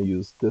think I'm going to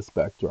use this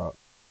backdrop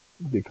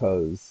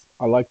because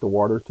I like the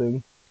water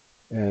thing.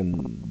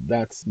 And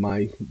that's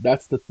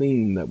the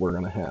theme that we're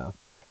going to have.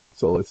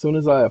 So as soon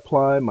as I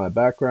apply my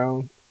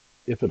background,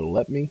 if it'll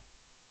let me,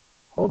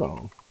 hold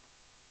on.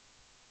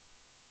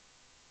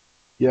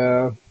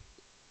 Yeah,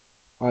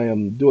 I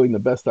am doing the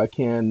best I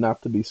can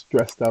not to be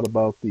stressed out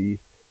about the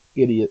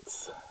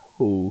idiots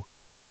who,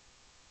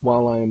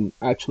 while I'm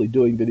actually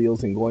doing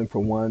videos and going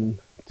from one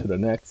to the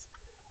next,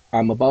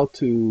 I'm about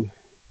to,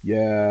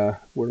 yeah,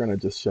 we're going to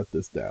just shut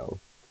this down.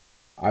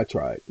 I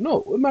tried.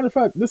 No, as a matter of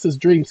fact, this is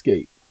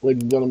Dreamscape.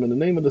 Ladies and gentlemen, the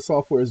name of the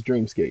software is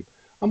Dreamscape.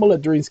 I'm going to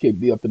let Dreamscape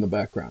be up in the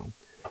background.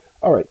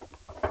 All right.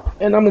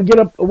 And I'm going to get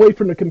up away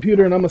from the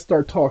computer and I'm going to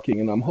start talking.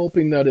 And I'm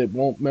hoping that it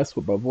won't mess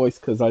with my voice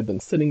because I've been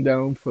sitting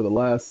down for the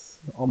last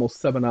almost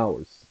 7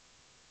 hours.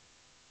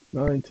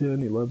 9,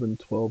 10, 11,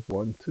 12,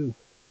 1, 2.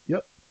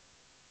 Yep.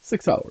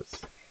 6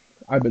 hours.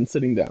 I've been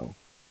sitting down.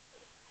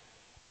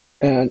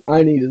 And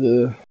I needed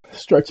to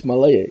stretch my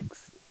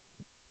legs.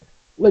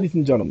 Ladies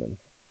and gentlemen,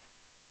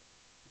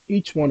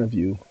 each one of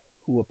you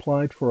who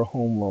applied for a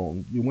home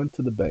loan, you went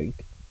to the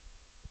bank.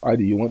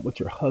 Either you went with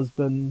your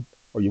husband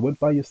or you went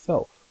by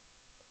yourself.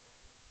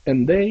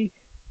 And they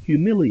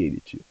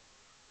humiliated you.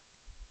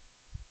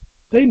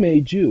 They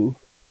made you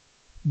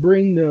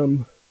bring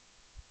them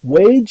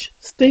wage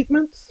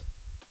statements,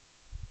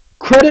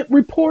 credit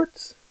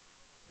reports,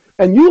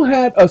 and you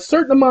had a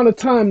certain amount of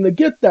time to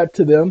get that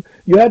to them.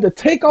 You had to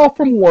take off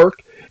from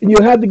work, and you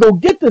had to go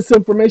get this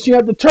information. You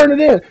had to turn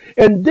it in,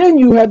 and then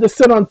you had to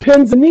sit on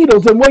pins and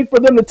needles and wait for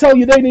them to tell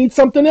you they need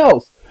something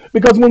else.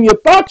 Because when you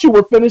thought you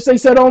were finished, they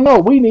said, oh no,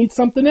 we need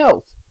something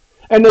else.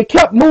 And they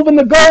kept moving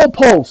the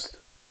goalpost.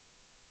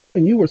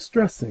 And you were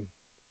stressing.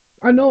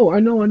 I know.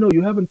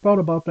 You haven't thought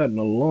about that in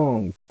a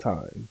long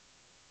time.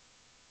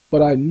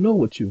 But I know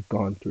what you've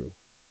gone through.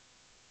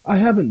 I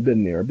haven't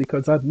been there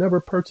because I've never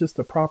purchased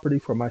a property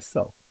for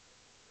myself.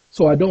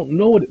 So I don't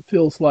know what it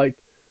feels like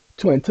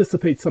to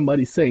anticipate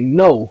somebody saying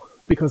no,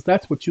 because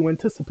that's what you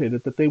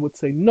anticipated, that they would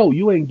say, no,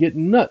 you ain't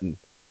getting nothing.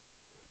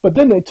 But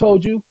then they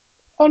told you,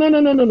 oh,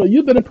 no,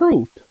 you've been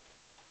approved.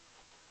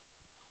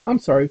 I'm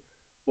sorry,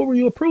 what were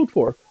you approved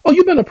for? Oh,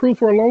 you've been approved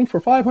for a loan for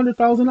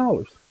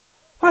 $500,000.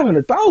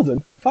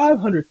 $500,000?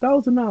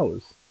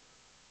 $500,000.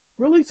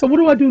 Really? So what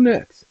do I do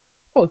next?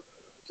 Oh,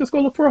 just go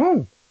look for a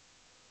home.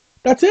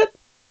 That's it?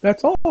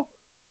 That's all.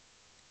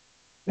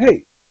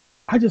 Hey,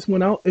 I just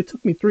went out. It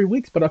took me 3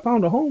 weeks, but I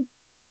found a home.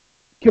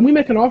 Can we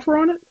make an offer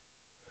on it?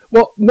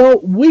 Well,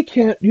 no, we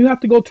can't. You have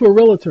to go to a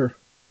realtor.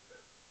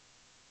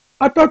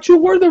 I thought you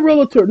were the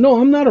realtor.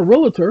 No, I'm not a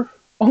realtor.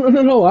 Oh,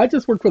 no. I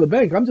just work for the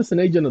bank. I'm just an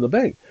agent of the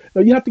bank.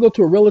 No, you have to go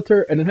to a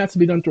realtor, and it has to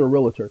be done through a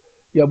realtor.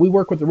 Yeah, we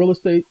work with the real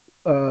estate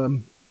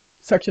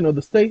section of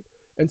the state,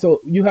 and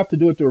so you have to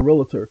do it through a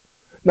realtor.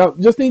 Now,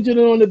 just need you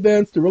to know in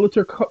advance, the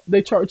realtor,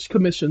 they charge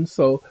commissions,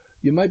 so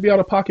you might be out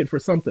of pocket for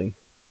something.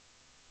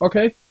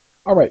 Okay?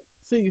 All right.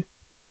 See you.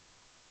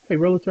 Hey,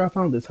 realtor, I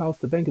found this house.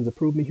 The bank has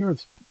approved me.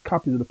 Here's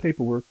copies of the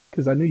paperwork,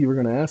 because I knew you were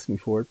going to ask me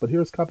for it, but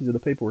here's copies of the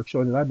paperwork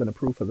showing that I've been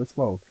approved for this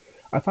loan.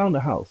 I found a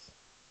house.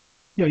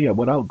 Yeah,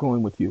 without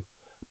going with you.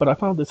 But I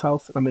found this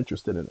house, and I'm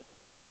interested in it.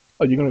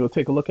 Oh, you're going to go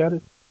take a look at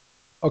it?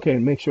 Okay,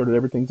 and make sure that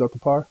everything's up to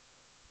par?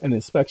 And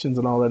inspections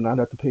and all that, and I'd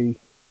have to pay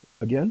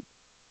again?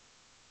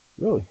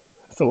 Really?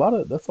 That's a lot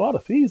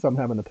of fees I'm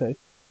having to pay.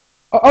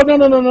 Oh,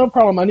 no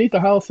problem. I need the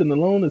house, and the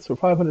loan is for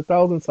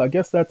 $500,000, so I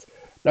guess that's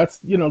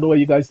the way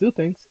you guys do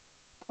things.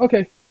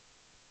 Okay.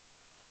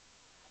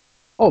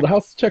 Oh, the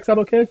house checks out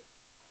okay?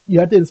 You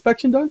had the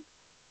inspection done?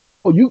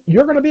 Oh,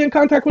 you're going to be in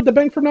contact with the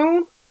bank from now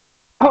on?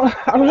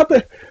 I don't have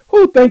to.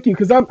 Oh, thank you,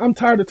 because I'm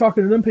tired of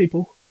talking to them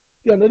people.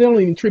 Yeah, they don't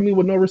even treat me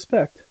with no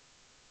respect.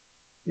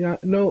 Yeah,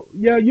 no,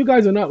 yeah, you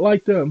guys are not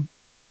like them.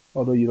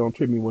 Although you don't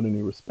treat me with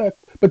any respect.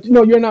 But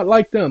no, you're not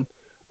like them.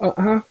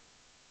 Huh?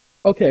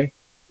 Okay.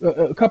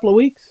 A couple of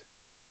weeks?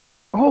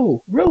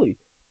 Oh, really?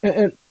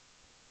 And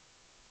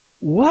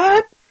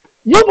what?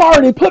 You've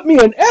already put me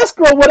in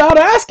escrow without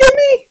asking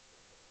me?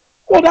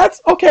 Well,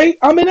 that's okay.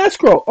 I'm in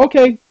escrow.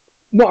 Okay.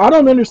 No, I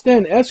don't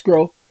understand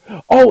escrow.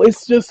 Oh,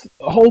 it's just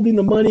holding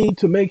the money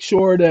to make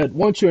sure that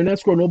once you're in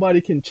escrow,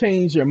 nobody can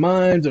change their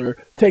minds or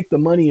take the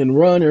money and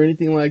run or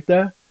anything like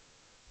that.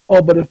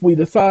 Oh, but if we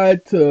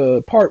decide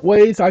to part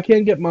ways, I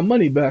can't get my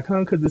money back, huh?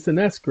 Because it's in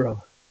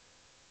escrow.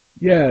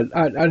 Yeah,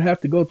 I'd have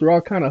to go through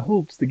all kind of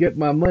hoops to get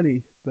my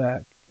money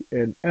back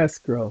in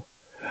escrow.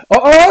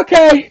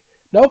 Okay.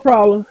 No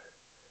problem.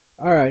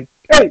 All right.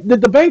 Hey,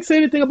 did the bank say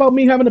anything about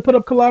me having to put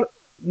up collateral?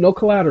 No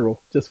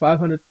collateral, just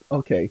 500.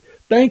 Okay.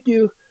 Thank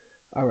you.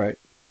 All right.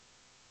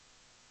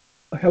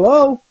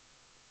 Hello?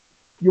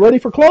 You ready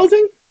for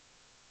closing?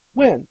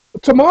 When?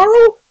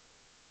 Tomorrow?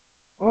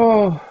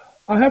 Oh,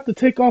 I have to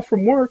take off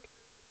from work.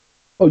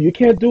 Oh, you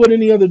can't do it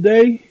any other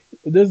day?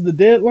 This is the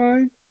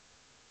deadline?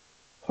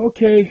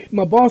 Okay,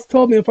 my boss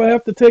told me if I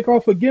have to take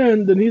off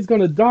again, then he's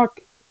going to dock.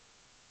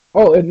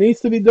 Oh, it needs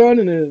to be done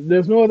and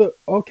there's no other.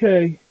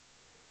 Okay.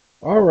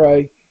 All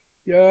right.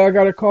 Yeah, I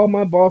got to call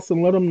my boss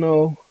and let him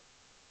know.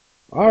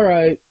 All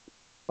right.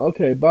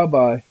 Okay,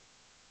 bye-bye.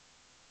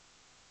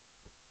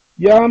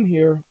 Yeah, I'm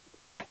here.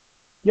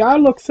 Yeah, I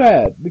look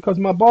sad because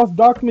my boss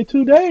docked me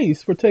 2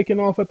 days for taking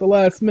off at the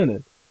last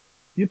minute.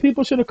 You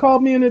people should have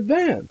called me in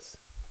advance.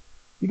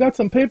 You got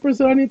some papers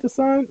that I need to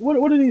sign?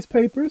 What are these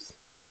papers?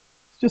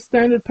 It's just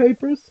standard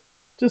papers?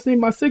 Just need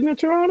my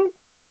signature on them?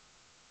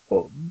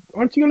 Well,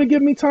 aren't you going to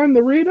give me time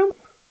to read them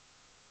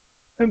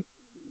and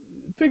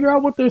figure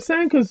out what they're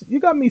saying? Because you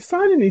got me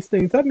signing these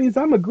things. That means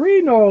I'm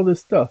agreeing to all this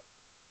stuff.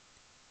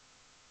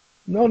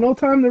 No, no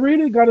time to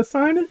read it? Got to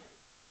sign it?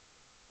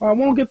 I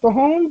won't get the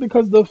home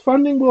because the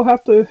funding will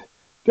have to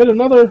get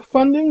another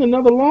funding,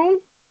 another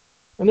loan,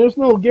 and there's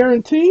no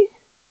guarantee.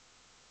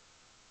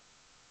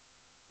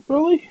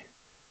 Really?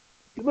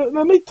 Let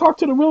me talk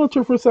to the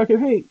realtor for a second.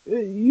 Hey,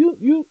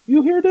 you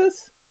hear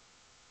this?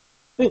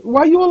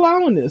 Why are you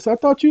allowing this? I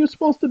thought you were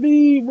supposed to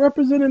be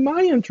representing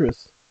my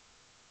interests.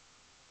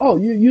 Oh,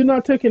 you're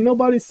not taking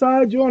nobody's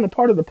side. You're on a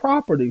part of the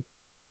property.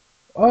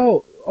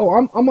 I'm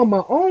on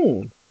my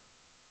own.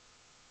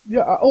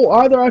 Yeah. Oh,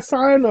 either I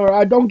sign or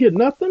I don't get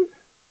nothing.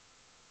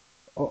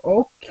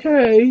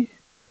 Okay.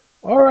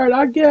 All right.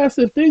 I guess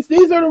if these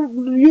are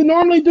you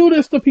normally do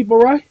this to people,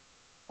 right?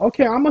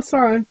 Okay. I'm a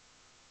sign.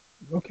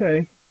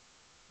 Okay.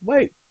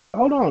 Wait.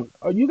 Hold on.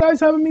 Are you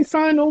guys having me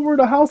sign over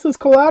the house's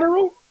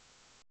collateral?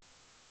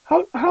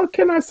 How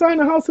can I sign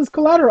the house's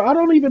collateral? I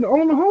don't even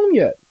own the home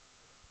yet.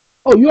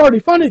 Oh, you already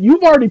funded.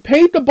 You've already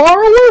paid the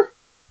borrower.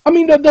 I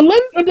mean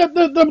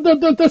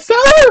the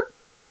seller.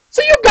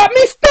 So you got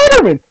me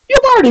stuttering.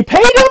 You've already paid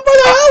him for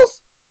the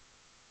house.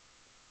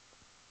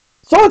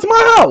 So it's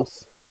my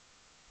house.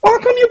 Well, how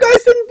come you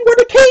guys didn't were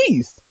the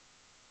keys?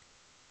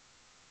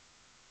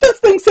 This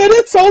thing said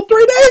it sold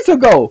 3 days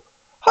ago.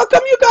 How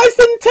come you guys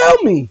didn't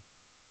tell me?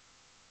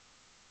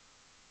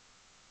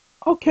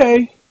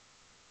 Okay.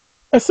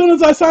 As soon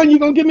as I sign, you're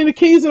going to give me the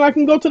keys and I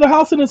can go to the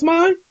house and it's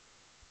mine?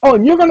 Oh,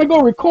 and you're going to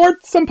go record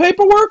some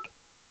paperwork?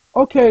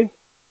 Okay.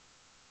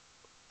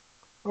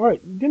 All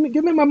right. Give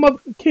me my mother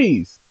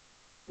keys.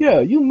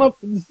 Yeah, you mother.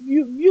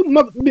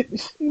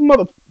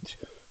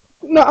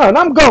 No,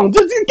 I'm gone.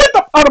 Just get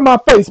out of my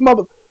face,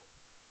 mother.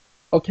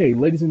 Okay,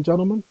 ladies and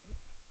gentlemen,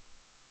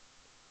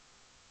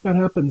 that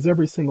happens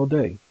every single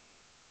day.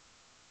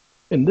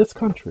 In this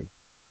country,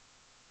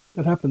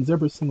 that happens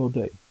every single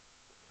day.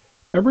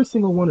 Every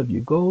single one of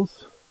you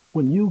goes,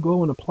 when you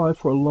go and apply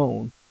for a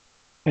loan,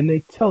 and they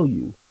tell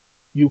you,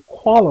 you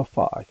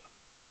qualify.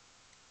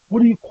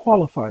 What are you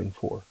qualifying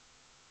for?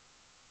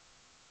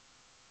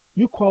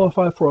 You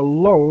qualify for a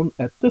loan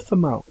at this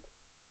amount.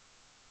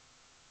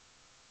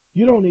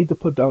 You don't need to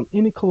put down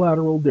any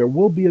collateral. There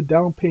will be a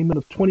down payment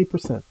of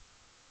 20%.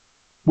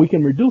 We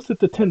can reduce it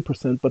to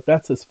 10%, but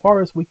that's as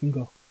far as we can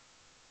go.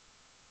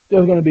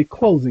 There's going to be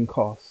closing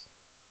costs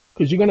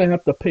because you're going to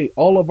have to pay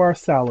all of our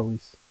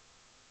salaries.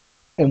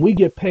 And we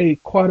get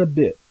paid quite a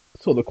bit.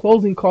 So the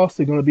closing costs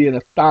are going to be in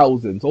the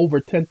thousands,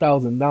 over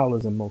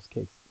 $10,000 in most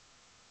cases.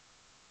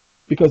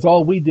 Because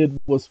all we did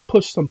was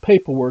push some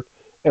paperwork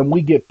and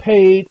we get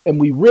paid and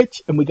we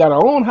rich and we got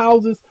our own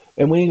houses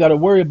and we ain't got to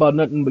worry about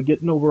nothing but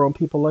getting over on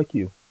people like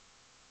you.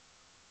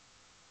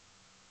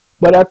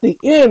 But at the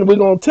end, we're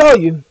going to tell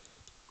you,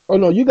 oh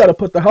no, you got to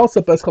put the house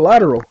up as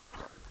collateral.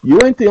 You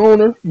ain't the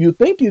owner. You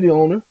think you're the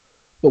owner,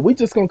 but we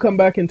just going to come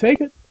back and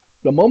take it.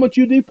 The moment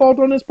you default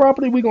on this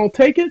property, we're going to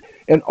take it,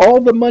 and all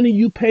the money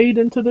you paid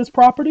into this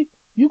property,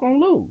 you're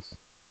going to lose.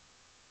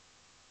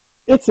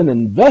 It's an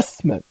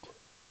investment.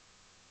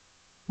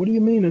 What do you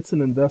mean it's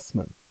an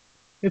investment?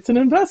 It's an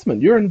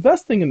investment. You're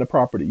investing in the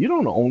property. You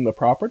don't own the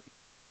property.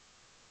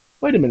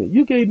 Wait a minute.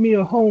 You gave me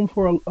a home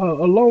for a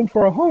loan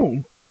for a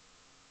home.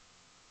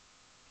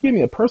 You gave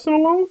me a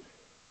personal loan,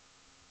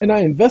 and I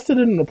invested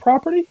it in the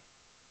property,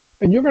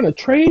 and you're going to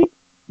trade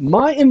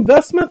my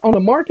investment on the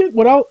market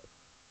without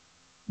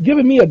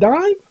giving me a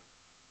dime?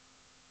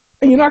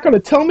 And you're not going to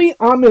tell me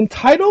I'm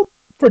entitled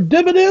for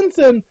dividends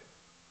and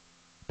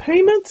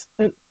payments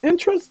and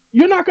interest?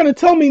 You're not going to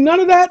tell me none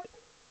of that?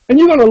 And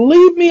you're going to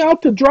leave me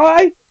out to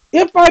dry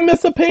if I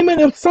miss a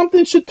payment, if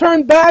something should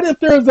turn bad, if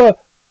there's a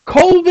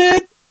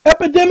COVID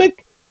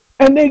epidemic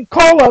and they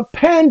call a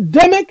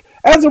pandemic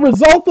as a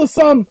result of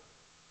some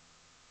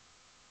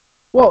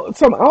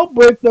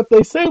outbreak that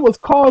they say was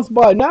caused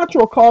by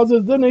natural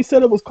causes. Then they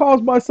said it was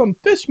caused by some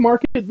fish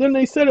market. Then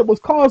they said it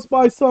was caused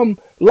by some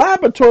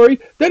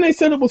laboratory. Then they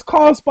said it was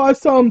caused by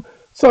some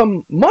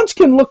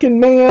munchkin-looking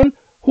man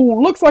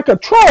who looks like a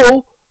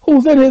troll,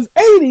 who's in his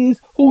 80s,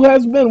 who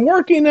has been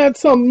working at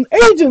some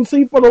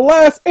agency for the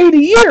last 80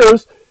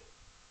 years.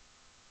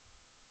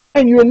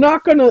 And you're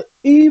not going to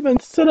even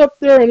sit up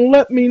there and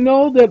let me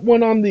know that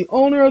when I'm the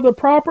owner of the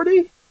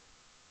property,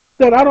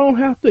 that I don't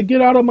have to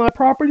get out of my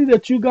property,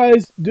 that you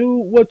guys do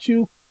what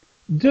you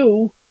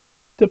do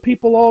to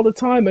people all the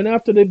time. And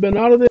after they've been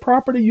out of their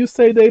property, you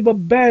say they've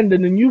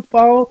abandoned, and you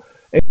file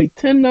a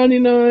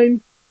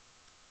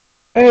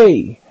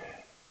 1099-A.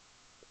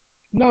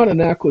 Not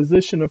an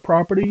acquisition of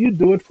property. You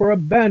do it for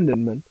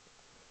abandonment.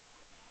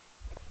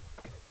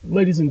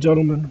 Ladies and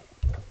gentlemen,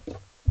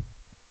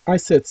 I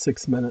said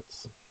 6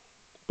 minutes,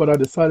 but I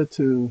decided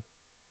to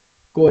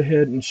go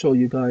ahead and show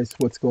you guys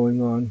what's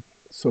going on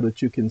so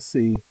that you can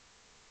see.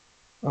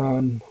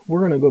 We're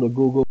going to go to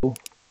Google,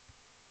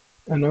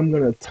 and I'm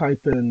going to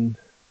type in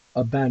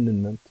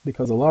abandonment,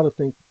 because a lot of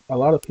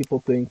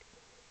people think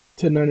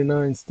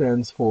 1099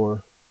 stands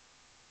for,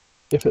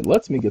 if it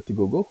lets me get to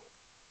Google.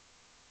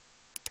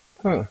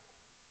 Give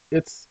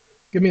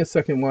me a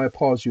second while I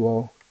pause you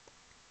all.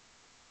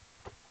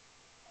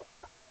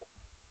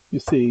 You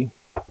see,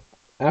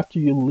 after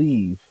you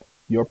leave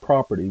your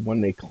property,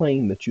 when they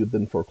claim that you've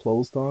been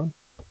foreclosed on,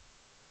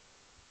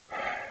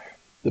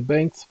 the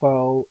banks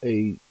file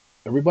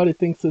everybody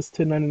thinks this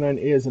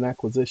 1099-A is an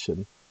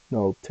acquisition.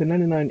 No,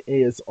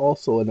 1099-A is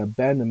also an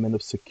abandonment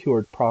of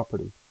secured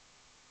property.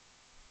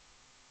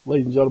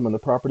 Ladies and gentlemen, the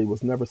property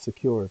was never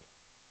secured.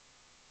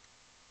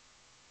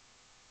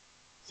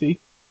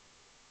 See?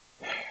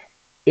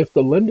 If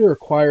the lender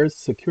acquires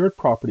secured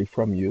property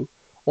from you,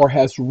 or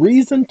has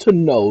reason to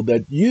know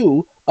that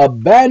you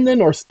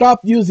abandon or stop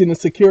using a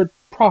secured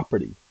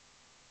property,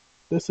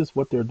 this is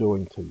what they're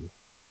doing to you.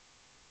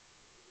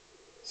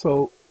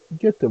 So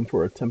get them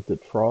for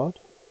attempted fraud.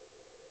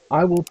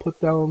 I will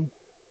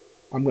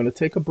I'm going to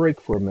take a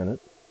break for a minute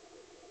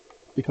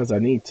because I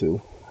need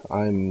to.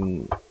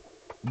 I'm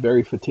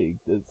very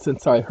fatigued.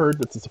 Since I heard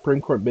that the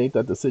Supreme Court made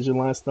that decision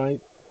last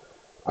night,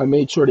 I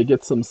made sure to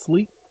get some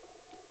sleep,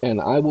 and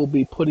I will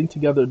be putting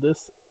together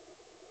this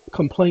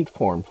complaint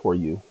form for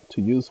you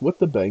to use with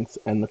the banks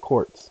and the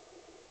courts.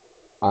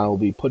 I'll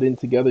be putting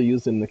together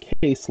using the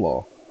case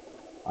law.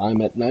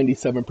 I'm at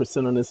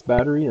 97% on this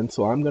battery, and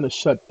so I'm going to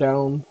shut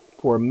down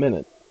for a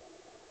minute,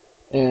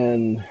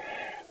 and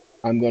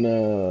I'm going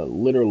to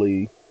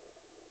literally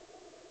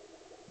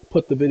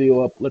put the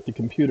video up, let the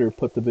computer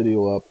put the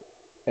video up,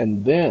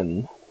 and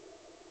then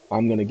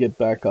I'm going to get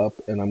back up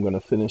and I'm going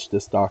to finish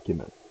this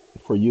document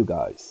for you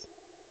guys.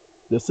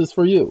 This is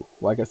for you.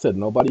 Like I said,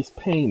 nobody's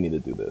paying me to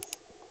do this.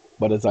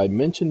 But as I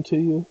mentioned to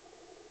you,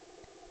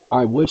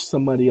 I wish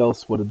somebody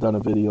else would have done a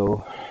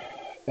video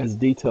as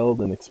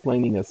detailed and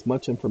explaining as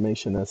much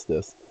information as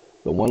this.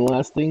 The one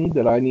last thing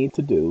that I need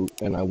to do,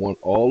 and I want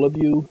all of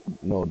you,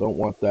 no, don't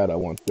want that, I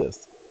want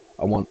this.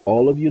 I want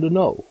all of you to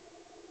know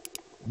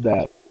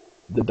that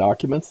the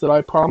documents that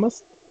I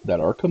promised that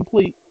are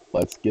complete,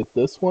 let's get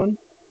this one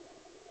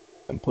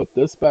and put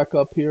this back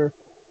up here.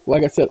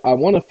 Like I said, I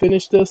want to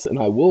finish this, and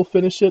I will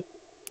finish it,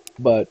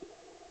 but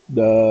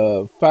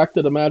the fact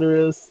of the matter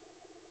is,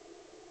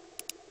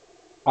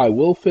 I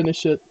will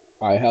finish it.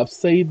 I have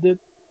saved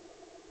it.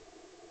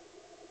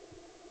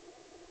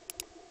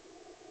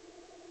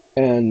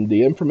 And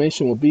the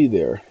information will be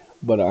there,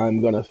 but I'm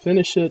going to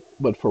finish it.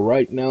 But for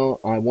right now,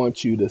 I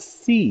want you to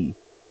see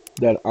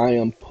that I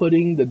am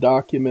putting the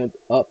document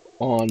up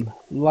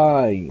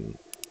online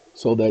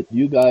so that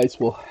you guys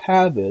will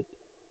have it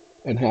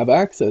and have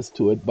access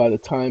to it by the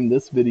time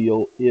this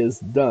video is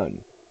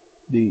done.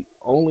 The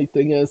only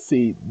thing is,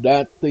 see,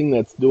 that thing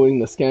that's doing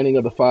the scanning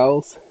of the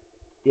files,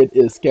 it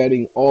is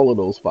scanning all of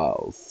those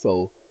files.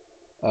 So,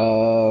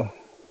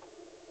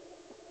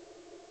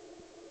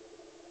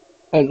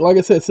 and like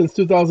I said, since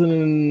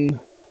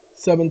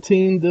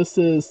 2017, this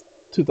is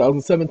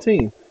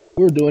 2017.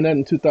 We were doing that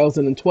in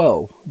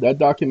 2012. That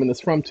document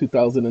is from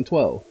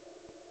 2012.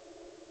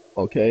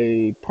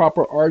 Okay,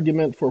 proper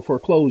argument for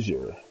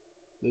foreclosure.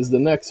 This is the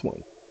next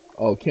one.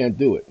 Oh, can't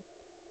do it.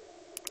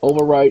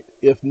 Overwrite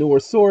if newer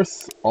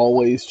source,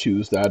 always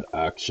choose that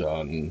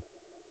action.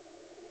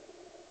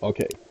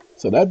 Okay,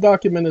 so that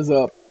document is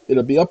up.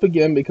 It'll be up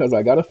again because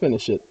I gotta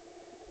finish it.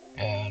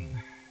 And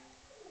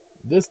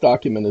this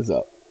document is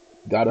up.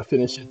 Gotta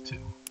finish it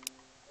too.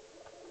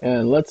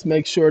 And let's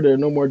make sure there are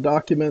no more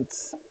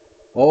documents.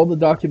 All the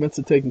documents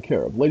are taken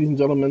care of. Ladies and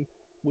gentlemen,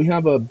 we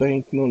have a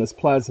bank known as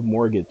Plaza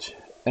Mortgage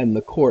and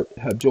the court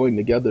have joined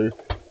together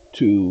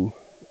to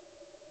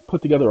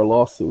put together a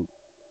lawsuit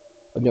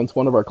against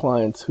one of our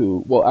clients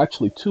who, well,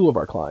 actually two of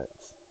our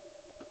clients,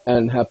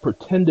 and have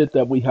pretended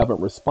that we haven't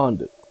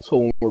responded. So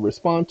when we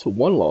respond to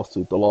one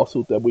lawsuit, the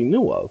lawsuit that we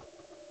knew of,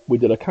 we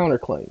did a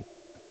counterclaim.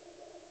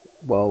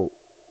 Well,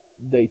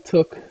 they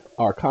took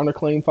our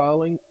counterclaim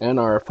filing and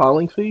our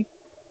filing fee,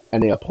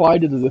 and they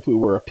applied it as if we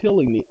were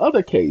appealing the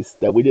other case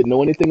that we didn't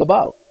know anything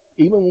about.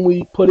 Even when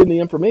we put in the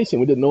information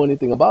we didn't know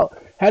anything about,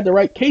 had the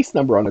right case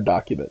number on the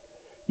document.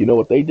 You know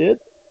what they did?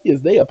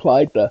 Is they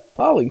applied the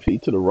filing fee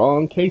to the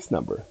wrong case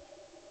number.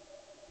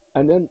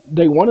 And then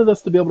they wanted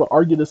us to be able to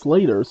argue this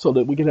later so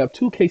that we could have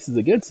two cases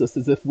against us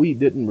as if we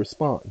didn't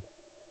respond.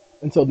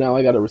 And so now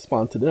I got to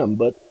respond to them,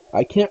 but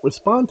I can't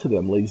respond to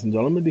them, ladies and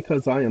gentlemen,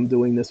 because I am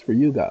doing this for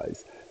you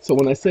guys. So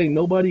when I say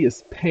nobody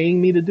is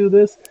paying me to do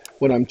this,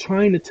 what I'm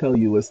trying to tell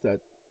you is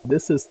that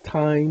this is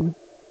time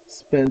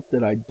spent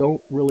that I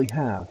don't really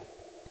have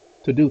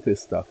to do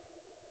this stuff.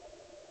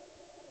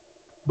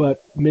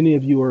 But many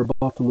of you are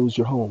about to lose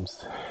your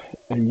homes,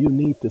 and you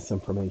need this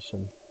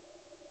information.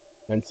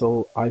 And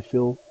so I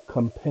feel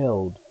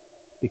compelled,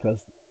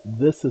 because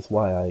this is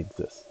why I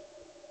exist.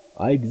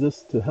 I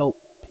exist to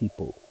help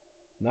people,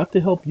 not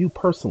to help you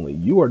personally.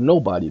 You are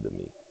nobody to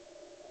me.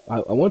 I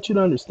want you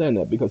to understand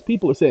that, because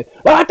people are saying,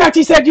 well, I thought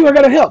you said you were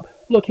going to help.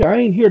 Look here, I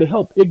ain't here to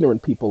help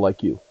ignorant people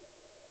like you.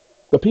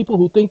 The people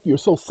who think you're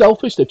so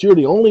selfish that you're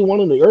the only one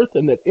on the earth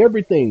and that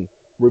everything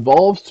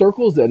revolves,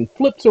 circles, and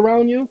flips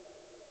around you,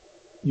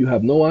 you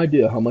have no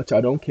idea how much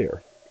I don't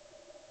care.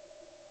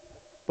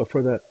 But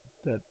for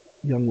that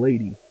young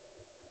lady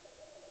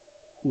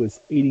who is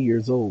 80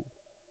 years old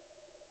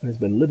and has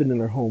been living in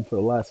her home for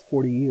the last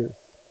 40 years,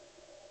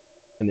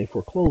 and they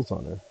foreclose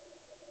on her,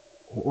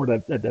 or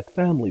that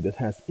family that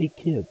has 8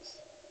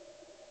 kids,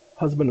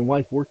 husband and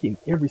wife working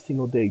every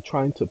single day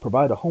trying to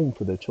provide a home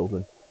for their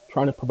children,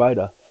 trying to provide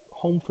a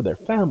home for their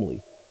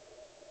family,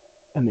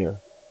 and they're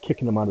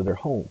kicking them out of their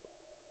home.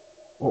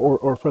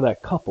 Or for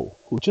that couple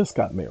who just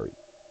got married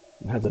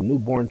and has a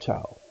newborn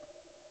child,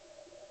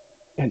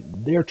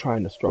 and they're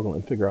trying to struggle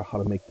and figure out how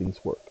to make things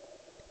work.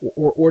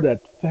 Or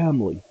that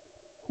family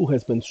who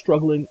has been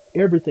struggling,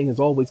 everything has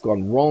always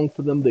gone wrong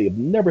for them, they have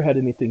never had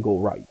anything go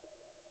right.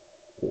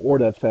 Or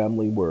that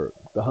family where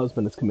the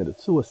husband has committed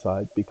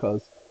suicide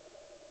because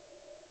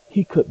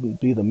he couldn't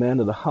be the man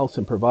of the house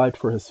and provide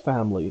for his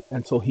family,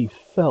 and so he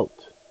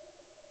felt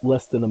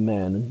less than a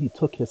man, and he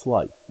took his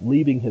life,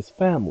 leaving his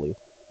family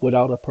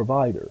without a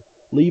provider,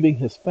 leaving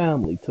his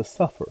family to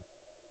suffer,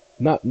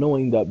 not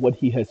knowing that what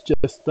he has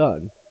just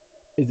done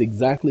is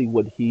exactly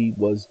what he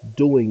was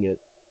doing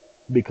it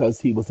because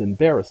he was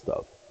embarrassed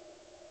of.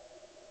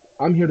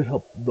 I'm here to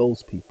help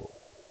those people.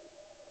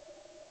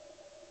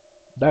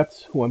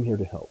 That's who I'm here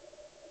to help.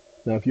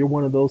 Now, if you're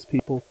one of those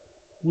people,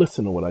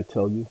 listen to what I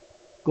tell you.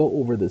 Go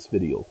over this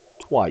video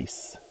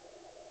twice.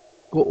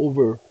 Go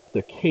over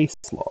the case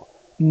law.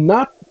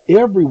 Not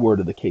every word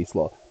of the case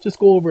law. Just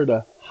go over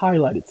the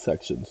highlighted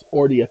sections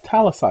or the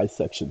italicized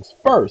sections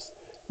first.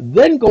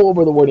 Then go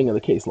over the wording of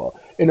the case law.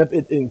 And if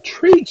it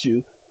intrigues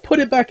you, put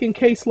it back in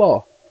case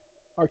law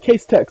or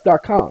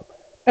casetext.com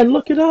and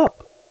look it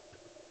up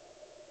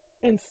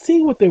and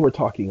see what they were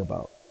talking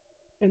about.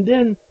 And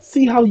then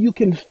see how you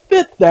can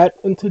fit that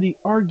into the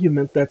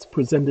argument that's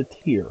presented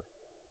here.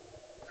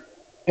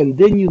 And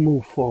then you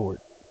move forward.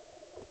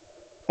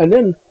 And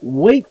then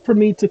wait for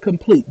me to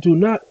complete. Do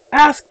not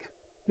ask,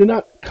 do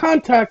not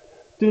contact,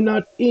 do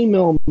not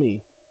email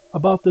me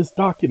about this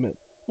document,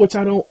 which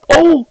I don't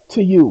owe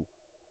to you.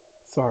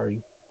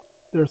 Sorry.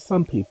 There are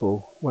some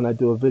people, when I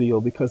do a video,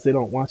 because they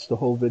don't watch the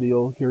whole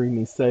video, hearing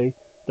me say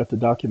that the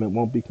document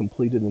won't be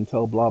completed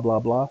until blah, blah,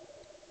 blah,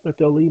 that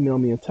they'll email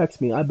me and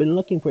text me, I've been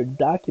looking for a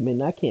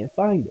document and I can't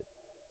find it.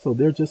 So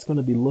they're just going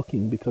to be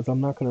looking, because I'm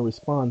not going to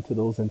respond to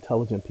those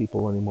intelligent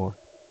people anymore.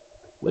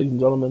 Ladies and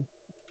gentlemen,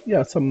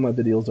 yeah, some of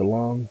my videos are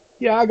long.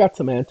 Yeah, I got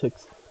some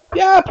antics.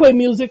 Yeah, I play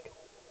music.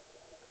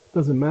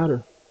 Doesn't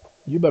matter.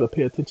 You better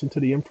pay attention to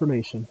the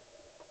information,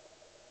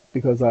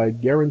 because I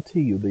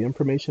guarantee you the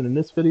information in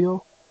this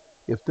video,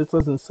 if this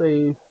doesn't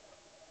save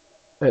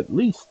at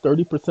least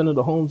 30% of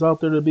the homes out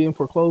there that are being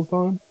foreclosed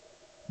on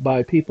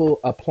by people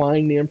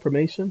applying the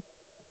information,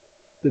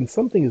 then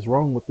something is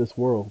wrong with this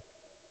world.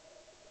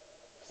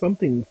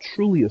 Something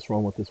truly is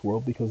wrong with this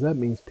world, because that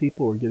means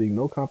people are getting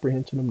no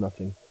comprehension of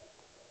nothing.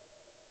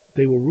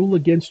 They will rule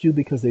against you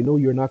because they know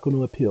you're not going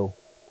to appeal.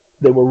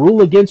 They will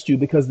rule against you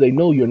because they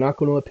know you're not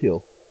going to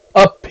appeal.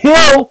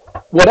 Appeal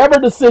whatever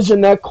decision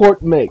that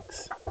court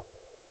makes.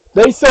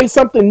 They say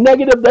something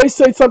negative, they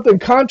say something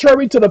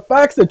contrary to the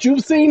facts that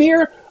you've seen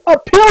here,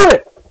 appeal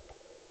it.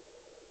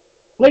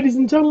 Ladies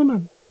and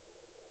gentlemen,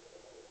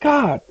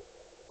 God,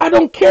 I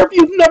don't care if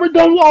you've never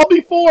done law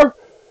before.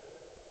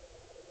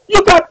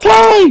 You got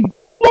time.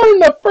 Learn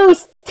the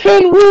first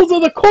 10 rules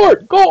of the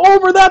court. Go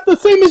over that the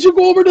same as you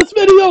go over this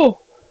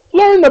video.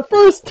 Learn the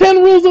first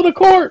 10 rules of the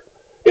court.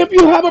 If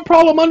you have a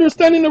problem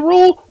understanding the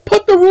rule,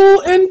 put the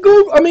rule in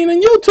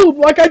YouTube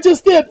like I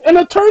just did. An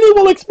attorney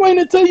will explain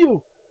it to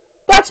you.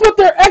 That's what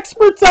they're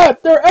experts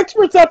at. They're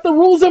experts at the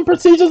rules and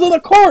procedures of the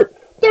court.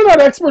 They're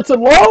not experts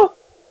in law.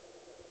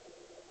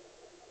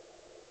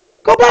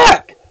 Go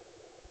back.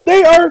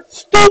 They are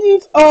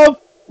students of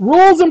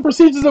rules and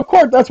procedures of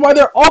court. That's why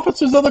they're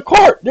officers of the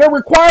court. They're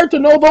required to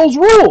know those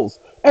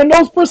rules and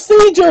those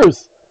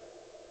procedures.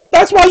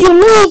 That's why you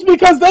lose,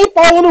 because they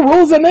follow the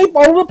rules and they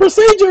follow the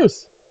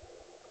procedures.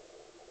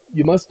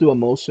 You must do a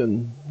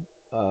motion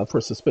for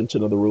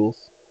suspension of the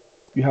rules.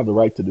 You have the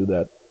right to do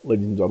that,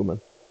 ladies and gentlemen.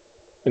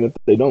 And if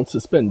they don't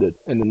suspend it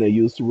and then they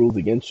use the rules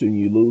against you and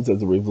you lose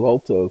as a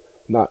result of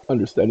not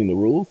understanding the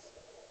rules,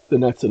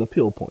 then that's an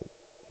appeal point.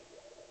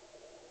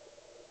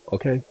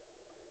 Okay?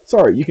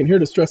 Sorry, you can hear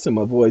the stress in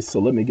my voice, so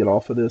let me get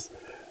off of this.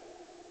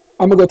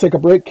 I'm going to go take a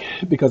break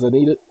because I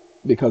need it,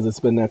 because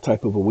it's been that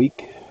type of a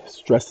week,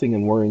 stressing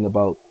and worrying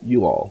about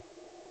you all.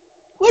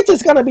 Which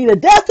is going to be the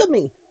death of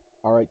me.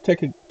 All right,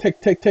 take it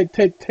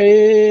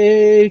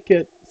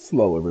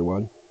slow,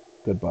 everyone.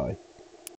 Goodbye.